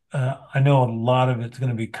 I know a lot of it's going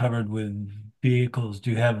to be covered with vehicles.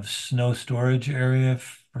 Do you have snow storage area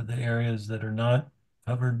for the areas that are not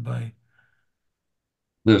covered by?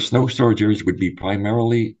 The snow storage areas would be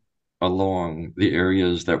primarily along the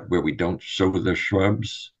areas where we don't show the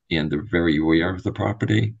shrubs in the very rear of the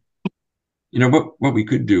property. You know, what we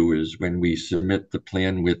could do is when we submit the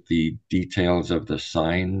plan with the details of the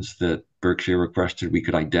signs that Berkshire requested, we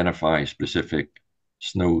could identify specific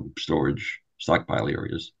snow storage stockpile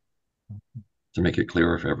areas to make it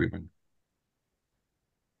clearer for everyone.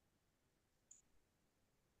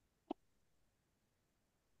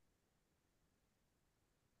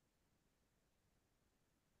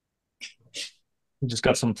 We just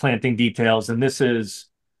got some planting details, and this is,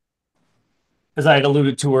 as I had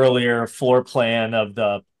alluded to earlier, a floor plan of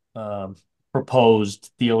the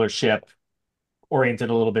proposed dealership,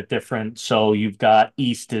 oriented a little bit different. So you've got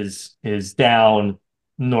east is down,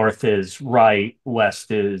 north is right,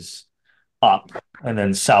 west is up, and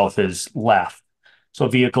then south is left. So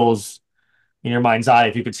vehicles, in your mind's eye,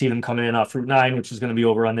 if you could see them coming in off Route 9, which is going to be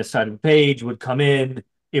over on this side of the page, would come in.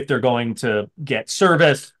 If they're going to get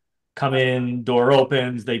service, come in, door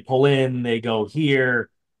opens, they pull in, they go here.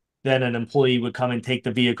 Then an employee would come and take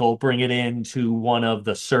the vehicle, bring it into one of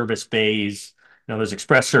the service bays. You know, there's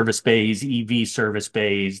express service bays, EV service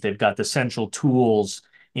bays. They've got the central tools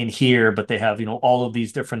in here, but they have, you know, all of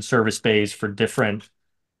these different service bays for different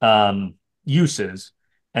uses.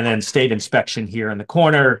 And then state inspection here in the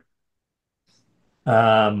corner.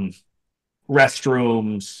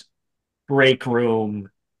 Restrooms, break room,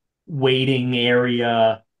 waiting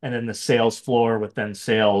area, and then the sales floor with then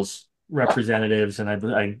sales representatives. And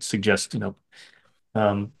I suggest, you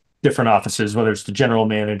know, different offices, whether it's the general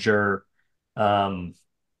manager,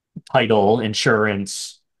 title,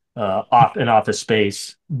 insurance, an office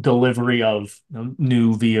space, delivery of, you know,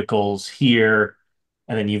 new vehicles here.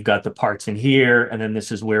 And then you've got the parts in here. And then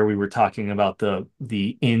this is where we were talking about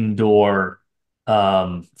the indoor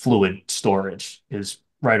fluid storage is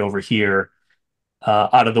right over here,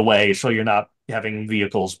 out of the way. So you're not having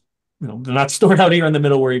vehicles, you know, they're not stored out here in the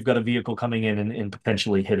middle where you've got a vehicle coming in and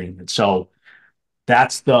potentially hitting it. So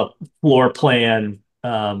that's the floor plan,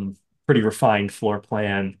 pretty refined floor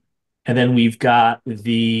plan. And then we've got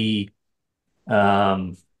the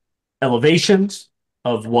elevations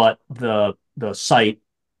of what the site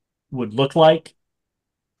would look like.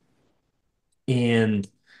 And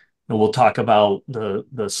we'll talk about the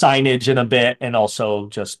signage in a bit, and also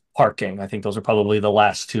just parking. I think those are probably the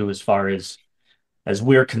last two as far as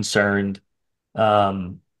we're concerned.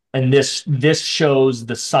 And this shows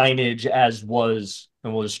the signage as was,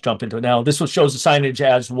 and we'll just jump into it now. This one shows the signage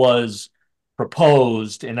as was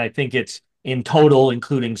proposed, and I think it's in total,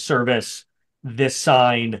 including service, this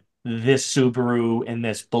sign, this Subaru, and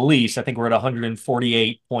this Belize. I think we're at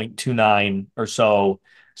 148.29 or so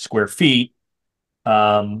square feet.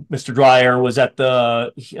 Mr. Dreyer was at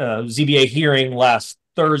the ZBA hearing last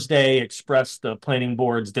Thursday, expressed the planning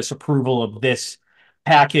board's disapproval of this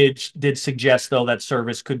package, did suggest, though, that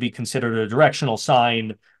service could be considered a directional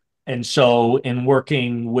sign. And so in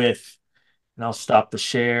working with, and I'll stop the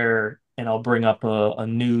share and I'll bring up a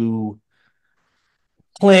new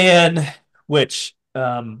plan, which,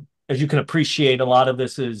 as you can appreciate, a lot of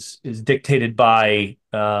this is dictated by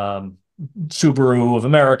Subaru of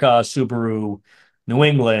America, Subaru New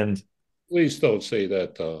England. Please don't say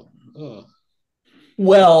that.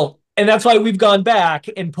 Well, and that's why we've gone back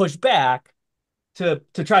and pushed back to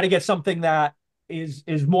try to get something that is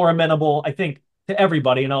more amenable, I think, to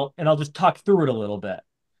everybody. And I'll just talk through it a little bit.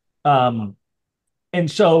 And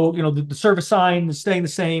so, you know, the service sign is staying the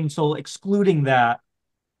same. So excluding that,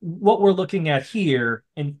 what we're looking at here,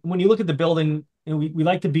 and when you look at the building, you know, we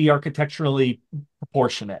like to be architecturally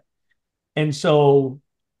proportionate. And so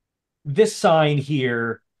this sign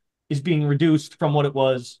here is being reduced from what it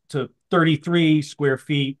was to 33 square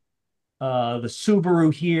feet. The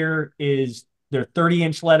Subaru here is their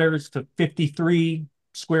 30-inch letters to 53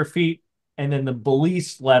 square feet. And then the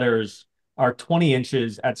Belize letters are 20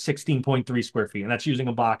 inches at 16.3 square feet. And that's using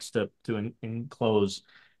a box to enclose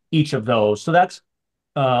each of those. So that's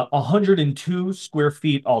 102 square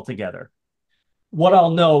feet altogether. What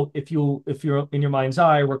I'll note, if you're in your mind's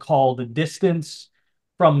eye, recall the distance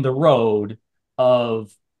from the road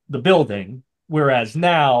of the building, whereas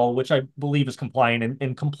now, which I believe is compliant,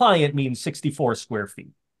 and compliant means 64 square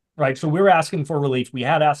feet, right? So we're asking for relief. We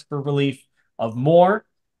had asked for relief of more.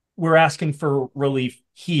 We're asking for relief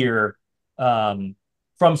here from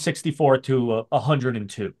 64 to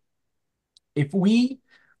 102. If we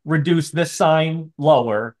reduce this sign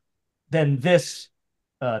lower, then this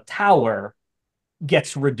tower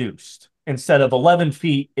gets reduced. Instead of 11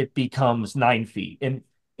 feet, it becomes 9 feet. And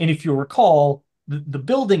if you recall, the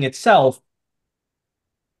building itself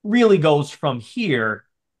really goes from here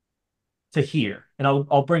to here. And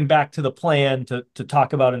I'll bring back to the plan to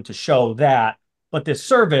talk about and to show that. But this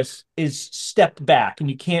service is stepped back,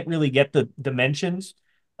 and you can't really get the dimensions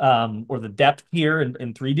or the depth here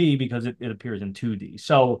in 3D because it appears in 2D.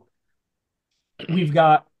 So we've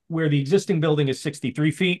got where the existing building is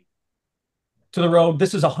 63 feet to the road.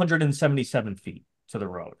 This is 177 feet to the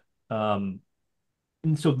road. And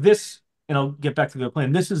so this, and I'll get back to the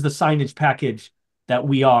plan, this is the signage package that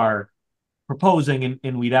we are proposing,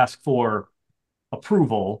 and we'd ask for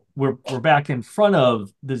approval. We're back in front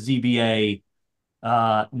of the ZBA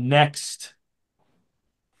next,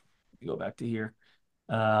 go back to here,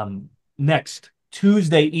 next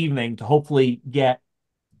Tuesday evening to hopefully get,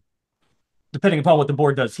 depending upon what the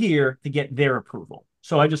board does here, to get their approval.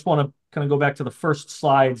 So I just want to kind of go back to the first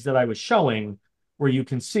slides that I was showing, where you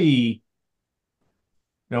can see,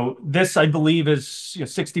 this I believe is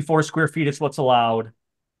 64 square feet is what's allowed.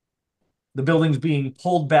 The building's being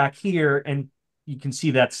pulled back here, and you can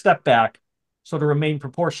see that step back. So to remain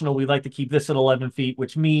proportional, we'd like to keep this at 11 feet,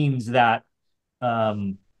 which means that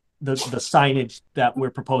the signage that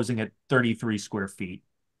we're proposing at 33 square feet.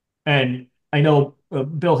 And I know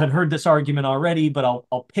Bill had heard this argument already, but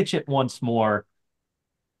I'll pitch it once more.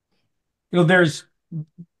 There's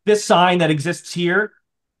this sign that exists here,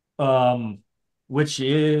 which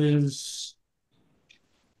is,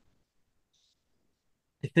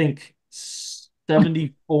 I think,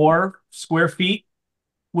 74 square feet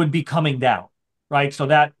would be coming down, right? So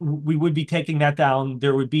that we would be taking that down.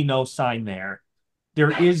 There would be no sign there.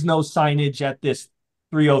 There is no signage at this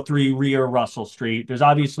 303 rear Russell Street. There's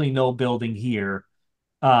obviously no building here.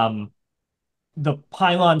 The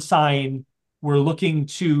pylon sign we're looking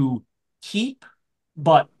to keep,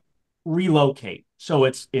 but relocate. So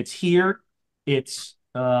it's here. It's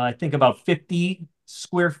I think about 50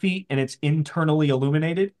 square feet, and it's internally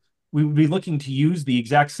illuminated. We would be looking to use the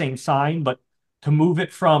exact same sign, but to move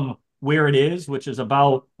it from where it is, which is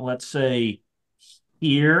about, let's say,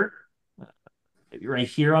 here, right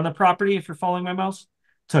here on the property, if you're following my mouse,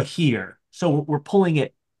 to here. So we're pulling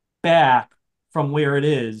it back from where it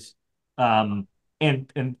is, and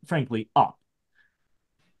frankly, up.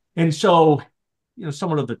 And so,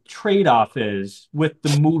 somewhat of the trade-off is with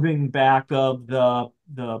the moving back of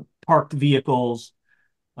the parked vehicles,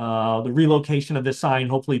 the relocation of the sign,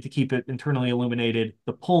 hopefully to keep it internally illuminated,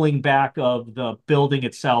 the pulling back of the building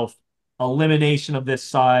itself, elimination of this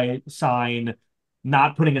sign,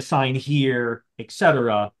 not putting a sign here,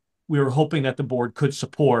 etc. We were hoping that the board could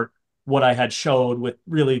support what I had showed with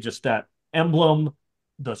really just that emblem,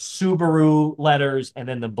 the Subaru letters, and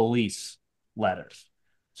then the Belize letters.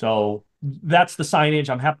 So that's the signage.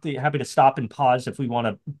 I'm happy to stop and pause if we want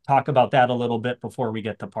to talk about that a little bit before we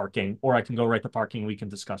get to parking, or I can go right to parking. We can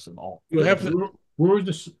discuss it all. Where is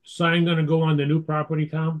the sign going to go on the new property,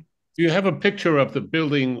 Tom? Do you have a picture of the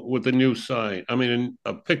building with the new sign? I mean,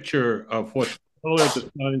 a picture of what color the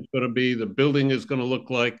sign's going to be, the building is going to look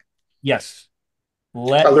like? Yes.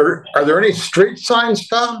 Are there any street signs,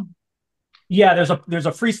 Tom? Yeah, there's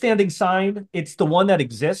a freestanding sign. It's the one that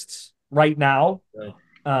exists right now. Okay.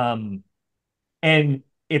 And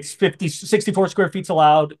it's 64 square feet's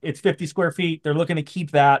allowed. It's 50 square feet. They're looking to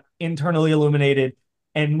keep that internally illuminated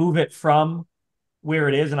and move it from where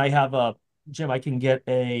it is. And I have Jim, I can get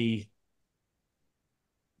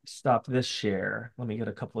stop this share. Let me get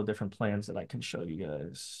a couple of different plans that I can show you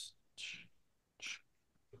guys.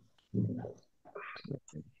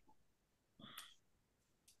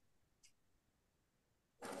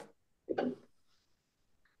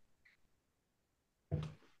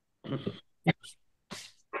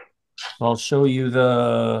 I'll show you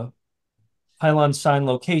the pylon sign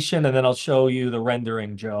location, and then I'll show you the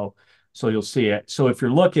rendering, Joe, so you'll see it. So if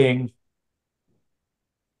you're looking,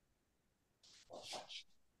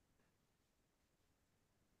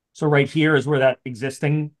 so right here is where that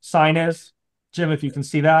existing sign is. Jim, if you can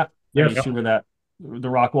see that. Right? Yes. You see where that the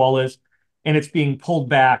rock wall is, and it's being pulled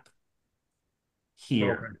back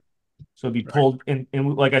here. Okay. So it'd be pulled, and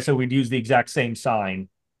like I said, we'd use the exact same sign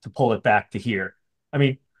to pull it back to here. I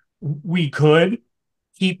mean, we could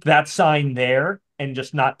keep that sign there and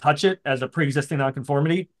just not touch it as a pre-existing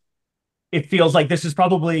nonconformity. It feels like this is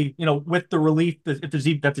probably, with the relief that the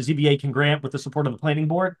ZBA can grant with the support of the planning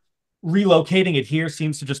board, relocating it here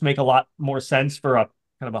seems to just make a lot more sense for a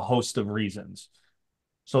kind of a host of reasons.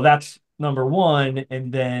 So that's number one.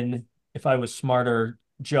 And then if I was smarter,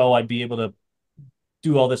 Joe, I'd be able to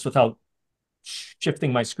do all this without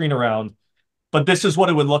shifting my screen around. But this is what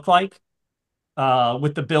it would look like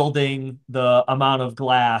with the building, the amount of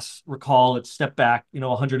glass. Recall it's stepped back,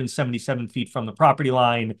 177 feet from the property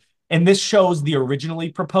line. And this shows the originally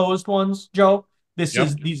proposed ones, Joe. These are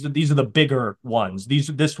the bigger ones.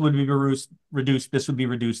 This would be reduced, this would be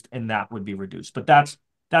reduced, and that would be reduced. But that's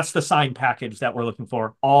the sign package that we're looking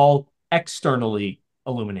for, all externally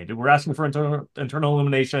illuminated. We're asking for internal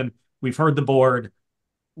illumination. We've heard the board.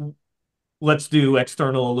 Let's do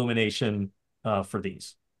external illumination for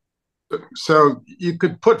these. So you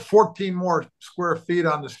could put 14 more square feet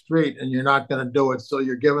on the street and you're not going to do it. So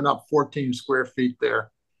you're giving up 14 square feet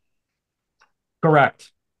there.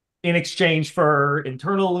 Correct. In exchange for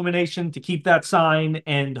internal illumination to keep that sign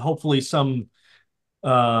and hopefully some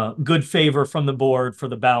good favor from the board for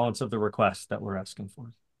the balance of the request that we're asking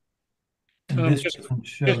for.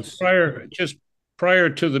 Just prior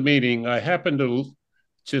to the meeting, I happened to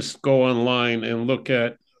just go online and look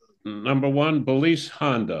at number one, Belize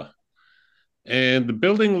Honda. And the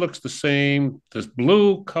building looks the same. The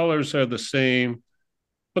blue colors are the same,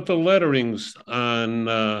 but the letterings on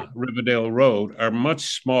Riverdale Road are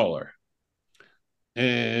much smaller.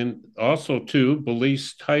 And also, too,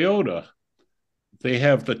 Belize Toyota. They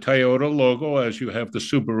have the Toyota logo as you have the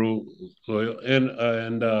Subaru,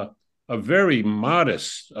 and a very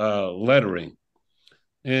modest lettering.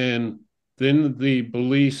 And then the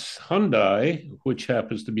Belize Hyundai, which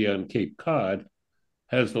happens to be on Cape Cod,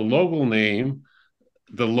 has the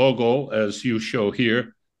logo as you show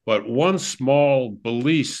here, but one small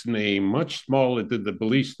Belize name, much smaller than the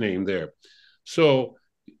Belize name there. So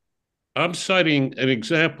I'm citing an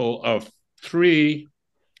example of three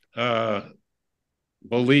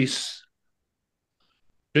Belize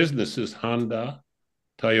businesses, Honda,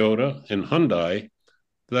 Toyota, and Hyundai,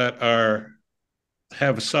 that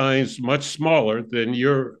have signs much smaller than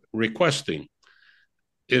you're requesting.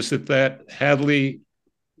 Is it that Hadley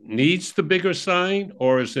needs the bigger sign,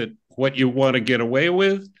 or is it what you want to get away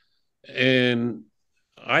with? And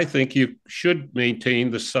I think you should maintain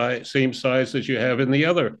the same size as you have in the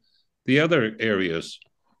other areas.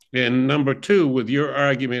 And number two, with your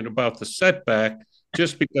argument about the setback,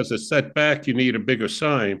 just because it's setback, you need a bigger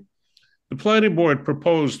sign. The planning board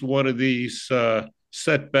proposed one of these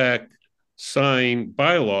setback sign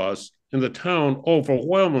bylaws, and the town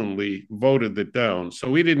overwhelmingly voted it down. So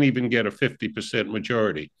we didn't even get a 50%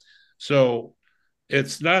 majority. So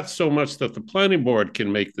it's not so much that the planning board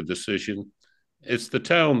can make the decision, it's the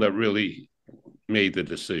town that really made the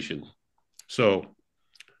decision. So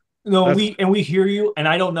no, we hear you, and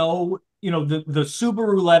I don't know, the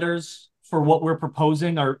Subaru letters for what we're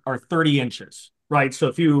proposing are 30 inches, right? So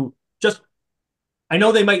if you I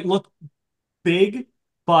know they might look big,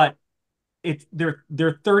 but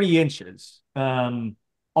they're 30 inches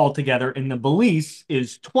altogether, and the Belize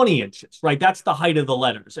is 20 inches, right? That's the height of the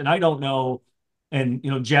letters. And I don't know, and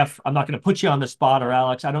Jeff, I'm not going to put you on the spot, or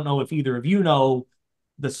Alex, I don't know if either of you know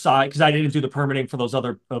the size, because I didn't do the permitting for those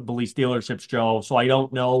other Belize dealerships, Joe, so I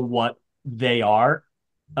don't know what they are.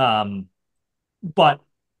 But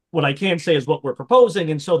what I can say is what we're proposing,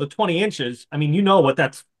 and so the 20 inches, I mean, what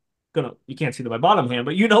that's you can't see my bottom hand,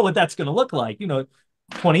 but what that's gonna look like,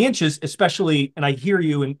 20 inches, especially, and I hear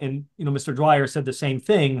you, and Mr. Dwyer said the same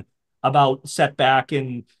thing about setback,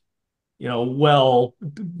 and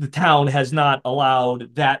the town has not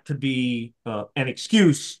allowed that to be an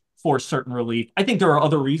excuse for certain relief. I think there are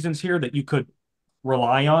other reasons here that you could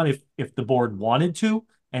rely on if the board wanted to,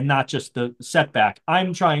 and not just the setback.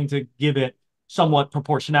 I'm trying to give it somewhat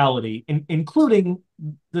proportionality, including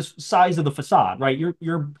the size of the facade, right?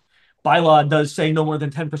 Your bylaw does say no more than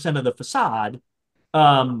 10% of the facade,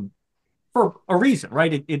 for a reason,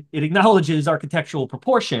 right? It acknowledges architectural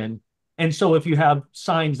proportion. And so if you have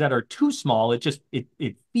signs that are too small,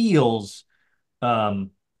 it feels out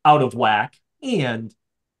of whack. And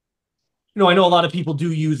I know a lot of people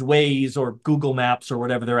do use Waze or Google Maps or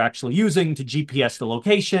whatever they're actually using to GPS the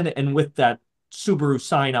location. And with that Subaru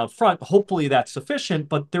sign out front, hopefully that's sufficient,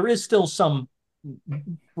 but there is still some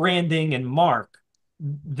branding and mark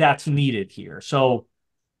that's needed here. So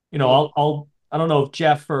you know, I don't know if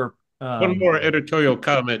Jeff or One more editorial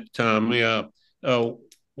comment, Tom. Yeah,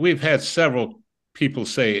 we've had several people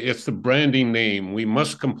say it's the branding name. We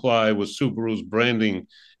must comply with Subaru's branding.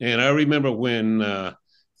 And I remember when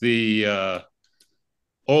the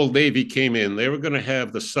Old Navy came in, they were going to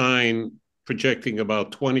have the sign projecting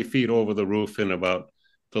about 20 feet over the roof and about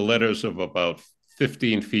the letters of about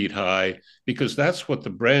 15 feet high, because that's what the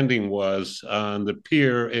branding was on the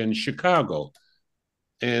pier in Chicago.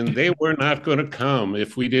 And they were not going to come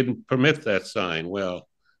if we didn't permit that sign. Well,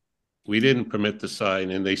 we didn't permit the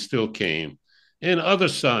sign, and they still came. And other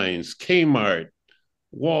signs, Kmart,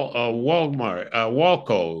 Walmart,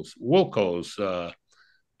 Woolco's,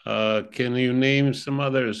 can you name some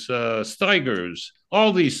others? Steiger's.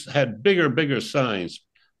 All these had bigger signs,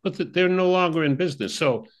 but they're no longer in business.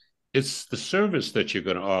 So it's the service that you're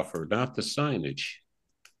going to offer, not the signage.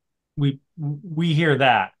 We hear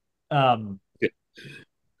that.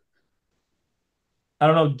 I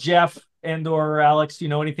don't know, Jeff and or Alex, do you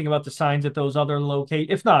know anything about the signs at those other locations?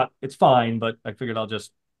 If not, it's fine, but I figured I'll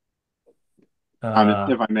just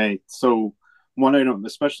if I may. So one item,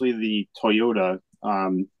 especially the Toyota,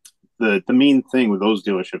 the main thing with those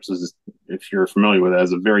dealerships is, if you're familiar with it,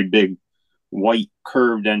 has a very big white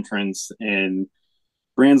curved entrance, and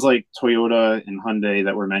brands like Toyota and Hyundai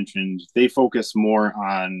that were mentioned, they focus more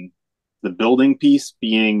on the building piece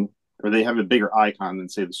being, or they have a bigger icon than,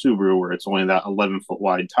 say, the Subaru, where it's only that 11-foot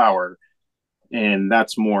wide tower. And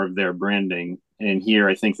that's more of their branding. And here,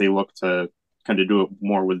 I think they look to kind of do it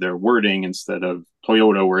more with their wording instead of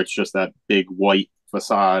Toyota, where it's just that big white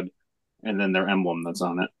facade and then their emblem that's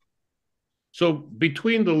on it. So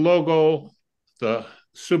between the logo, the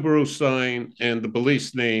Subaru sign, and the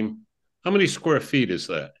police name, how many square feet is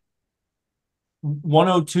that?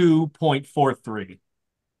 102.43.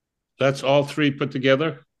 That's all three put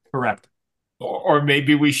together? Correct. Or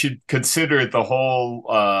maybe we should consider the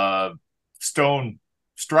whole stone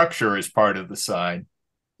structure as part of the sign.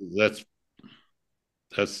 That's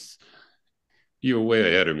you're way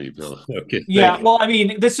ahead of me, Bill. Okay. Yeah, well, I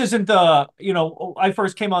mean, this isn't the, you know, I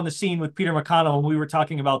first came on the scene with Peter McConnell when we were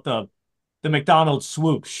talking about the McDonald's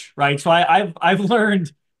swoosh, right? So I've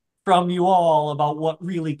learned from you all about what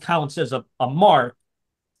really counts as a mark.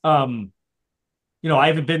 You know, I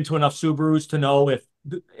haven't been to enough Subarus to know if,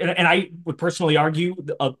 and I would personally argue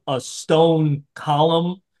a stone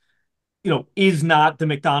column, you know, is not the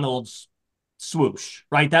McDonald's swoosh,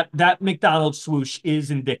 right? That McDonald's swoosh is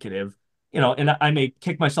indicative, you know, and I may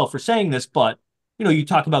kick myself for saying this, but, you know, you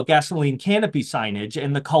talk about gasoline canopy signage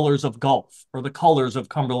and the colors of Gulf or the colors of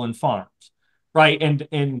Cumberland Farms, right?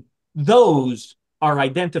 And those are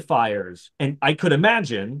identifiers. And I could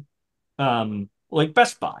imagine, like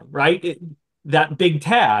Best Buy, right? That big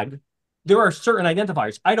tag, there are certain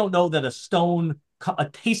identifiers. I don't know that a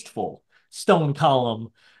tasteful stone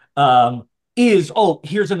column is, oh,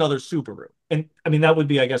 here's another Subaru. And I mean, that would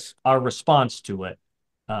be, I guess, our response to it.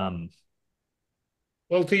 Well,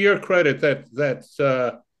 to your credit,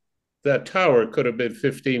 that tower could have been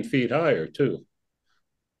 15 feet higher too.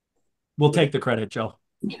 We'll take the credit, Joe.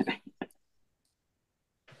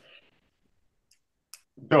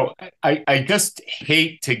 So I just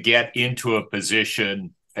hate to get into a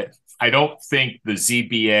position. I don't think the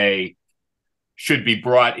ZBA should be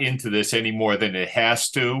brought into this any more than it has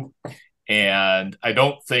to. And I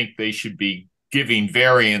don't think they should be giving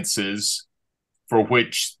variances for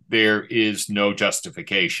which there is no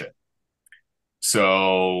justification.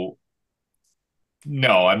 So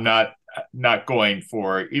no, I'm not going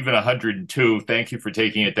for even 102. Thank you for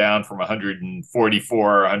taking it down from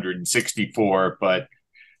 144, 164,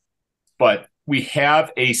 but we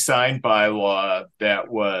have a sign bylaw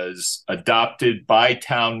that was adopted by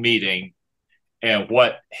town meeting, and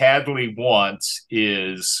what Hadley wants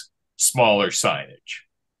is smaller signage.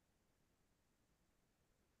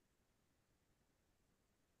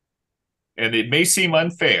 And it may seem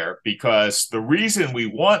unfair because the reason we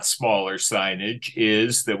want smaller signage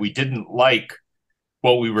is that we didn't like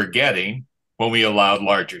what we were getting when we allowed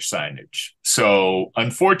larger signage. So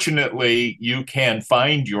unfortunately, you can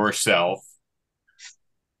find yourself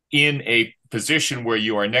in a position where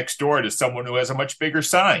you are next door to someone who has a much bigger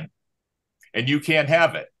sign and you can't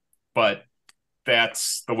have it, but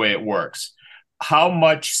that's the way it works. How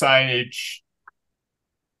much signage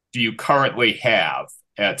do you currently have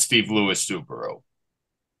at Steve Lewis Subaru?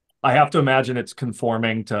 I have to imagine it's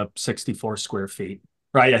conforming to 64 square feet,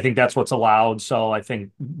 right? I think that's what's allowed. So I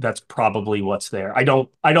think that's probably what's there. I don't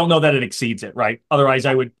know that it exceeds it, right? Otherwise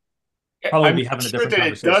I would probably be having a different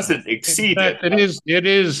conversation. It doesn't exceed it. It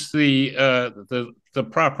is the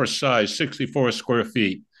proper size, 64 square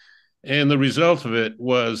feet. And the result of it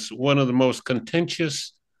was one of the most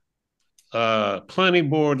contentious planning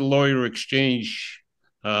board lawyer exchange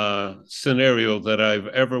scenario that I've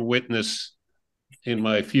ever witnessed in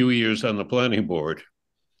my few years on the planning board.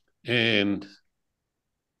 And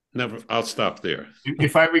I'll stop there.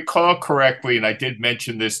 If I recall correctly, and I did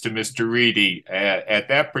mention this to Mr. Reedy, at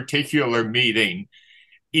that particular meeting,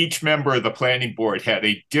 each member of the planning board had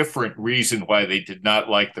a different reason why they did not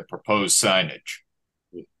like the proposed signage.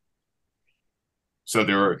 So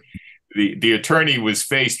the attorney was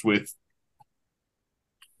faced with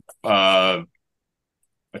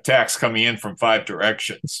attacks coming in from 5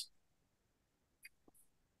 directions.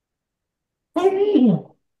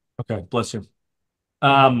 Okay, bless you.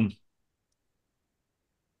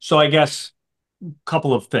 So I guess a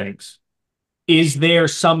couple of things. Is there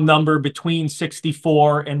some number between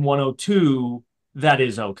 64 and 102 that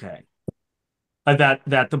is okay? That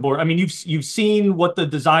the board, I mean, you've seen what the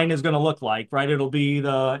design is going to look like, right? It'll be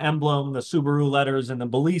the emblem, the Subaru letters, and the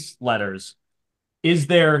Belize letters. Is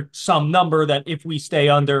there some number that if we stay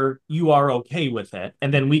under, you are okay with it?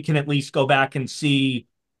 And then we can at least go back and see,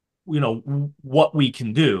 what we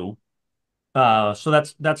can do. So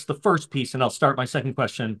that's the first piece, and I'll start my second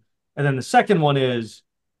question. And then the second one is,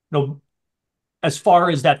 as far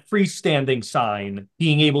as that freestanding sign,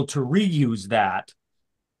 being able to reuse that,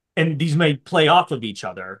 and these may play off of each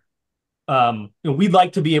other. We'd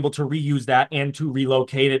like to be able to reuse that and to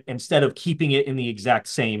relocate it instead of keeping it in the exact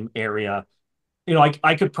same area.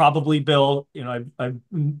 I could probably build, I've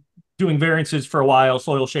been doing variances for a while.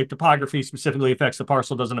 Soil shape topography specifically affects the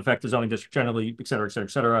parcel, doesn't affect the zoning district generally, et cetera, et cetera,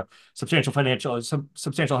 et cetera.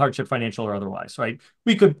 Substantial hardship, financial or otherwise, right?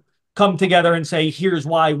 We could come together and say, here's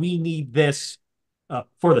why we need this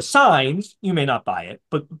for the signs. You may not buy it,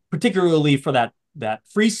 but particularly for that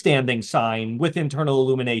freestanding sign with internal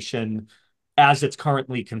illumination as it's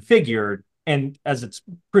currently configured and as it's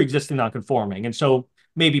pre-existing non-conforming. And so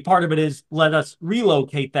maybe part of it is let us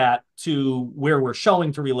relocate that to where we're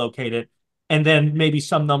showing to relocate it. And then maybe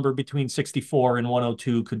some number between 64 and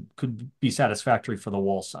 102 could be satisfactory for the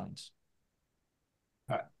wall signs.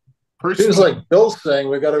 Seems like Bill's saying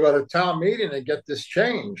we got to go to town meeting and get this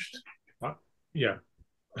changed. Yeah.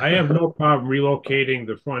 I have no problem relocating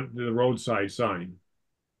the roadside sign.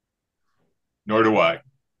 Nor do I.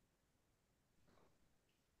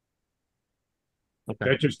 Okay.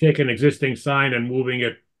 That's just taking an existing sign and moving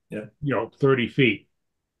it, 30 feet.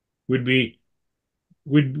 Would be,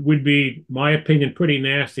 my opinion, pretty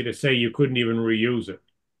nasty to say you couldn't even reuse it.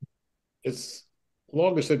 As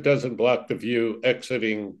long as it doesn't block the view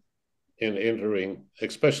exiting and entering,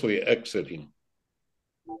 especially exiting.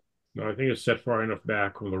 No, I think it's set far enough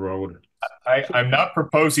back from the road. I'm not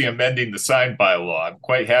proposing amending the sign bylaw. I'm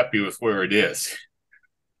quite happy with where it is.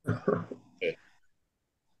 Well,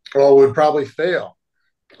 it would probably fail.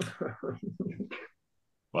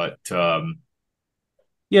 But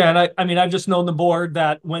yeah, and I've just known the board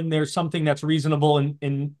that when there's something that's reasonable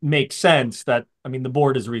and makes sense, that the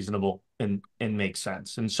board is reasonable and makes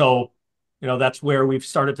sense. And so, that's where we've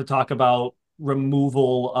started to talk about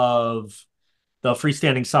removal of the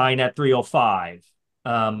freestanding sign at 305.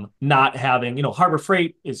 Not having, Harbor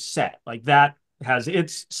Freight is set. Like that has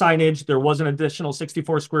its signage. There was an additional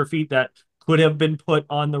 64 square feet that could have been put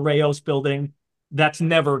on the Rayos building. That's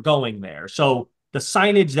never going there. So the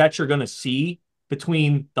signage that you're going to see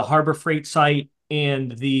between the Harbor Freight site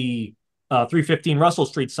and the 315 Russell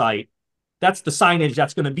Street site, that's the signage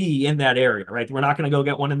that's going to be in that area, right? We're not going to go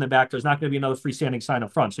get one in the back. There's not going to be another freestanding sign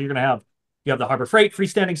up front. So you have the Harbor Freight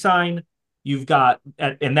freestanding sign. You've got,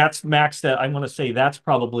 and that's maxed at, I want to say that's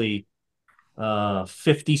probably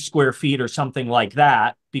 50 square feet or something like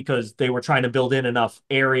that, because they were trying to build in enough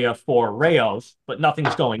area for Rayos, but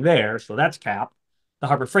nothing's going there. So that's capped. The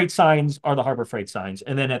Harbor Freight signs are the Harbor Freight signs.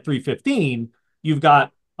 And then at 315, you've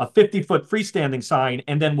got a 50-foot freestanding sign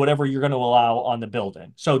and then whatever you're going to allow on the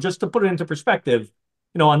building. So just to put it into perspective,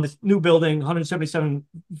 on this new building, 177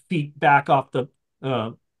 feet back off the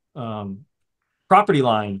property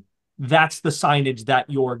line, that's the signage that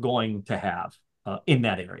you're going to have in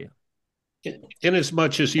that area. In as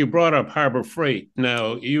much as you brought up Harbor Freight,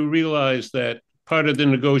 now you realize that part of the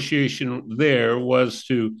negotiation there was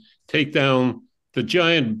to take down the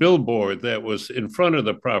giant billboard that was in front of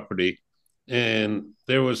the property, and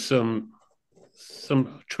there was some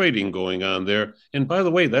trading going on there. And by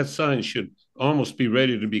the way, that sign should almost be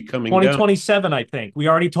ready to be coming 2027, I think. We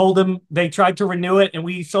already told them. They tried to renew it, and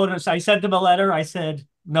I sent them a letter. I said,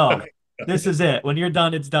 no, this is it. When you're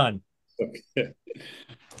done, it's done. Okay.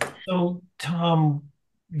 So, Tom,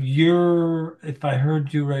 if I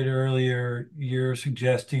heard you right earlier, you're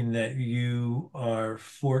suggesting that you are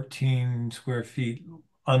 14 square feet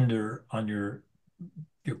under on your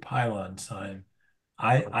pylon sign.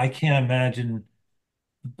 I can't imagine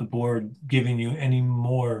the board giving you any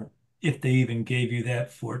more if they even gave you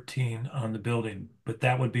that 14 on the building. But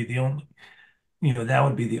that would be the only, that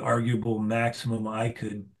would be the arguable maximum I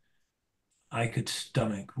could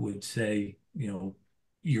stomach, would say,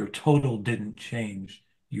 your total didn't change.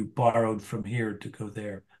 You borrowed from here to go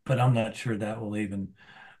there. But I'm not sure that will even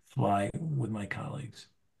fly with my colleagues.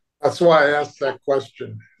 That's why I asked that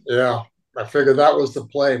question. Yeah, I figured that was the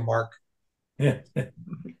play, Mark. Yeah.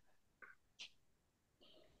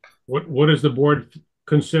 What does the board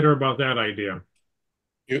consider about that idea?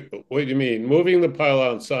 What do you mean? Moving the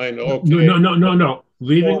pylon sign? Okay. No.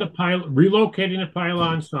 Leaving the relocating the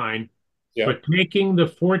pylon sign, yeah, but taking the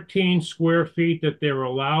 14 square feet that they're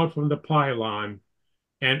allowed from the pylon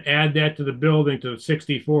and add that to the building to the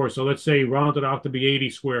 64. So let's say round it off to be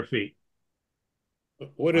 80 square feet.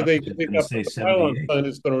 What are they giving up? The pylon sign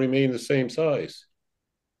is going to remain the same size.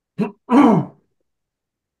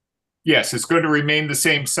 Yes, it's going to remain the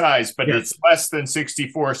same size, but it's less than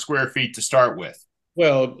 64 square feet to start with.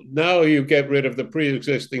 Well, now you get rid of the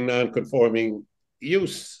pre-existing non-conforming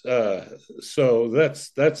use. So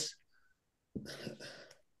that's.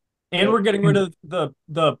 And we're getting rid of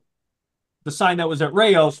the sign that was at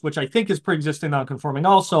Rayos, which I think is pre-existing non-conforming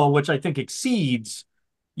also, which I think exceeds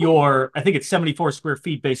I think it's 74 square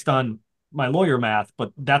feet based on my lawyer math,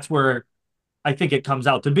 but that's where I think it comes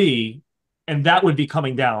out to be. And that would be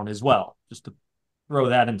coming down as well, just to throw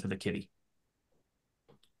that into the kitty.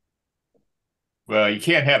 Well, you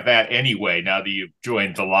can't have that anyway now that you've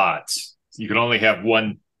joined the lots. You can only have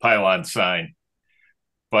one pylon sign.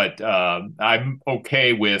 But I'm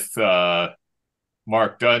okay with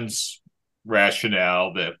Mark Dunn's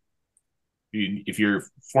rationale that if you're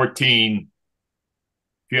 14,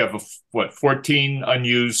 if you have 14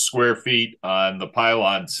 unused square feet on the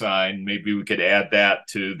pylon sign, maybe we could add that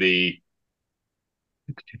to the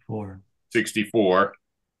 64.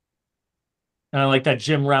 And I like that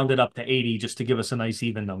Jim rounded up to 80 just to give us a nice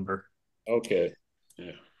even number. Okay.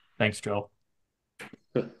 Yeah. Thanks, Joe.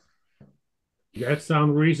 Does that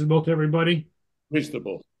sound reasonable to everybody?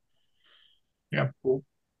 Reasonable. Yeah.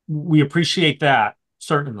 We appreciate that,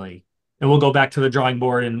 certainly. And we'll go back to the drawing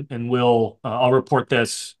board and I'll report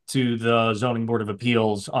this to the Zoning Board of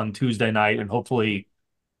Appeals on Tuesday night, and hopefully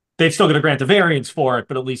they've still got to grant the variance for it,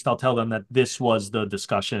 but at least I'll tell them that this was the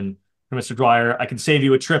discussion. And Mr. Dwyer, I can save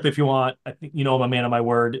you a trip if you want. I think I'm a man of my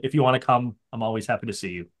word. If you want to come, I'm always happy to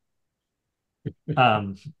see you.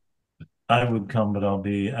 I would come, but I'll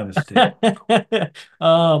be out of state.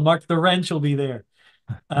 Mark the Wrench will be there.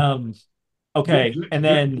 Okay, and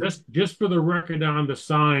then just for the record on the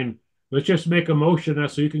sign, let's just make a motion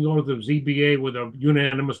so you can go to the ZBA with a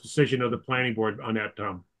unanimous decision of the planning board on that,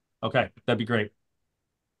 Tom. Okay, that'd be great.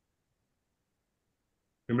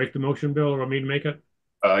 You make the motion, Bill, or want me to make it?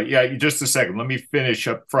 Yeah, just a second. Let me finish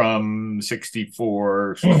up from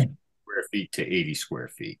 64 square feet to 80 square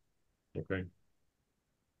feet. Okay.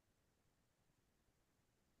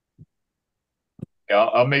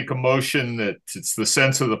 I'll make a motion that it's the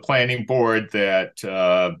sense of the planning board that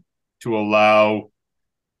to allow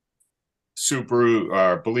Subaru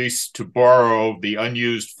or police to borrow the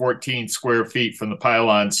unused 14 square feet from the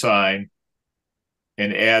pylon sign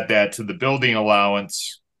and add that to the building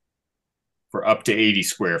allowance for up to 80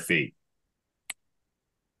 square feet.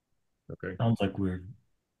 Okay. Sounds like weird.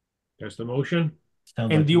 That's the motion.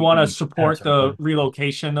 And do you want to support the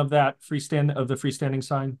relocation of that freestanding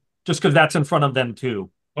sign? Just because that's in front of them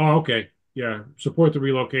too. Oh, okay. Yeah. Support the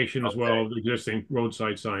relocation as well of the existing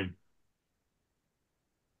roadside sign.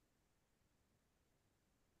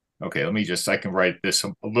 Okay, I can write this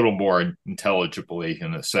a little more intelligibly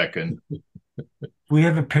in a second. We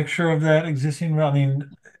have a picture of that existing. I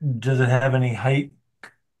mean, does it have any height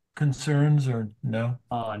concerns or no?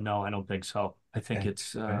 No, I don't think so. I think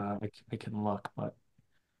it's I can look, but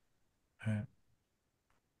all right.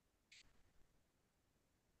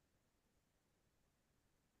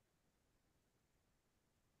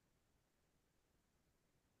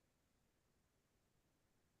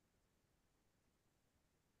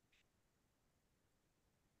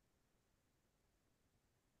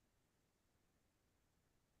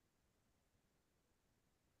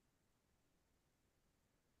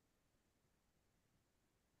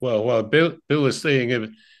 Well, Bill is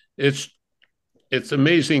saying it's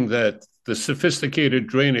amazing that the sophisticated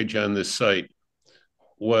drainage on this site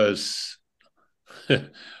was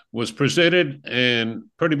presented and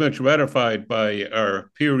pretty much ratified by our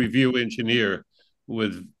peer review engineer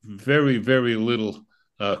with very, very little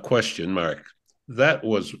question mark. That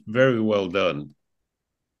was very well done.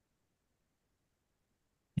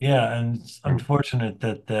 Yeah, and it's unfortunate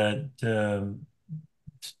that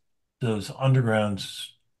those undergrounds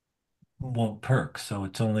won't perk, so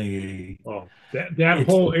it's only that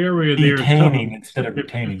whole area there is detaining instead of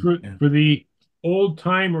retaining. for the old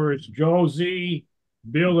timers, Josie,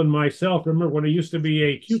 Bill, and myself. Remember when it used to be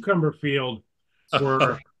a cucumber field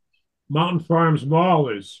where Mountain Farms Mall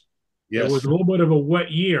is? Yes. It was a little bit of a wet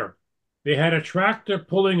year. They had a tractor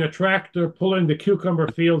pulling the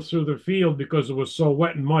cucumber field through the field because it was so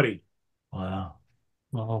wet and muddy. Wow.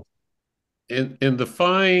 Well, in the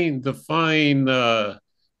fine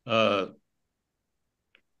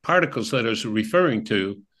particles that I was referring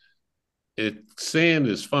to, sand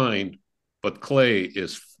is fine, but clay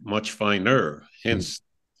is much finer. Hence,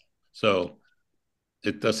 so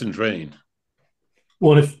it doesn't drain.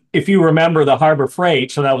 Well, if you remember the Harbor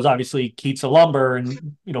Freight, so that was obviously Keats of Lumber,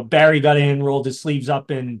 and Barry got in, rolled his sleeves up,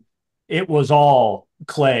 and it was all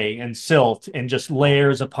clay and silt and just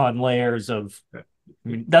layers upon layers of. I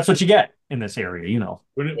mean, that's what you get in this area,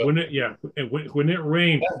 When it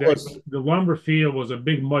rained, the lumber field was a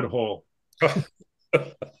big mud hole.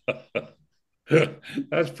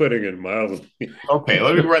 That's putting it mildly. Okay,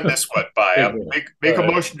 let me run this one by. Make a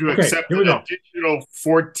motion to accept an additional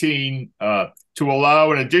 14 to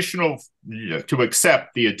allow an additional to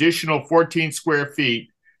accept the additional 14 square feet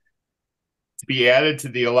to be added to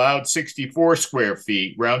the allowed 64 square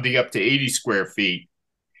feet, rounding up to 80 square feet,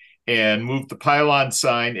 and move the pylon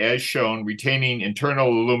sign as shown, retaining internal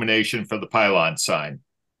illumination for the pylon sign.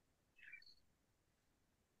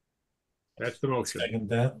 That's the motion. Second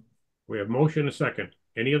that. We have motion and a second.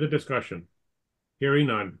 Any other discussion? Hearing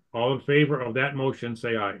none. All in favor of that motion,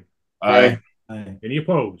 say aye. Aye. Aye. Any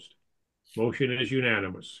opposed? Motion is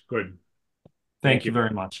unanimous. Good. Thank you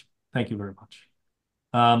very much. Thank you very much.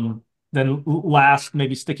 Then last,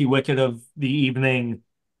 maybe sticky wicket of the evening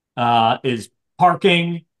is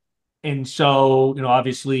parking. And so,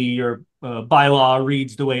 obviously your bylaw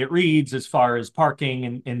reads the way it reads as far as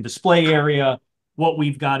parking and display area. What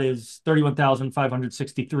we've got is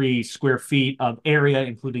 31,563 square feet of area,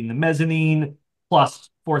 including the mezzanine, plus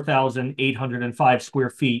 4,805 square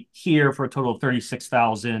feet here for a total of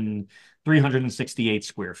 36,368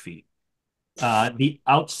 square feet. The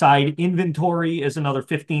outside inventory is another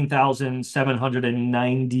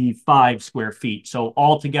 15,795 square feet. So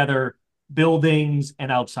altogether, buildings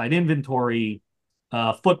and outside inventory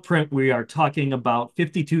footprint, we are talking about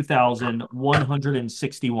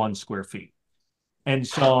 52,161 square feet. And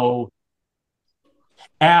so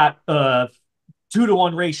at a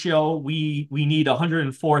 2-to-1 ratio, we need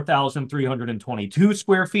 104,322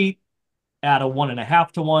 square feet. At a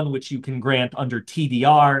 1.5-to-1, which you can grant under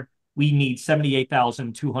TDR, we need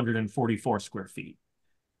 78,244 square feet.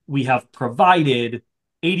 We have provided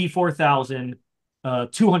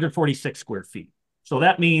 84,246 square feet. So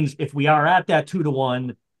that means if we are at that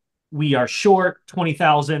 2-to-1, we are short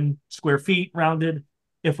 20,000 square feet rounded.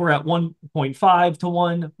 If we're at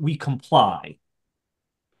 1.5-to-1, we comply.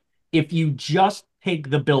 If you just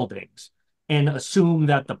take the buildings and assume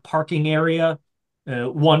that the parking area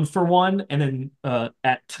 1-for-1, and then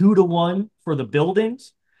at 2-to-1 for the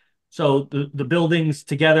buildings. So the buildings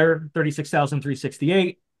together,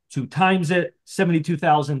 36,368, 2 times it,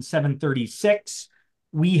 72,736.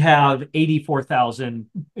 We have 84,000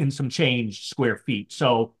 and some change square feet.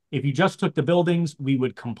 So if you just took the buildings, we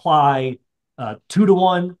would comply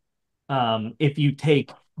 2-to-1. If you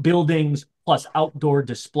take buildings plus outdoor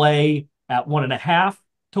display at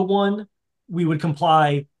 1.5-to-1, we would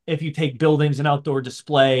comply. If you take buildings and outdoor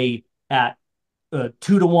display at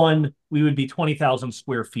 2-to-1, we would be 20,000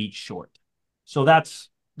 square feet short. So that's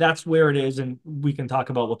where it is, and we can talk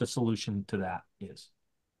about what the solution to that is.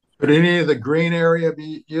 Could any of the green area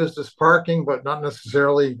be used as parking, but not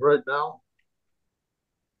necessarily right now?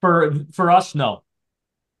 For us, no.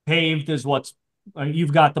 Paved is what's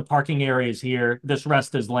you've got the parking areas here. This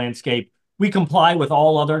rest is landscape. We comply with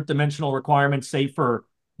all other dimensional requirements, save for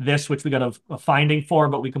this, which we got a finding for,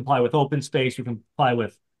 but we comply with open space. We comply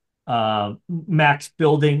with max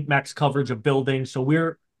coverage of buildings. So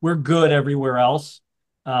we're good everywhere else.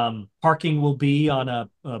 Parking will be on a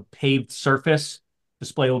paved surface.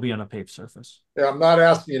 Display will be on a paved surface. Yeah, I'm not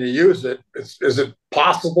asking you to use it. Is it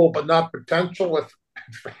possible but not potential? If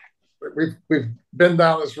we've been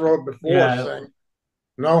down this road before, saying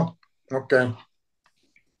no. Okay.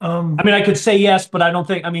 I mean, I could say yes, but I don't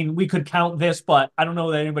think. I mean, we could count this, but I don't know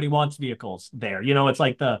that anybody wants vehicles there. It's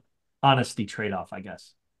like the honesty trade-off, I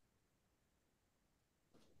guess.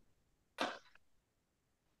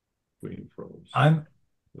 Screen froze. I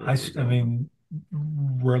mean,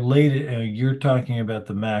 related, you're talking about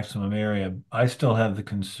the maximum area. I still have the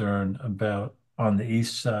concern about on the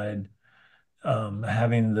east side,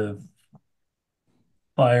 having the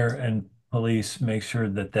fire and police make sure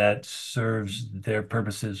that that serves their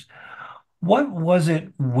purposes. What was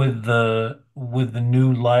it with the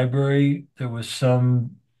new library? There was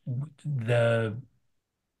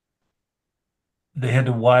they had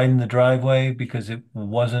to widen the driveway because it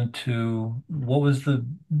wasn't to, what was the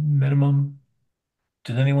minimum?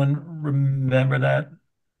 Does anyone remember that?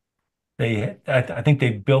 I think they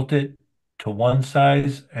built it to one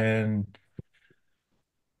size and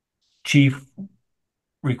chief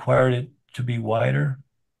required it to be wider.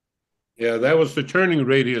 Yeah, that was the turning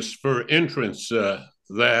radius for entrance,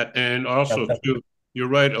 that, and also too, you're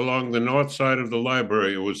right, along the north side of the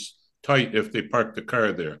library, it was tight if they parked the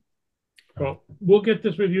car there. Well, we'll get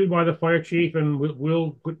this reviewed by the fire chief and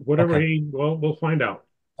we'll whatever Okay. we'll find out.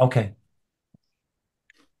 Okay.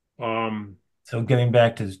 So getting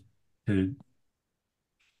back to Mr.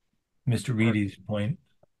 Reedy's point.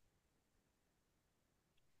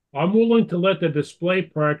 I'm willing to let the display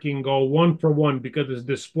parking go 1-for-1 because it's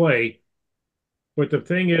display. But the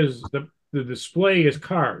thing is, the display is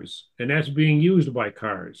cars, and that's being used by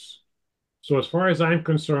cars. So as far as I'm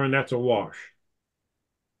concerned, that's a wash.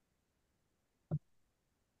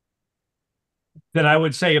 Then I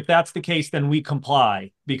would say if that's the case, then we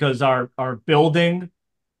comply because our building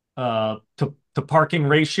to parking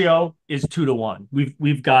ratio is 2-to-1.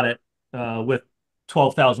 We've got it with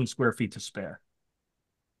 12,000 square feet to spare.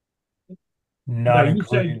 Now, you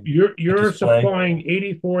said you're supplying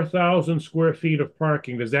 84,000 square feet of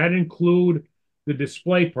parking. Does that include the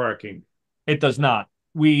display parking? It does not.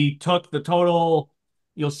 We took the total,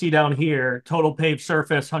 you'll see down here, total paved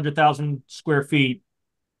surface, 100,000 square feet,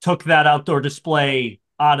 took that outdoor display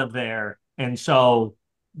out of there. And so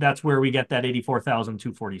that's where we get that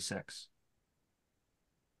 84,246.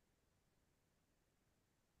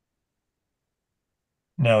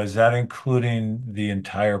 Now, is that including the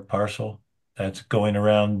entire parcel that's going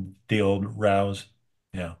around the old Rouse?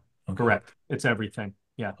 Yeah. Okay. Correct. It's everything.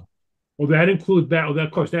 Yeah. Well, that includes that. Well,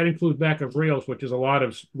 of course, that includes back of rails, which is a lot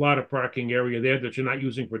of parking area there that you're not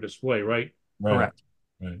using for display, right? Correct.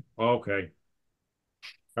 Right. Okay.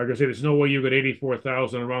 Like I said, there's no way you get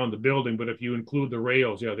 84,000 around the building, but if you include the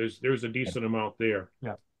rails, yeah, there's a decent amount there.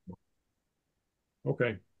 Yeah.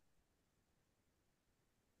 Okay.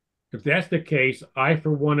 If that's the case, I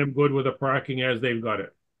for one am good with the parking as they've got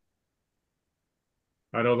it.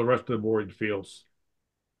 I know the rest of the board feels.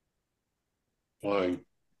 Fine.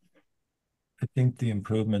 I think the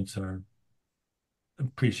improvements are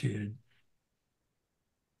appreciated.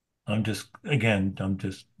 I'm just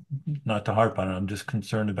not to harp on it. I'm just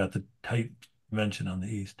concerned about the tight dimension on the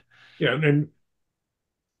east. Yeah, and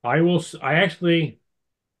I actually,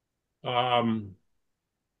 do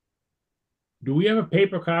we have a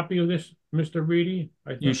paper copy of this, Mr. Reedy?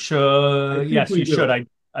 You should. Yes, you should.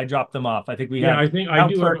 I dropped them off. I think we have. Yeah, I think I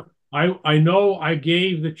do. I know I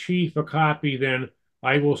gave the chief a copy. Then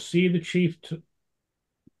I will see the chief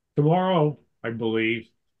tomorrow, I believe,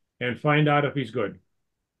 and find out if he's good.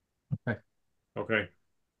 Okay. Okay.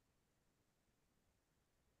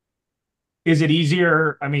 Is it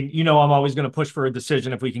easier? I mean, I'm always going to push for a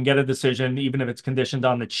decision if we can get a decision, even if it's conditioned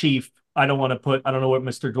on the chief. I don't know what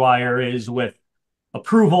Mr. Dwyer is with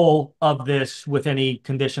approval of this with any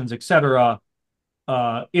conditions, etc.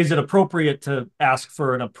 Is it appropriate to ask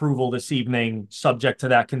for an approval this evening, subject to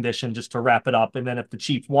that condition, just to wrap it up? And then if the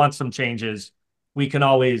chief wants some changes, we can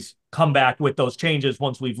always come back with those changes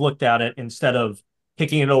once we've looked at it instead of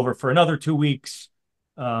kicking it over for another 2 weeks.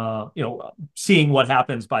 Seeing what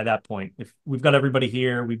happens by that point. If we've got everybody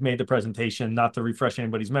here, we've made the presentation, not to refresh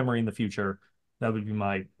anybody's memory in the future, that would be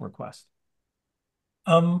my request.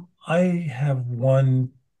 I have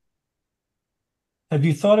one. Have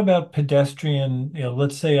you thought about pedestrian,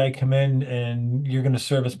 let's say I come in and you're going to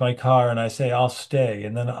service my car and I say I'll stay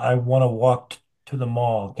and then I want to walk to the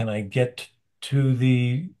mall. Can I get to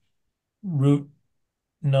the Route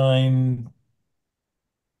 9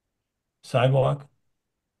 sidewalk?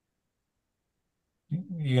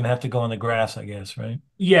 You're going to have to go on the grass, I guess, right?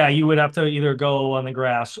 Yeah, you would have to either go on the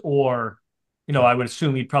grass or, I would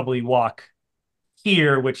assume you'd probably walk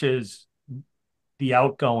here, which is the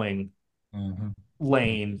outgoing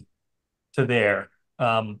lane to there.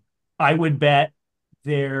 I would bet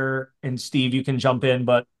there, and Steve, you can jump in,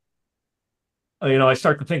 but I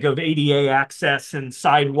start to think of ADA access and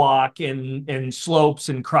sidewalk and slopes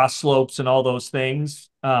and cross slopes and all those things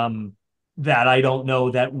that I don't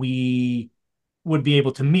know that we would be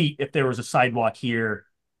able to meet if there was a sidewalk here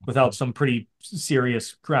without some pretty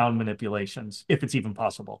serious ground manipulations, if it's even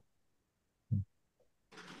possible.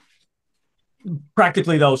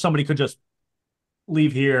 Practically, though, somebody could just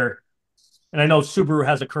leave here. And I know Subaru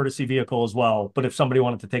has a courtesy vehicle as well, but if somebody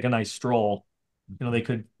wanted to take a nice stroll, they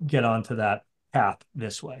could get onto that path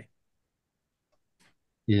this way.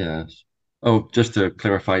 Yes. Oh, just to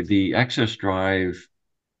clarify, the access drive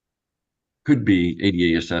could be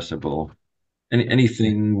ADA accessible.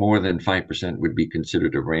 Anything more than 5% would be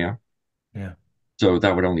considered a ramp. Yeah. So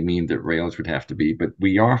that would only mean that rails would have to be, but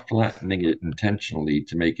we are flattening it intentionally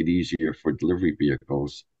to make it easier for delivery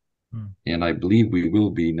vehicles. And I believe we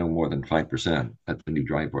will be no more than 5% at the new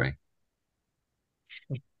driveway.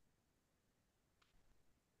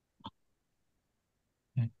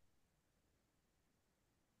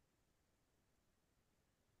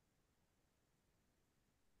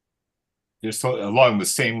 Just along the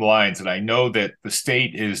same lines, and I know that the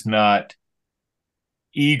state is not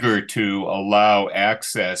eager to allow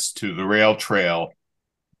access to the rail trail.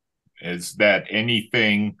 Is that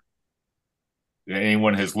anything that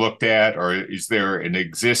anyone has looked at, or is there an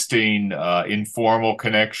existing informal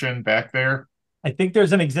connection back there? I think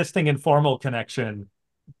there's an existing informal connection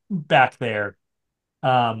back there.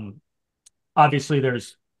 Obviously,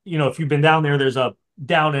 there's, if you've been down there, there's a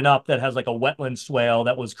down and up that has like a wetland swale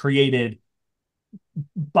that was created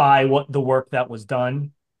by the work that was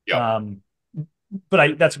done. Yeah.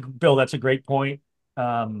 But that's Bill, that's a great point.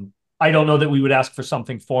 I don't know that we would ask for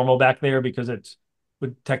something formal back there because it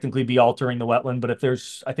would technically be altering the wetland. But I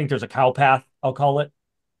think there's a cow path, I'll call it,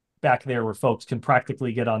 back there where folks can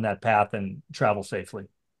practically get on that path and travel safely.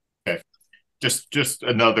 Okay. Just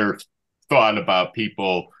another thought about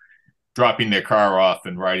people dropping their car off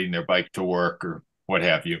and riding their bike to work or what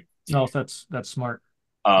have you. No, that's smart.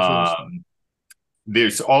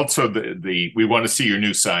 There's also we want to see your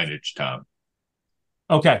new signage, Tom.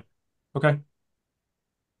 Okay. I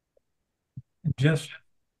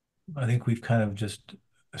think we've kind of just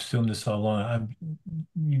assumed this all along.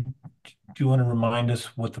 Do you want to remind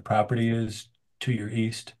us what the property is to your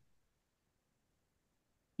east?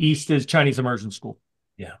 East is Chinese Immersion School.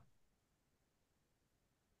 Yeah.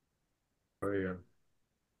 Oh, yeah.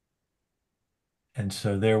 And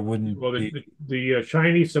so there wouldn't be... the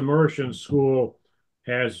Chinese Immersion School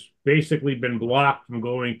has basically been blocked from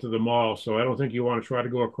going to the mall, so I don't think you want to try to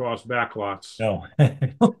go across backlots. No.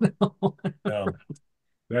 No.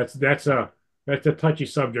 That's a touchy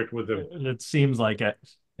subject with them. It seems like it.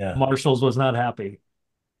 Yeah. Marshall's was not happy.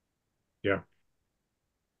 Yeah.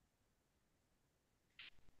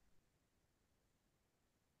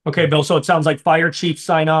 Okay, Bill. So it sounds like fire chief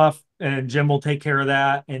sign off, and Jim will take care of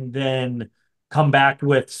that, and then come back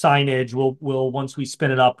with signage. We'll once we spin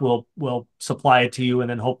it up, we'll supply it to you, and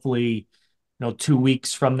then hopefully, 2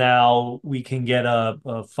 weeks from now we can get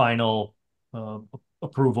a final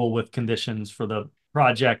approval with conditions for the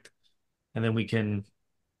project, and then we can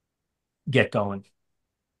get going.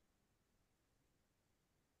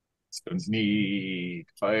 So need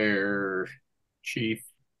fire chief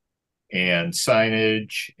and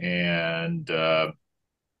signage, and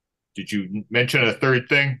did you mention a third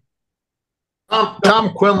thing?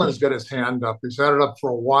 Tom Quinlan's got his hand up. He's had it up for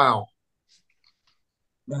a while.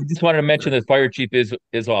 I just wanted to mention that fire chief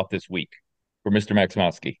is off this week for Mr.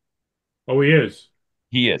 Maximowski. Oh, he is?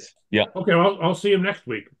 He is, yeah. Okay, well, I'll see him next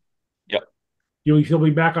week. Yep. He'll be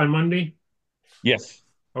back on Monday? Yes.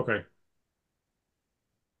 Okay.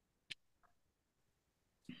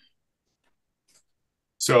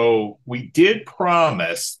 So we did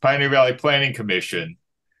promise Pioneer Valley Planning Commission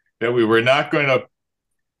that we were not going to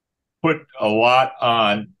put a lot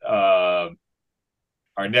on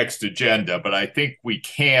our next agenda, but I think we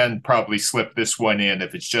can probably slip this one in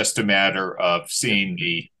if it's just a matter of seeing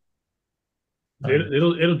the.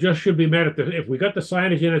 It'll just should be met if we got the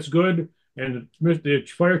signage in, it's good, and the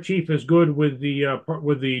fire chief is good with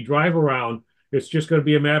the drive around. It's just going to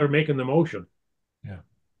be a matter of making the motion. Yeah.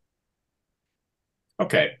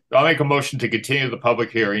 Okay, I'll make a motion to continue the public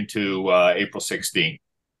hearing to April 16th.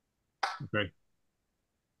 Okay.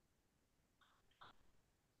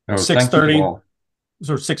 6:30 or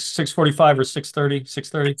 6:45 or 6:30?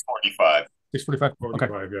 6:30? 6:45. 6:45.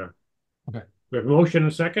 45, yeah. Okay. We have a motion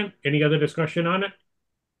and a second. Any other discussion on it?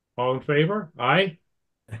 All in favor? Aye.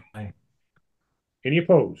 Aye. Any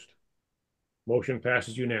opposed? Motion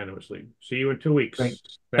passes unanimously. See you in 2 weeks.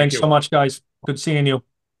 Thanks so much, guys. Good seeing you.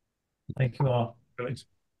 Thank you all. Thanks.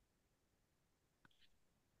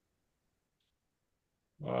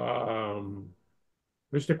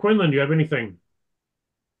 Mr. Quinlan, do you have anything?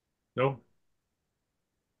 No?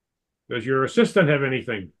 Does your assistant have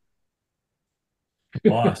anything?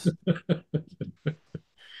 Boss.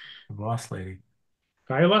 Boss lady.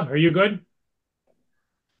 Kyla, are you good?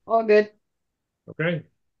 All good. Okay.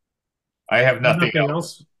 I have nothing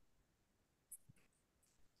else.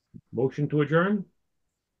 Motion to adjourn?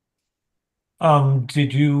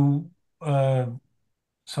 Did you, were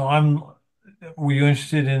you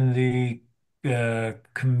interested in the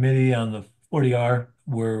committee on the 40R?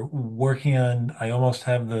 We're working on, I almost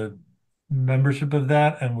have the membership of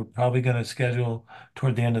that, and we're probably going to schedule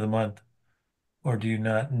toward the end of the month. Or do you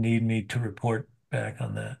not need me to report back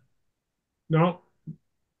on that? No,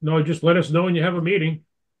 just let us know when you have a meeting.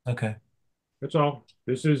 Okay. That's all.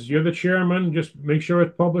 You're the chairman. Just make sure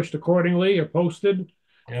it's published accordingly or posted,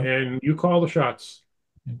 and you call the shots.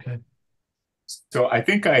 Okay. So I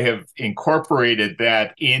think I have incorporated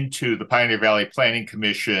that into the Pioneer Valley Planning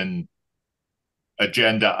Commission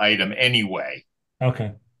agenda item anyway.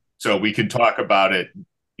 Okay. So we can talk about it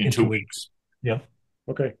in 2 weeks. Yep.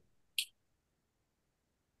 Okay.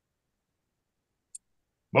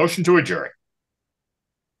 Motion to adjourn.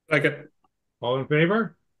 Second. All in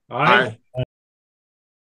favor? Aye.